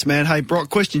Saints man. Hey, Brock,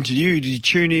 question to you. Did you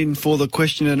tune in for the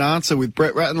question and answer with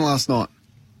Brett Ratton last night?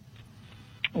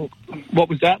 What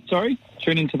was that? Sorry?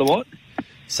 Tune into the what?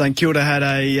 St Kilda had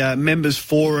a members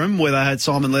forum where they had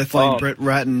Simon Lethlean, Brett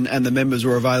Ratton, and the members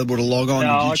were available to log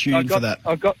on. Did you tune in for that?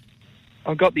 I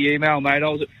got the email, mate. I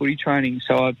was at footy training,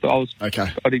 so I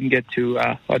didn't get to.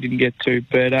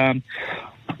 But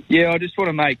yeah, I just want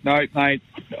to make note, mate.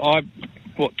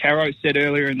 What Caro said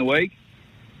earlier in the week.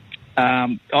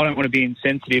 I don't want to be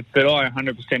insensitive, but I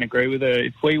 100% agree with her.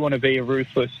 If we want to be a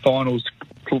ruthless finals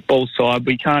football side,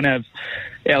 we can't have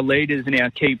our leaders and our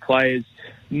key players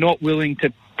not willing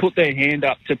to put their hand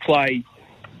up to play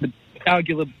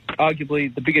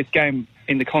arguably the biggest game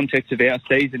in the context of our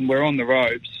season. We're on the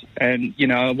ropes, and,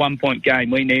 a 1-point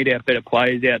game, we need our better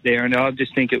players out there, and I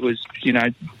just think it was,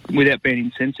 without being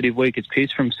insensitive, weak as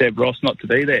piss from Seb Ross not to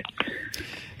be there.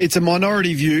 It's a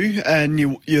minority view, and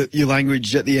your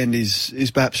language at the end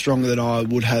is perhaps stronger than I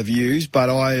would have used, but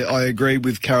I agree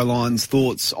with Caroline's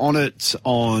thoughts on it.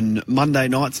 On Monday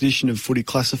night's edition of Footy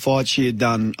Classified, she had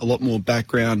done a lot more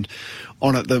background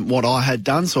on it than what I had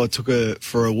done, so I took her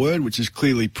for a word, which is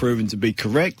clearly proven to be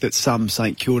correct, that some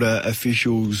St Kilda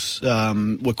officials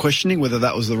were questioning whether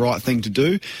that was the right thing to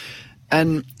do.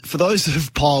 And for those that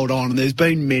have piled on, and there's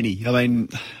been many,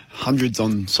 hundreds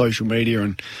on social media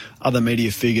and other media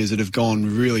figures that have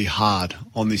gone really hard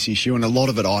on this issue, and a lot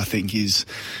of it, I think, is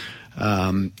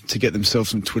to get themselves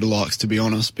some Twitter likes, to be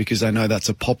honest, because they know that's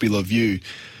a popular view.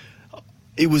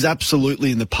 It was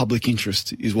absolutely in the public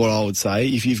interest, is what I would say.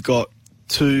 If you've got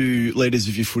two leaders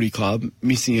of your footy club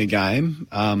missing a game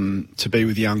to be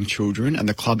with young children and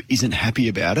the club isn't happy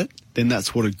about it, then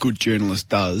that's what a good journalist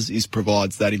does, is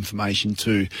provides that information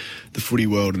to the footy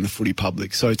world and the footy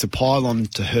public. So to pile on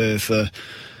to her for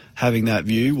having that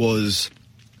view was,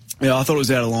 I thought it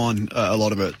was out of line, a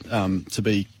lot of it, to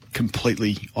be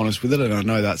completely honest with it. And I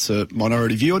know that's a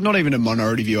minority view, or not even a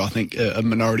minority view. I think a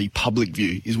minority public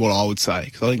view is what I would say,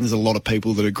 because I think there's a lot of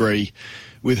people that agree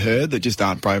with her that just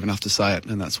aren't brave enough to say it,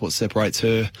 and that's what separates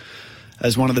her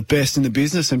as one of the best in the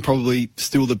business and probably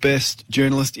still the best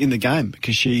journalist in the game,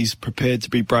 because she's prepared to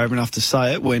be brave enough to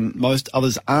say it when most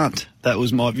others aren't. That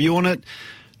was my view on it.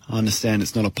 I understand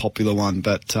it's not a popular one,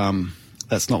 but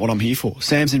that's not what I'm here for.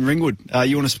 Sam's in Ringwood.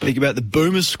 You want to speak about the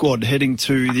Boomers squad heading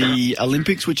to the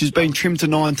Olympics, which has been trimmed to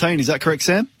 19. Is that correct,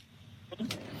 Sam?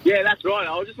 Yeah, that's right.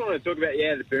 I just wanted to talk about,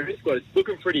 the Boomers squad. It's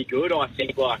looking pretty good, I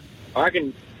think. I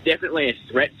reckon definitely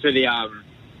a threat for the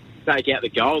take out the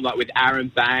goal, like with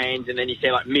Aaron Baines, and then you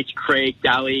see like Mitch Creek,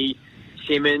 Daly,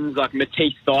 Simmons, like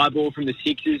Matisse Thibault from the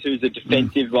Sixers, who's a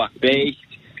defensive beast.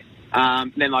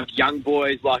 And then like young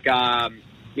boys like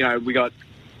we got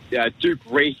Duke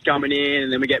Reese coming in,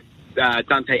 and then we get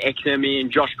Dante Exum in,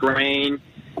 Josh Green.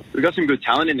 We've got some good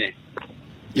talent in there.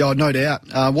 Yeah, no doubt.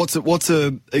 What's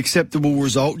a acceptable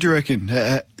result, do you reckon?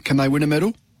 Can they win a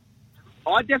medal?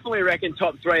 I definitely reckon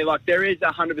top three. Like, there is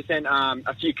 100%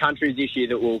 a few countries this year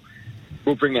that will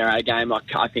bring their A game. Like,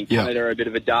 I think Canada are a bit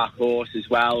of a dark horse as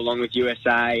well, along with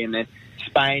USA, and then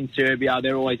Spain, Serbia,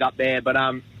 they're always up there. But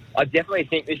I definitely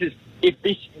think if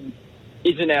this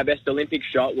isn't our best Olympic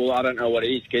shot, well, I don't know what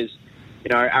it is, because,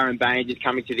 Aaron Baines is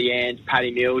coming to the end, Paddy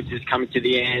Mills is coming to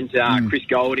the end, Chris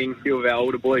Golding, a few of our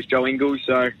older boys, Joe Ingles,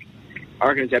 so I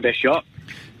reckon it's our best shot.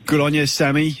 Good on you,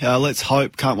 Sammy. Let's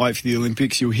hope. Can't wait for the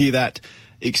Olympics. You'll hear that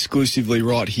exclusively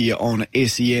right here on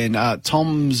SEN.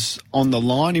 Tom's on the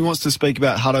line. He wants to speak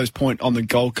about Hutto's point on the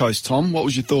Gold Coast. Tom, what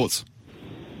was your thoughts?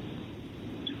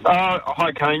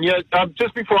 Hi, Kane. Yeah,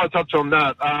 just before I touch on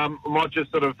that, I might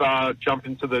just sort of jump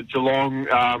into the Geelong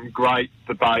great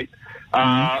debate.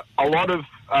 A lot of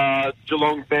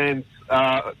Geelong fans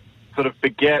sort of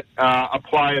forget a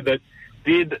player that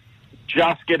did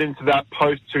just get into that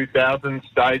post-2000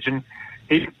 stage, and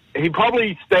he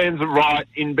probably stands right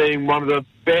in being one of the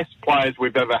best players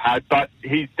we've ever had, but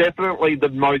he's definitely the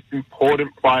most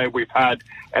important player we've had,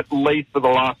 at least for the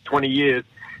last 20 years.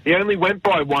 He only went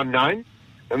by one name,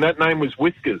 and that name was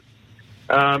Whiskers.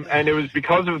 And it was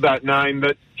because of that name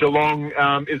that Geelong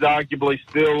is arguably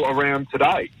still around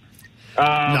today.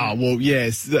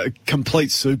 Yes, a complete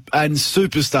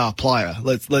superstar player.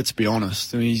 Let's be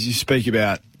honest. I mean, you speak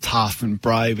about tough and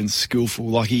brave and skillful,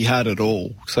 like he had it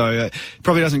all. So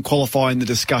probably doesn't qualify in the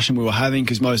discussion we were having,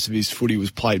 because most of his footy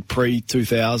was played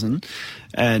pre-2000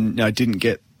 and didn't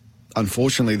get,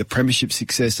 unfortunately, the premiership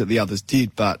success that the others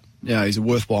did. But he's a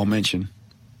worthwhile mention.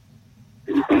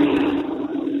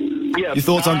 Yeah, your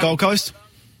thoughts on Gold Coast?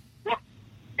 Yeah.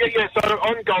 So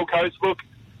on Gold Coast, look,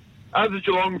 as a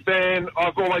Geelong fan,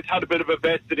 I've always had a bit of a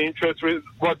vested interest with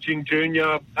watching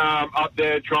Junior up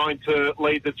there trying to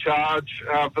lead the charge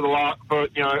for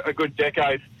a good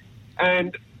decade,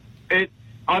 and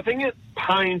I think it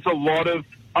pains a lot of.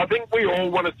 I think we all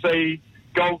want to see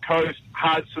Gold Coast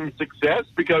has some success,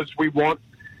 because we want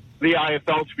the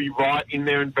AFL to be right in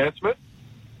their investment,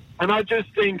 and I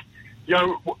just think.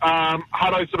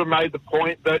 Hutto sort of made the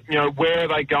point that, where are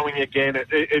they going again?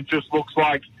 It just looks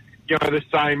like, the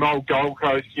same old Gold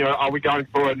Coast, are we going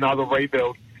for another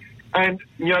rebuild? And,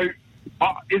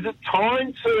 is it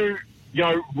time to,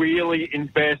 really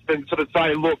invest and sort of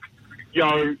say, look,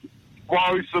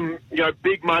 throw some,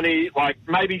 big money, like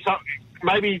maybe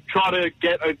try to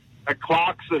get a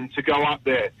Clarkson to go up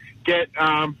there, get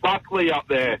Buckley up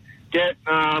there, get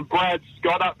Brad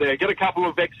Scott up there, get a couple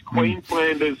of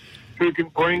ex-Queenslanders who can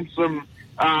bring some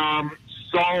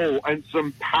soul and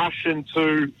some passion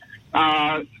to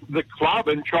the club,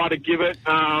 and try to give it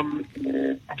some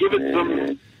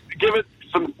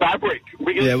fabric.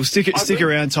 We'll stick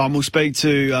around, Tom. We'll speak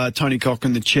to Tony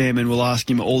Cochrane, the chairman. We'll ask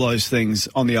him all those things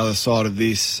on the other side of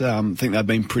this. I think they've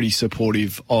been pretty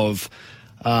supportive of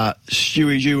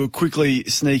Stewie G. We'll quickly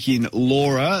sneak in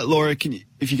Laura. Laura,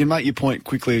 if you can make your point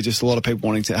quickly, just a lot of people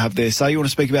wanting to have their say. You want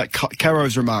to speak about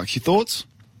Caro's remarks. Your thoughts?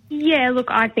 Yeah, look,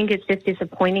 I think it's just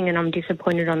disappointing, and I'm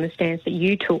disappointed on the stance that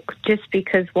you took, just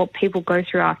because what people go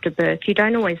through after birth, you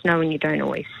don't always know and you don't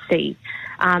always see.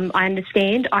 I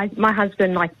understand. My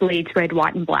husband, bleeds red,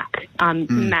 white and black.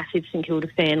 Massive St Kilda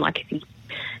fan. If he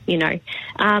you know.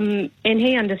 And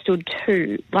he understood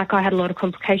too. Like, I had a lot of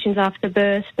complications after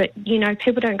birth, but, you know,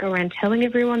 people don't go around telling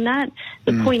everyone that.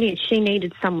 The point is she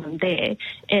needed someone there,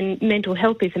 and mental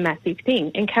health is a massive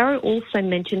thing. And Caro also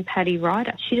mentioned Paddy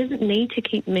Ryder. She doesn't need to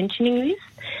keep mentioning this,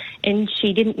 and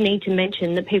she didn't need to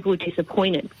mention that people were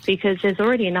disappointed, because there's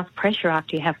already enough pressure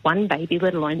after you have one baby,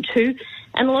 let alone two.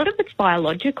 And a lot of it's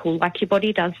biological, like your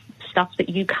body does stuff that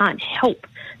you can't help.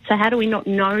 So how do we not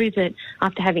know that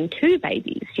after having two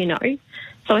babies, you know?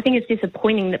 So I think it's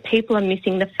disappointing that people are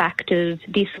missing the fact of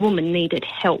this woman needed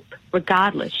help.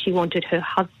 Regardless, she wanted her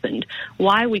husband.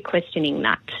 Why are we questioning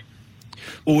that?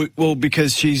 Well,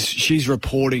 because she's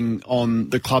reporting on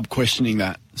the club questioning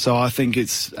that. So I think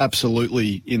it's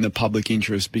absolutely in the public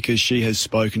interest, because she has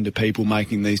spoken to people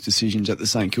making these decisions at the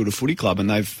St Kilda Footy Club, and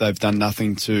they've done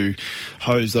nothing to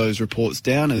hose those reports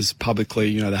down, as publicly,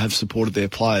 you know, they have supported their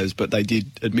players, but they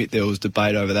did admit there was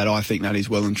debate over that. I think that is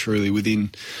well and truly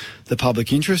within the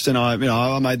public interest, and I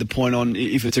made the point on,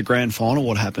 if it's a grand final,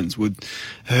 what happens?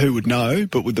 Who would know?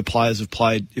 But would the players have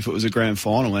played if it was a grand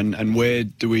final? And where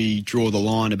do we draw the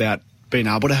line about being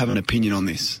able to have an opinion on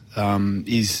this?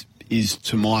 Is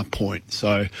to my point.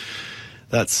 So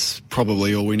that's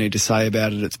probably all we need to say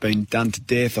about it. It's been done to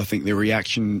death. I think the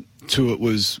reaction to it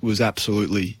was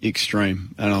absolutely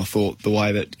extreme, and I thought the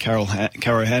way that Caro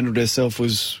handled herself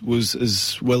was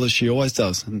as well as she always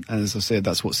does. And as I said,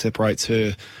 that's what separates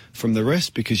her from the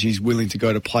rest, because she's willing to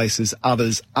go to places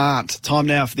others aren't. Time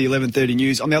now for the 11:30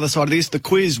 news. On the other side of this, the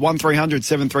quiz, 1300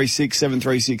 736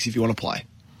 736 if you want to play.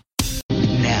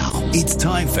 Now it's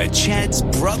time for Chad's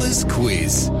Brothers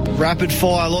Quiz. Rapid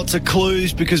fire, lots of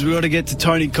clues, because we've got to get to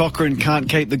Tony Cochrane. Can't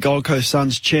keep the Gold Coast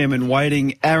Suns chairman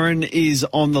waiting. Aaron is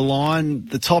on the line.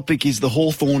 The topic is the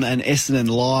Hawthorn and Essendon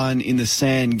line in the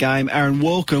Sand game. Aaron,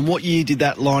 welcome. What year did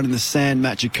that line in the Sand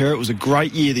match occur? It was a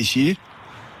great year this year.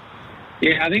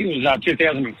 Yeah, I think it was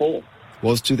 2004.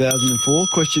 Was 2004.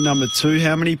 Question number 2.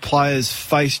 How many players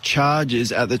faced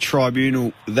charges at the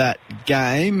tribunal that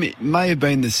game? It may have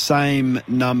been the same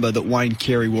number that Wayne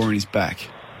Carey wore on his back.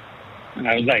 It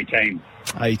was 18.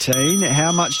 18.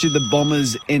 How much did the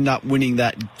Bombers end up winning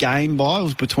that game by? It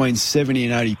was between 70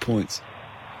 and 80 points.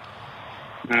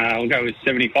 We'll go with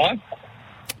 75.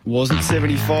 Wasn't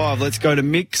 75. Let's go to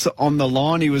Mick's on the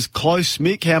line. He was close.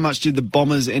 Mick, how much did the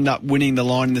Bombers end up winning the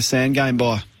line in the Sand game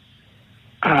by?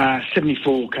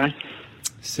 74, okay.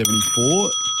 74.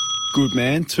 Good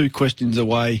man. 2 questions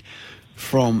away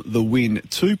from the win.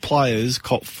 2 players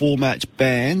caught 4-match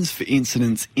bans for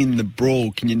incidents in the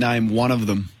brawl. Can you name one of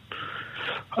them?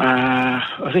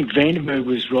 I think Vandenberg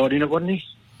was right in it, wasn't he?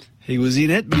 He was in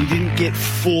it, but he didn't get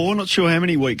 4. Not sure how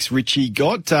many weeks Richie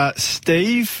got.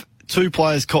 Steve, 2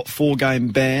 players caught 4-game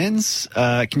bans.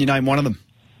 Can you name one of them?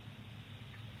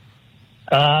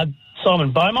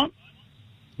 Simon Beaumont.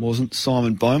 Wasn't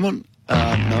Simon Beaumont.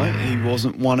 No, he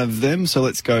wasn't one of them. So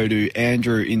let's go to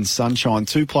Andrew in Sunshine.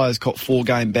 2 players caught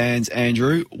 4-game bans.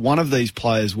 Andrew, one of these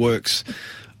players works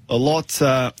a lot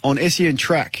on SEN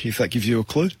track, if that gives you a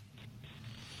clue.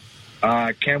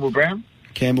 Campbell Brown.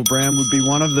 Campbell Brown would be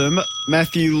one of them.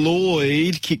 Matthew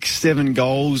Lloyd kicked 7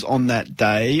 goals on that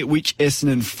day. Which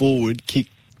Essendon forward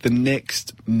kicked the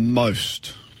next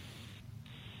most?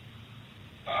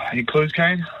 Any clues,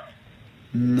 Kane?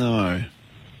 No.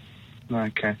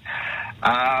 Okay.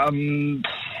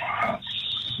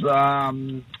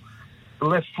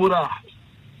 Left footer.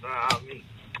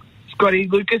 Scotty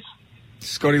Lucas.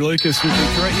 Scotty Lucas would be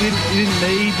correct.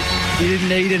 You didn't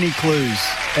need any clues,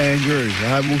 Andrew.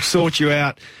 We'll sort you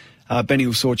out. Benny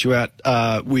will sort you out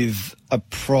with a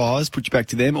prize. Put you back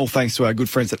to them. All thanks to our good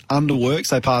friends at Underworks.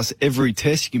 They pass every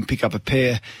test. You can pick up a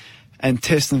pair and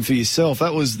test them for yourself.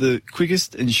 That was the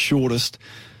quickest and shortest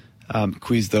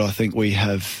quiz that I think we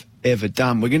have ever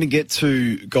done. We're going to get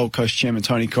to Gold Coast Chairman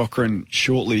Tony Cochrane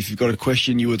shortly. If you've got a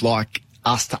question you would like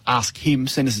us to ask him,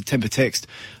 send us a temper text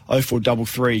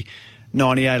 0433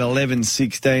 98 11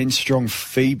 16. Strong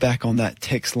feedback on that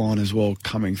text line as well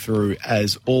coming through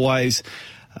as always.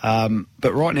 But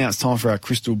right now it's time for our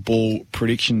crystal ball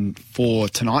prediction for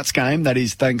tonight's game. That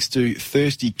is thanks to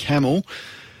Thirsty Camel.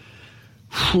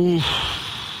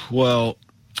 Well,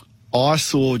 I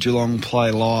saw Geelong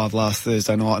play live last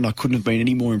Thursday night and I couldn't have been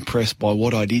any more impressed by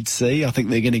what I did see. I think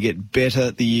they're going to get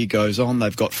better the year goes on.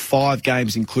 They've got 5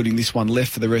 games, including this one,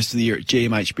 left for the rest of the year at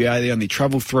GMHBA. They only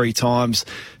travel 3 times,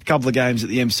 a couple of games at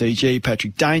the MCG.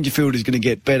 Patrick Dangerfield is going to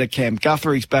get better. Cam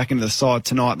Guthrie's back into the side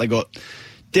tonight. They got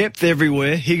depth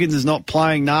everywhere. Higgins is not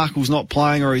playing, Narkle's not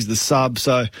playing, or he's the sub.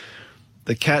 So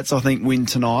the Cats, I think, win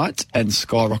tonight and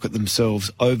skyrocket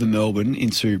themselves over Melbourne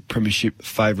into premiership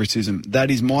favouritism. That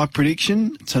is my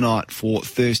prediction tonight for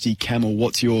Thirsty Camel.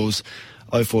 What's yours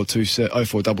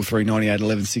 0433 98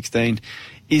 11 16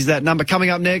 is that number. Coming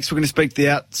up next, we're going to speak to the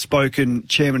outspoken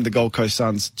chairman of the Gold Coast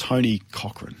Suns, Tony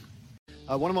Cochrane.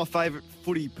 One of my favourite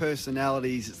footy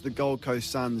personalities is the Gold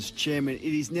Coast Suns chairman. It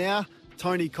is now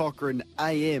Tony Cochrane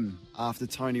AM, after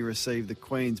Tony received the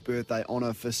Queen's Birthday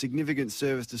Honour for significant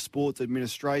service to sports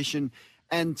administration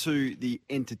and to the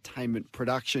entertainment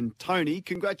production. Tony,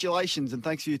 congratulations and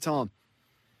thanks for your time.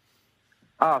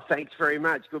 Oh, thanks very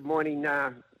much. Good morning,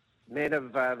 men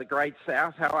of the Great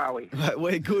South. How are we?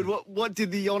 We're good. What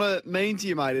did the honour mean to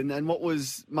you, mate, and what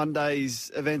was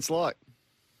Monday's events like?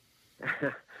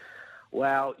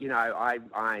 Well, you know, I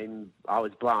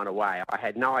was blown away. I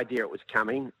had no idea it was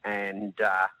coming, and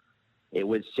it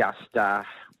was just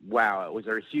wow. It was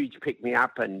a huge pick me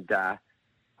up, and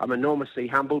I'm enormously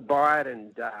humbled by it.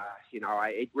 And you know,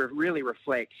 it really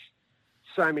reflects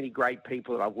so many great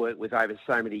people that I've worked with over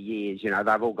so many years. You know,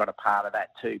 they've all got a part of that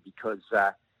too, because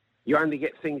you only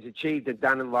get things achieved and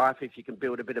done in life if you can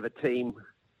build a bit of a team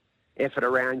effort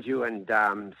around you, and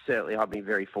certainly I've been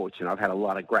very fortunate. I've had a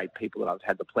lot of great people that I've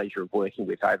had the pleasure of working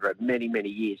with over many, many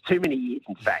years. Too many years,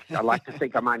 in fact. I like to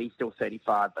think I'm only still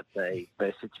 35, but the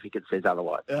birth certificate says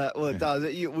otherwise. Well, it does.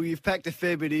 You've packed a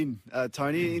fair bit in,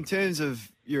 Tony, in terms of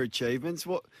your achievements.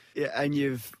 And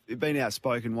you've been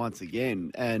outspoken once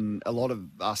again, and a lot of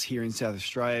us here in South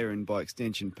Australia and by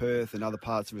extension Perth and other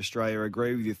parts of Australia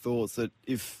agree with your thoughts that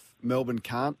if Melbourne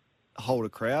can't hold a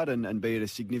crowd and be at a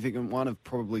significant one of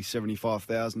probably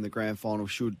 75,000, the grand final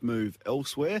should move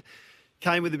elsewhere.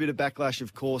 Came with a bit of backlash,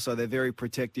 of course, so they're very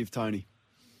protective, Tony.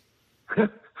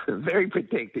 Very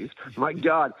protective. My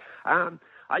God.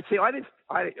 It's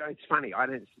funny. I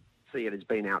don't see it as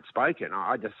being outspoken.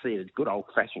 I just see it as good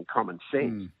old-fashioned common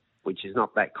sense, which is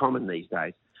not that common these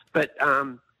days. But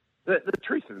the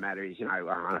truth of the matter is, you know,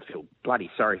 I feel bloody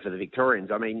sorry for the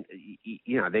Victorians. I mean,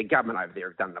 you know, their government over there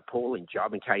have done an appalling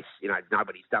job. In case, you know,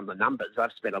 nobody's done the numbers,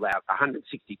 I've spent about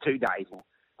 162 days in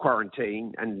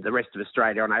quarantine, and the rest of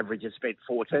Australia on average has spent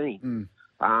 14.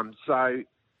 So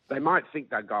they might think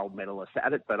they're gold medalists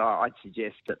at it, but I'd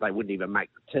suggest that they wouldn't even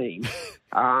make the team.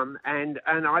 And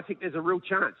I think there's a real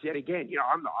chance yet again. You know,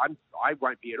 I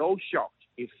won't be at all shocked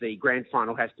if the grand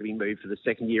final has to be moved for the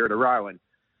second year in a row.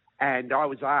 And I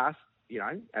was asked, you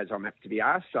know, as I'm apt to be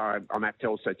asked, so I'm apt to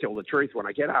also tell the truth when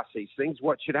I get asked these things,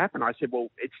 what should happen? I said, well,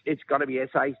 it's got to be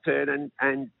SA's turn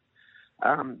and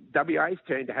WA's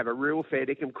turn to have a real fair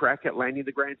dinkum crack at landing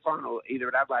the grand final, either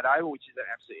at Adelaide Oval, which is an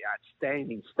absolutely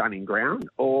outstanding, stunning ground,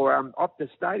 or Optus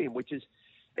Stadium, which is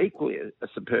equally a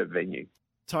superb venue.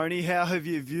 Tony, how have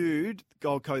you viewed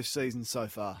Gold Coast season so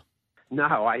far? No,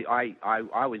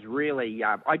 I was really...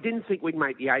 I didn't think we'd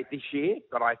make the 8 this year,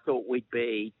 but I thought we'd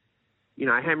be, you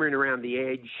know, hammering around the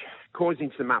edge,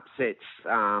 causing some upsets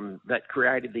that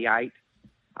created the 8.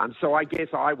 So I guess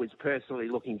I was personally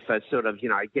looking for sort of, you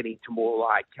know, getting to more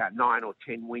like 9 or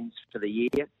 10 wins for the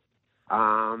year.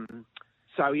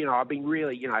 So, you know, I've been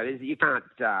really, you know, you can't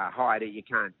hide it, you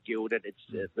can't gild it.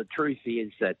 It's the truth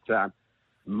is that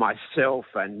myself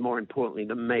and, more importantly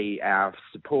to me, our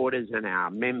supporters and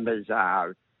our members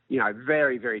are, you know,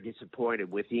 very, very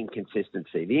disappointed with the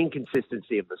inconsistency. The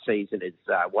inconsistency of the season is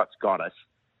what's got us.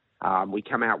 We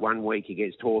come out one week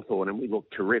against Hawthorn and we look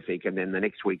terrific, and then the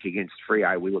next week against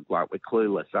Freo we look like we're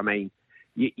clueless. I mean,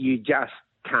 you just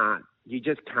can't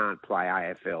play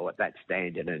AFL at that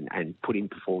standard and put in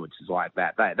performances like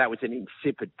that. That was an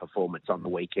insipid performance on the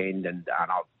weekend, and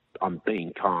I'm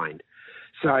being kind.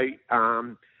 So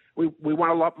we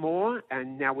want a lot more,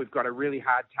 and now we've got a really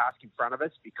hard task in front of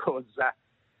us because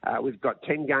we've got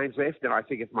 10 games left, and I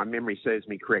think if my memory serves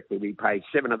me correctly, we play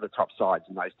 7 of the top sides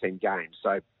in those 10 games.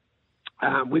 So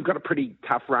we've got a pretty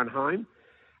tough run home,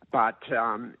 but,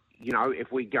 you know,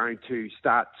 if we're going to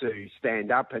start to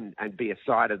stand up and be a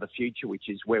side of the future, which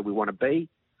is where we want to be,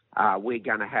 we're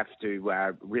going to have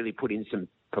to really put in some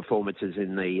performances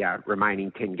in the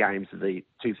remaining 10 games of the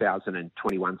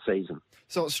 2021 season.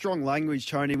 So it's strong language,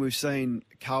 Tony. We've seen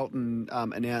Carlton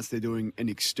announce they're doing an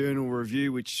external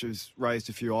review, which has raised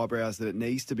a few eyebrows that it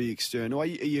needs to be external. Are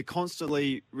you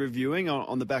constantly reviewing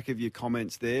on the back of your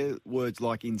comments there, words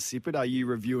like insipid? Are you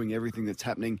reviewing everything that's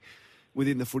happening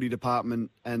within the footy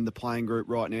department and the playing group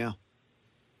right now?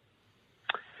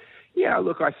 Yeah,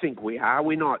 look, I think we are.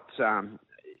 We're not...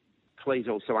 Please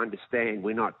also understand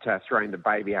we're not throwing the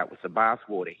baby out with the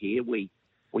bathwater here. We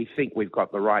think we've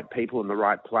got the right people in the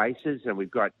right places, and we've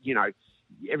got, you know,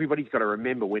 everybody's got to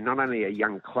remember we're not only a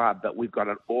young club, but we've got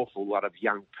an awful lot of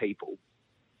young people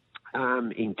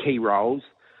in key roles.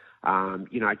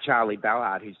 You know, Charlie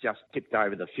Ballard, who's just tipped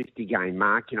over the 50-game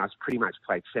mark, you know, has pretty much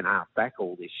played centre-half back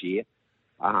all this year.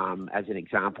 as an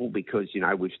example, because,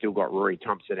 we've still got Rory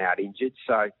Thompson out injured.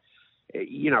 So,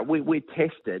 we're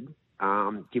tested,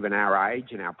 given our age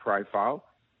and our profile,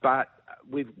 but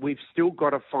we've still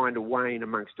got to find a way in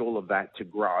amongst all of that to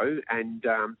grow. And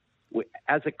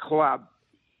as a club,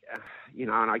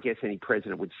 and I guess any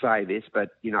president would say this, but,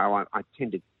 I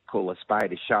tend to call a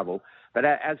spade a shovel. But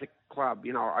as a club,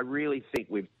 I really think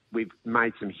we've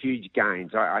made some huge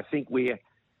gains. I think we're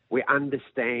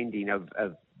understanding of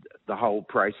the whole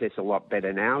process a lot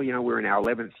better now. We're in our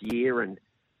 11th year, and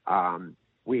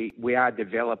we are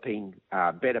developing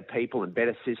better people and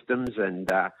better systems.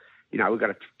 And we've got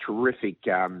a terrific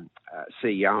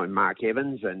CEO in Mark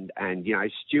Evans, and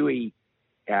Stewie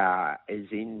is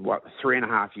in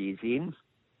 3.5 years in.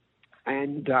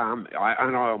 And I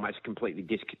almost completely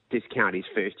discount his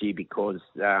first year because,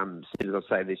 as soon as I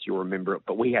say this, you'll remember it,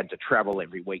 but we had to travel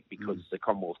every week because the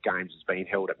Commonwealth Games was being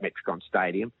held at Metricon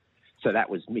Stadium. So that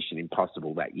was mission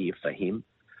impossible that year for him.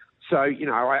 So,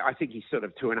 I think he's sort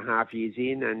of 2.5 years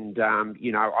in, and,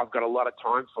 I've got a lot of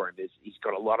time for him. He's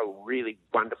got a lot of really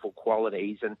wonderful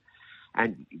qualities, and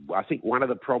I think one of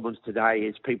the problems today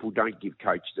is people don't give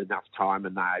coaches enough time,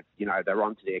 and they're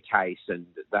onto their case, and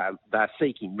they're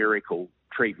seeking miracle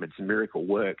treatments and miracle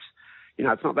works.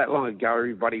 It's not that long ago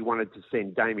everybody wanted to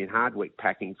send Damien Hardwick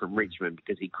packing from Richmond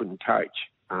because he couldn't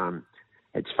coach.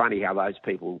 It's funny how those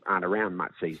people aren't around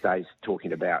much these days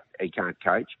talking about he can't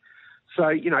coach. So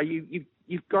you've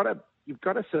got to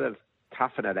sort of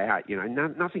toughen it out.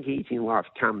 Nothing easy in life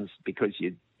comes because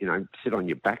you sit on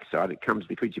your backside. It comes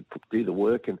because you do the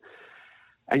work and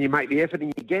you make the effort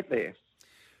and you get there.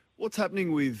 What's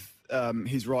happening with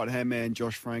his right-hand man,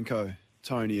 Josh Franco,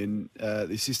 Tony, and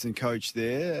the assistant coach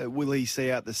there? Will he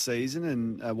see out the season?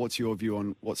 And what's your view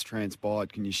on what's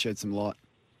transpired? Can you shed some light?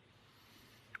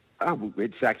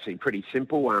 It's actually pretty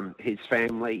simple. His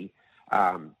family,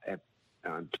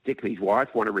 particularly his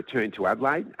wife, want to return to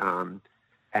Adelaide,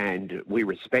 and we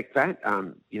respect that.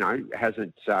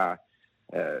 Hasn't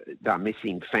they're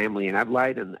missing family in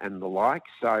Adelaide and the like.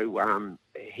 So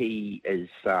he has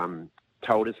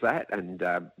told us that, and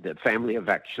the family have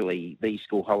actually, these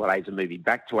school holidays are moving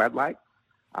back to Adelaide,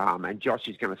 and Josh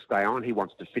is going to stay on. He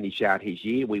wants to finish out his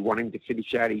year. We want him to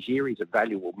finish out his year. He's a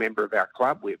valuable member of our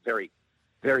club. We're very,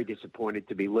 very disappointed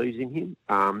to be losing him.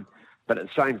 But at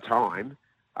the same time,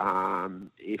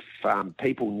 if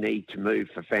people need to move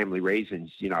for family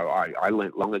reasons, I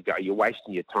learnt long ago, you're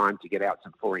wasting your time to get out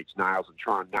some 4-inch nails and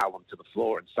try and nail them to the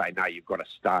floor and say, no, you've got to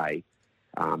stay,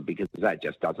 because that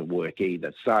just doesn't work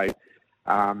either. So,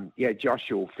 Josh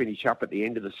will finish up at the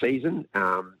end of the season.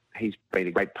 He's been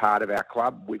a great part of our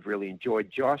club. We've really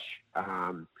enjoyed Josh,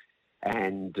 and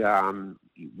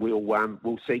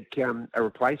we'll seek a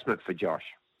replacement for Josh.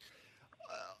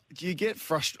 Do you get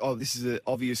frustrated? Oh, this is an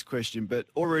obvious question, but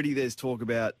already there's talk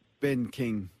about Ben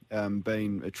King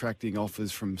been attracting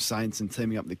offers from Saints and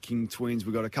teaming up the King twins.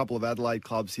 We've got a couple of Adelaide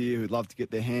clubs here who'd love to get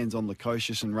their hands on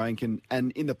Lukosius and Rankin.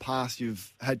 And in the past,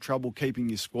 you've had trouble keeping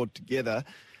your squad together.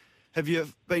 Have you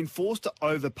been forced to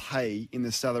overpay in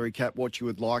the salary cap what you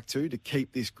would like to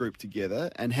keep this group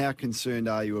together? And how concerned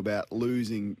are you about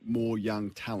losing more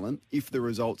young talent if the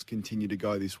results continue to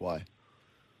go this way?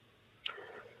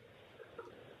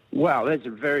 Well, that's a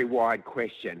very wide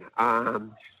question.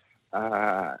 I'm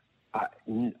not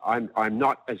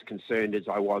as concerned as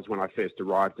I was when I first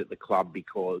arrived at the club,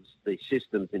 because the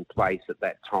systems in place at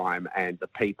that time and the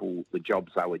people, the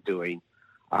jobs they were doing,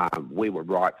 we were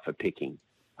ripe for picking.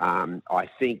 I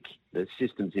think the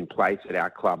systems in place at our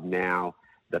club now,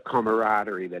 the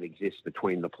camaraderie that exists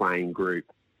between the playing group,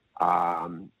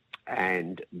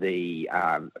 and the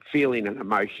feeling and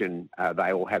emotion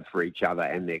they all have for each other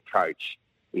and their coach,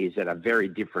 is at a very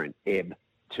different ebb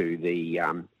to the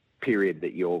period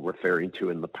that you're referring to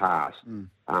in the past.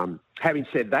 Having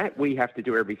said that, we have to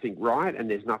do everything right, and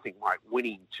there's nothing like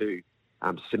winning to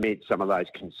cement some of those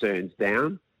concerns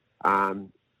down.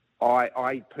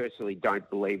 I personally don't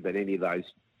believe that any of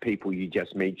those people you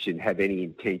just mentioned have any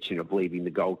intention of leaving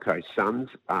the Gold Coast Suns.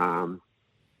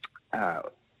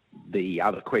 The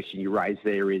other question you raised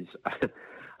there is,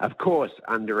 of course,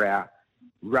 under our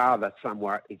rather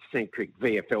somewhat eccentric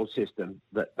VFL system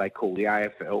that they call the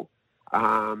AFL,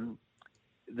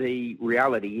 the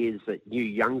reality is that new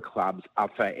young clubs are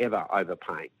forever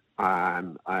overpaying.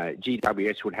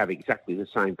 GWS would have exactly the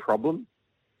same problem,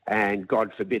 and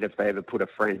God forbid if they ever put a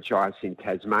franchise in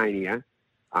Tasmania,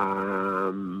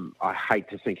 I hate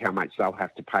to think how much they'll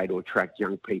have to pay to attract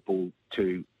young people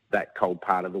to that cold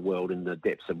part of the world in the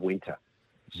depths of winter.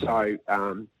 So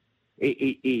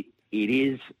it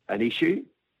is an issue.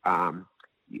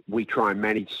 We try and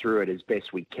manage through it as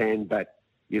best we can, but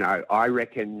I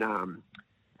reckon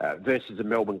versus a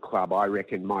Melbourne club, I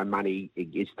reckon my money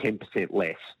is 10%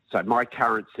 less. So my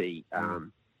currency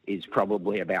is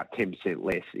probably about 10%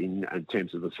 less in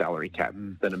terms of the salary cap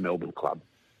than a Melbourne club.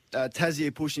 Tassie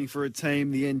are pushing for a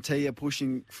team. The NT are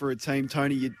pushing for a team.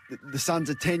 Tony, the Suns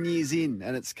are 10 years in,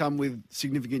 and it's come with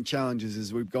significant challenges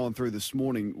as we've gone through this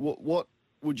morning. What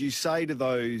would you say to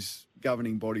those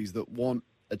governing bodies that want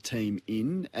a team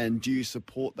in, and do you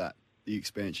support that, the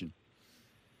expansion?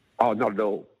 Oh, not at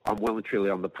all. I'm well and truly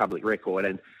on the public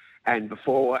record. And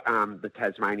before the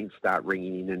Tasmanians start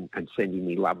ringing in and sending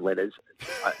me love letters,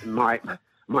 my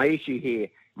issue here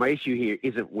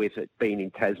isn't with it being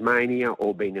in Tasmania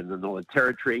or being in the Northern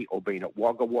Territory or being at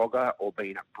Wagga Wagga or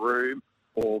being at Broome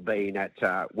or being at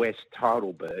West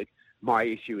Heidelberg. My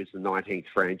issue is the 19th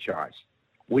franchise.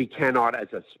 We cannot,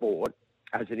 as a sport,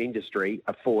 as an industry,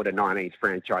 afford a 19th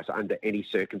franchise under any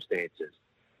circumstances.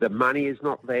 The money is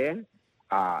not there.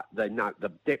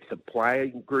 The depth of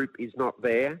playing group is not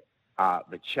there.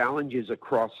 The challenges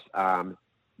across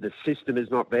the system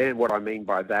is not there. And what I mean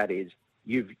by that is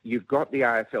you've got the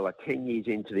AFL are 10 years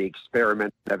into the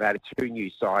experiment. They've added 2 new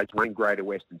sides, one in Greater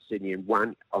Western Sydney and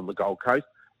one on the Gold Coast,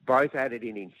 both added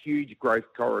in huge growth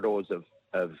corridors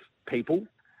of people.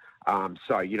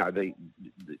 So, I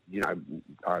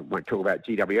won't talk about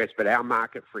GWS, but our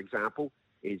market, for example,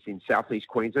 is in southeast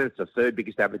Queensland. It's the 3rd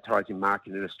biggest advertising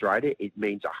market in Australia. It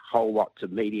means a whole lot to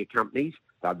media companies.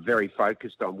 They're very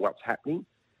focused on what's happening.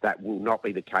 That will not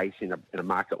be the case in a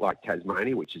market like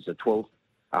Tasmania, which is the 12th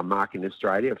market in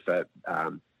Australia for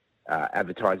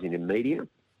advertising and media.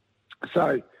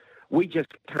 So we just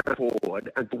can't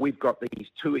afford, and we've got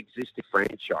these 2 existing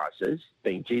franchises,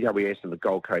 being GWS and the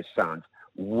Gold Coast Suns,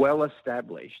 well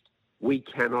established. We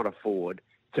cannot afford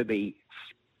to be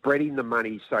spreading the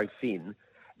money so thin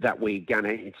that we're going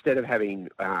to, instead of having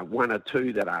 1 or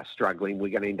 2 that are struggling, we're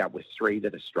going to end up with 3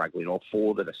 that are struggling or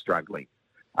 4 that are struggling.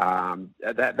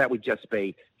 That would just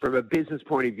be, from a business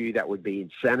point of view, that would be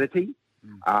insanity.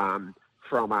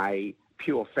 From a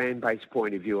pure fan base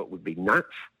point of view, it would be nuts.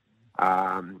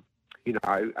 As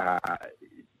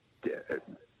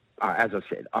I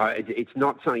said, it's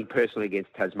not something personally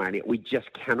against Tasmania. We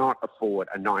just cannot afford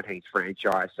a 19th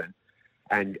franchise.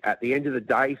 And at the end of the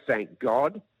day, thank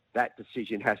God, that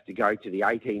decision has to go to the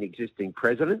 18 existing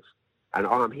presidents. And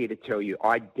I'm here to tell you,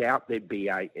 I doubt there'd be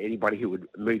anybody who would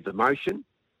move the motion.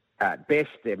 At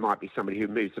best, there might be somebody who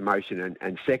moves the motion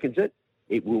and seconds it.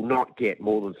 It will not get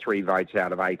more than 3 votes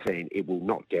out of 18. It will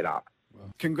not get up.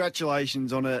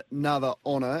 Congratulations on another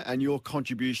honour, and your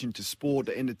contribution to sport,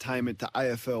 to entertainment, to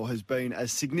AFL has been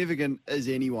as significant as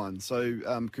anyone. So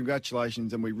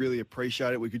congratulations, and we really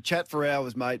appreciate it. We could chat for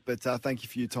hours, mate, but thank you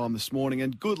for your time this morning,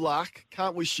 and good luck.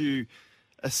 Can't wish you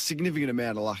a significant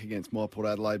amount of luck against my Port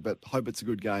Adelaide, but hope it's a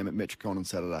good game at Metricon on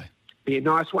Saturday. Be a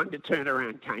nice one to turn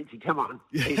around, Casey. Come on.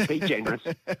 Be generous.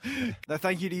 No,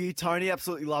 thank you to you, Tony.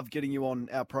 Absolutely love getting you on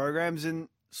our programs, and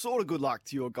sort of good luck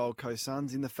to your Gold Coast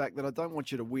Suns in the fact that I don't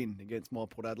want you to win against my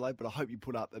Port Adelaide, but I hope you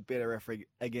put up a better effort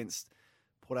against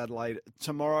Port Adelaide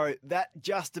tomorrow. That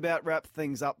just about wraps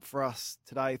things up for us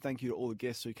today. Thank you to all the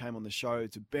guests who came on the show,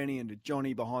 to Benny and to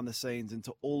Johnny behind the scenes, and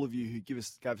to all of you who gave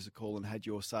us a call and had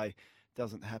your say.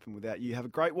 Doesn't happen without you. Have a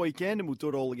great weekend, and we'll do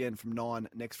it all again from 9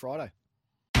 next Friday.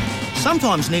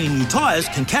 Sometimes needing new tyres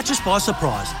can catch us by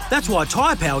surprise. That's why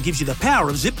Tyre Power gives you the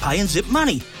power of zip pay and zip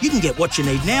money. You can get what you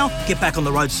need now, get back on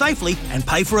the road safely and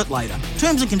pay for it later.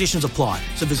 Terms and conditions apply.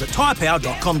 So visit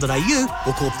tyrepower.com.au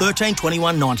or call 13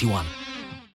 21 91.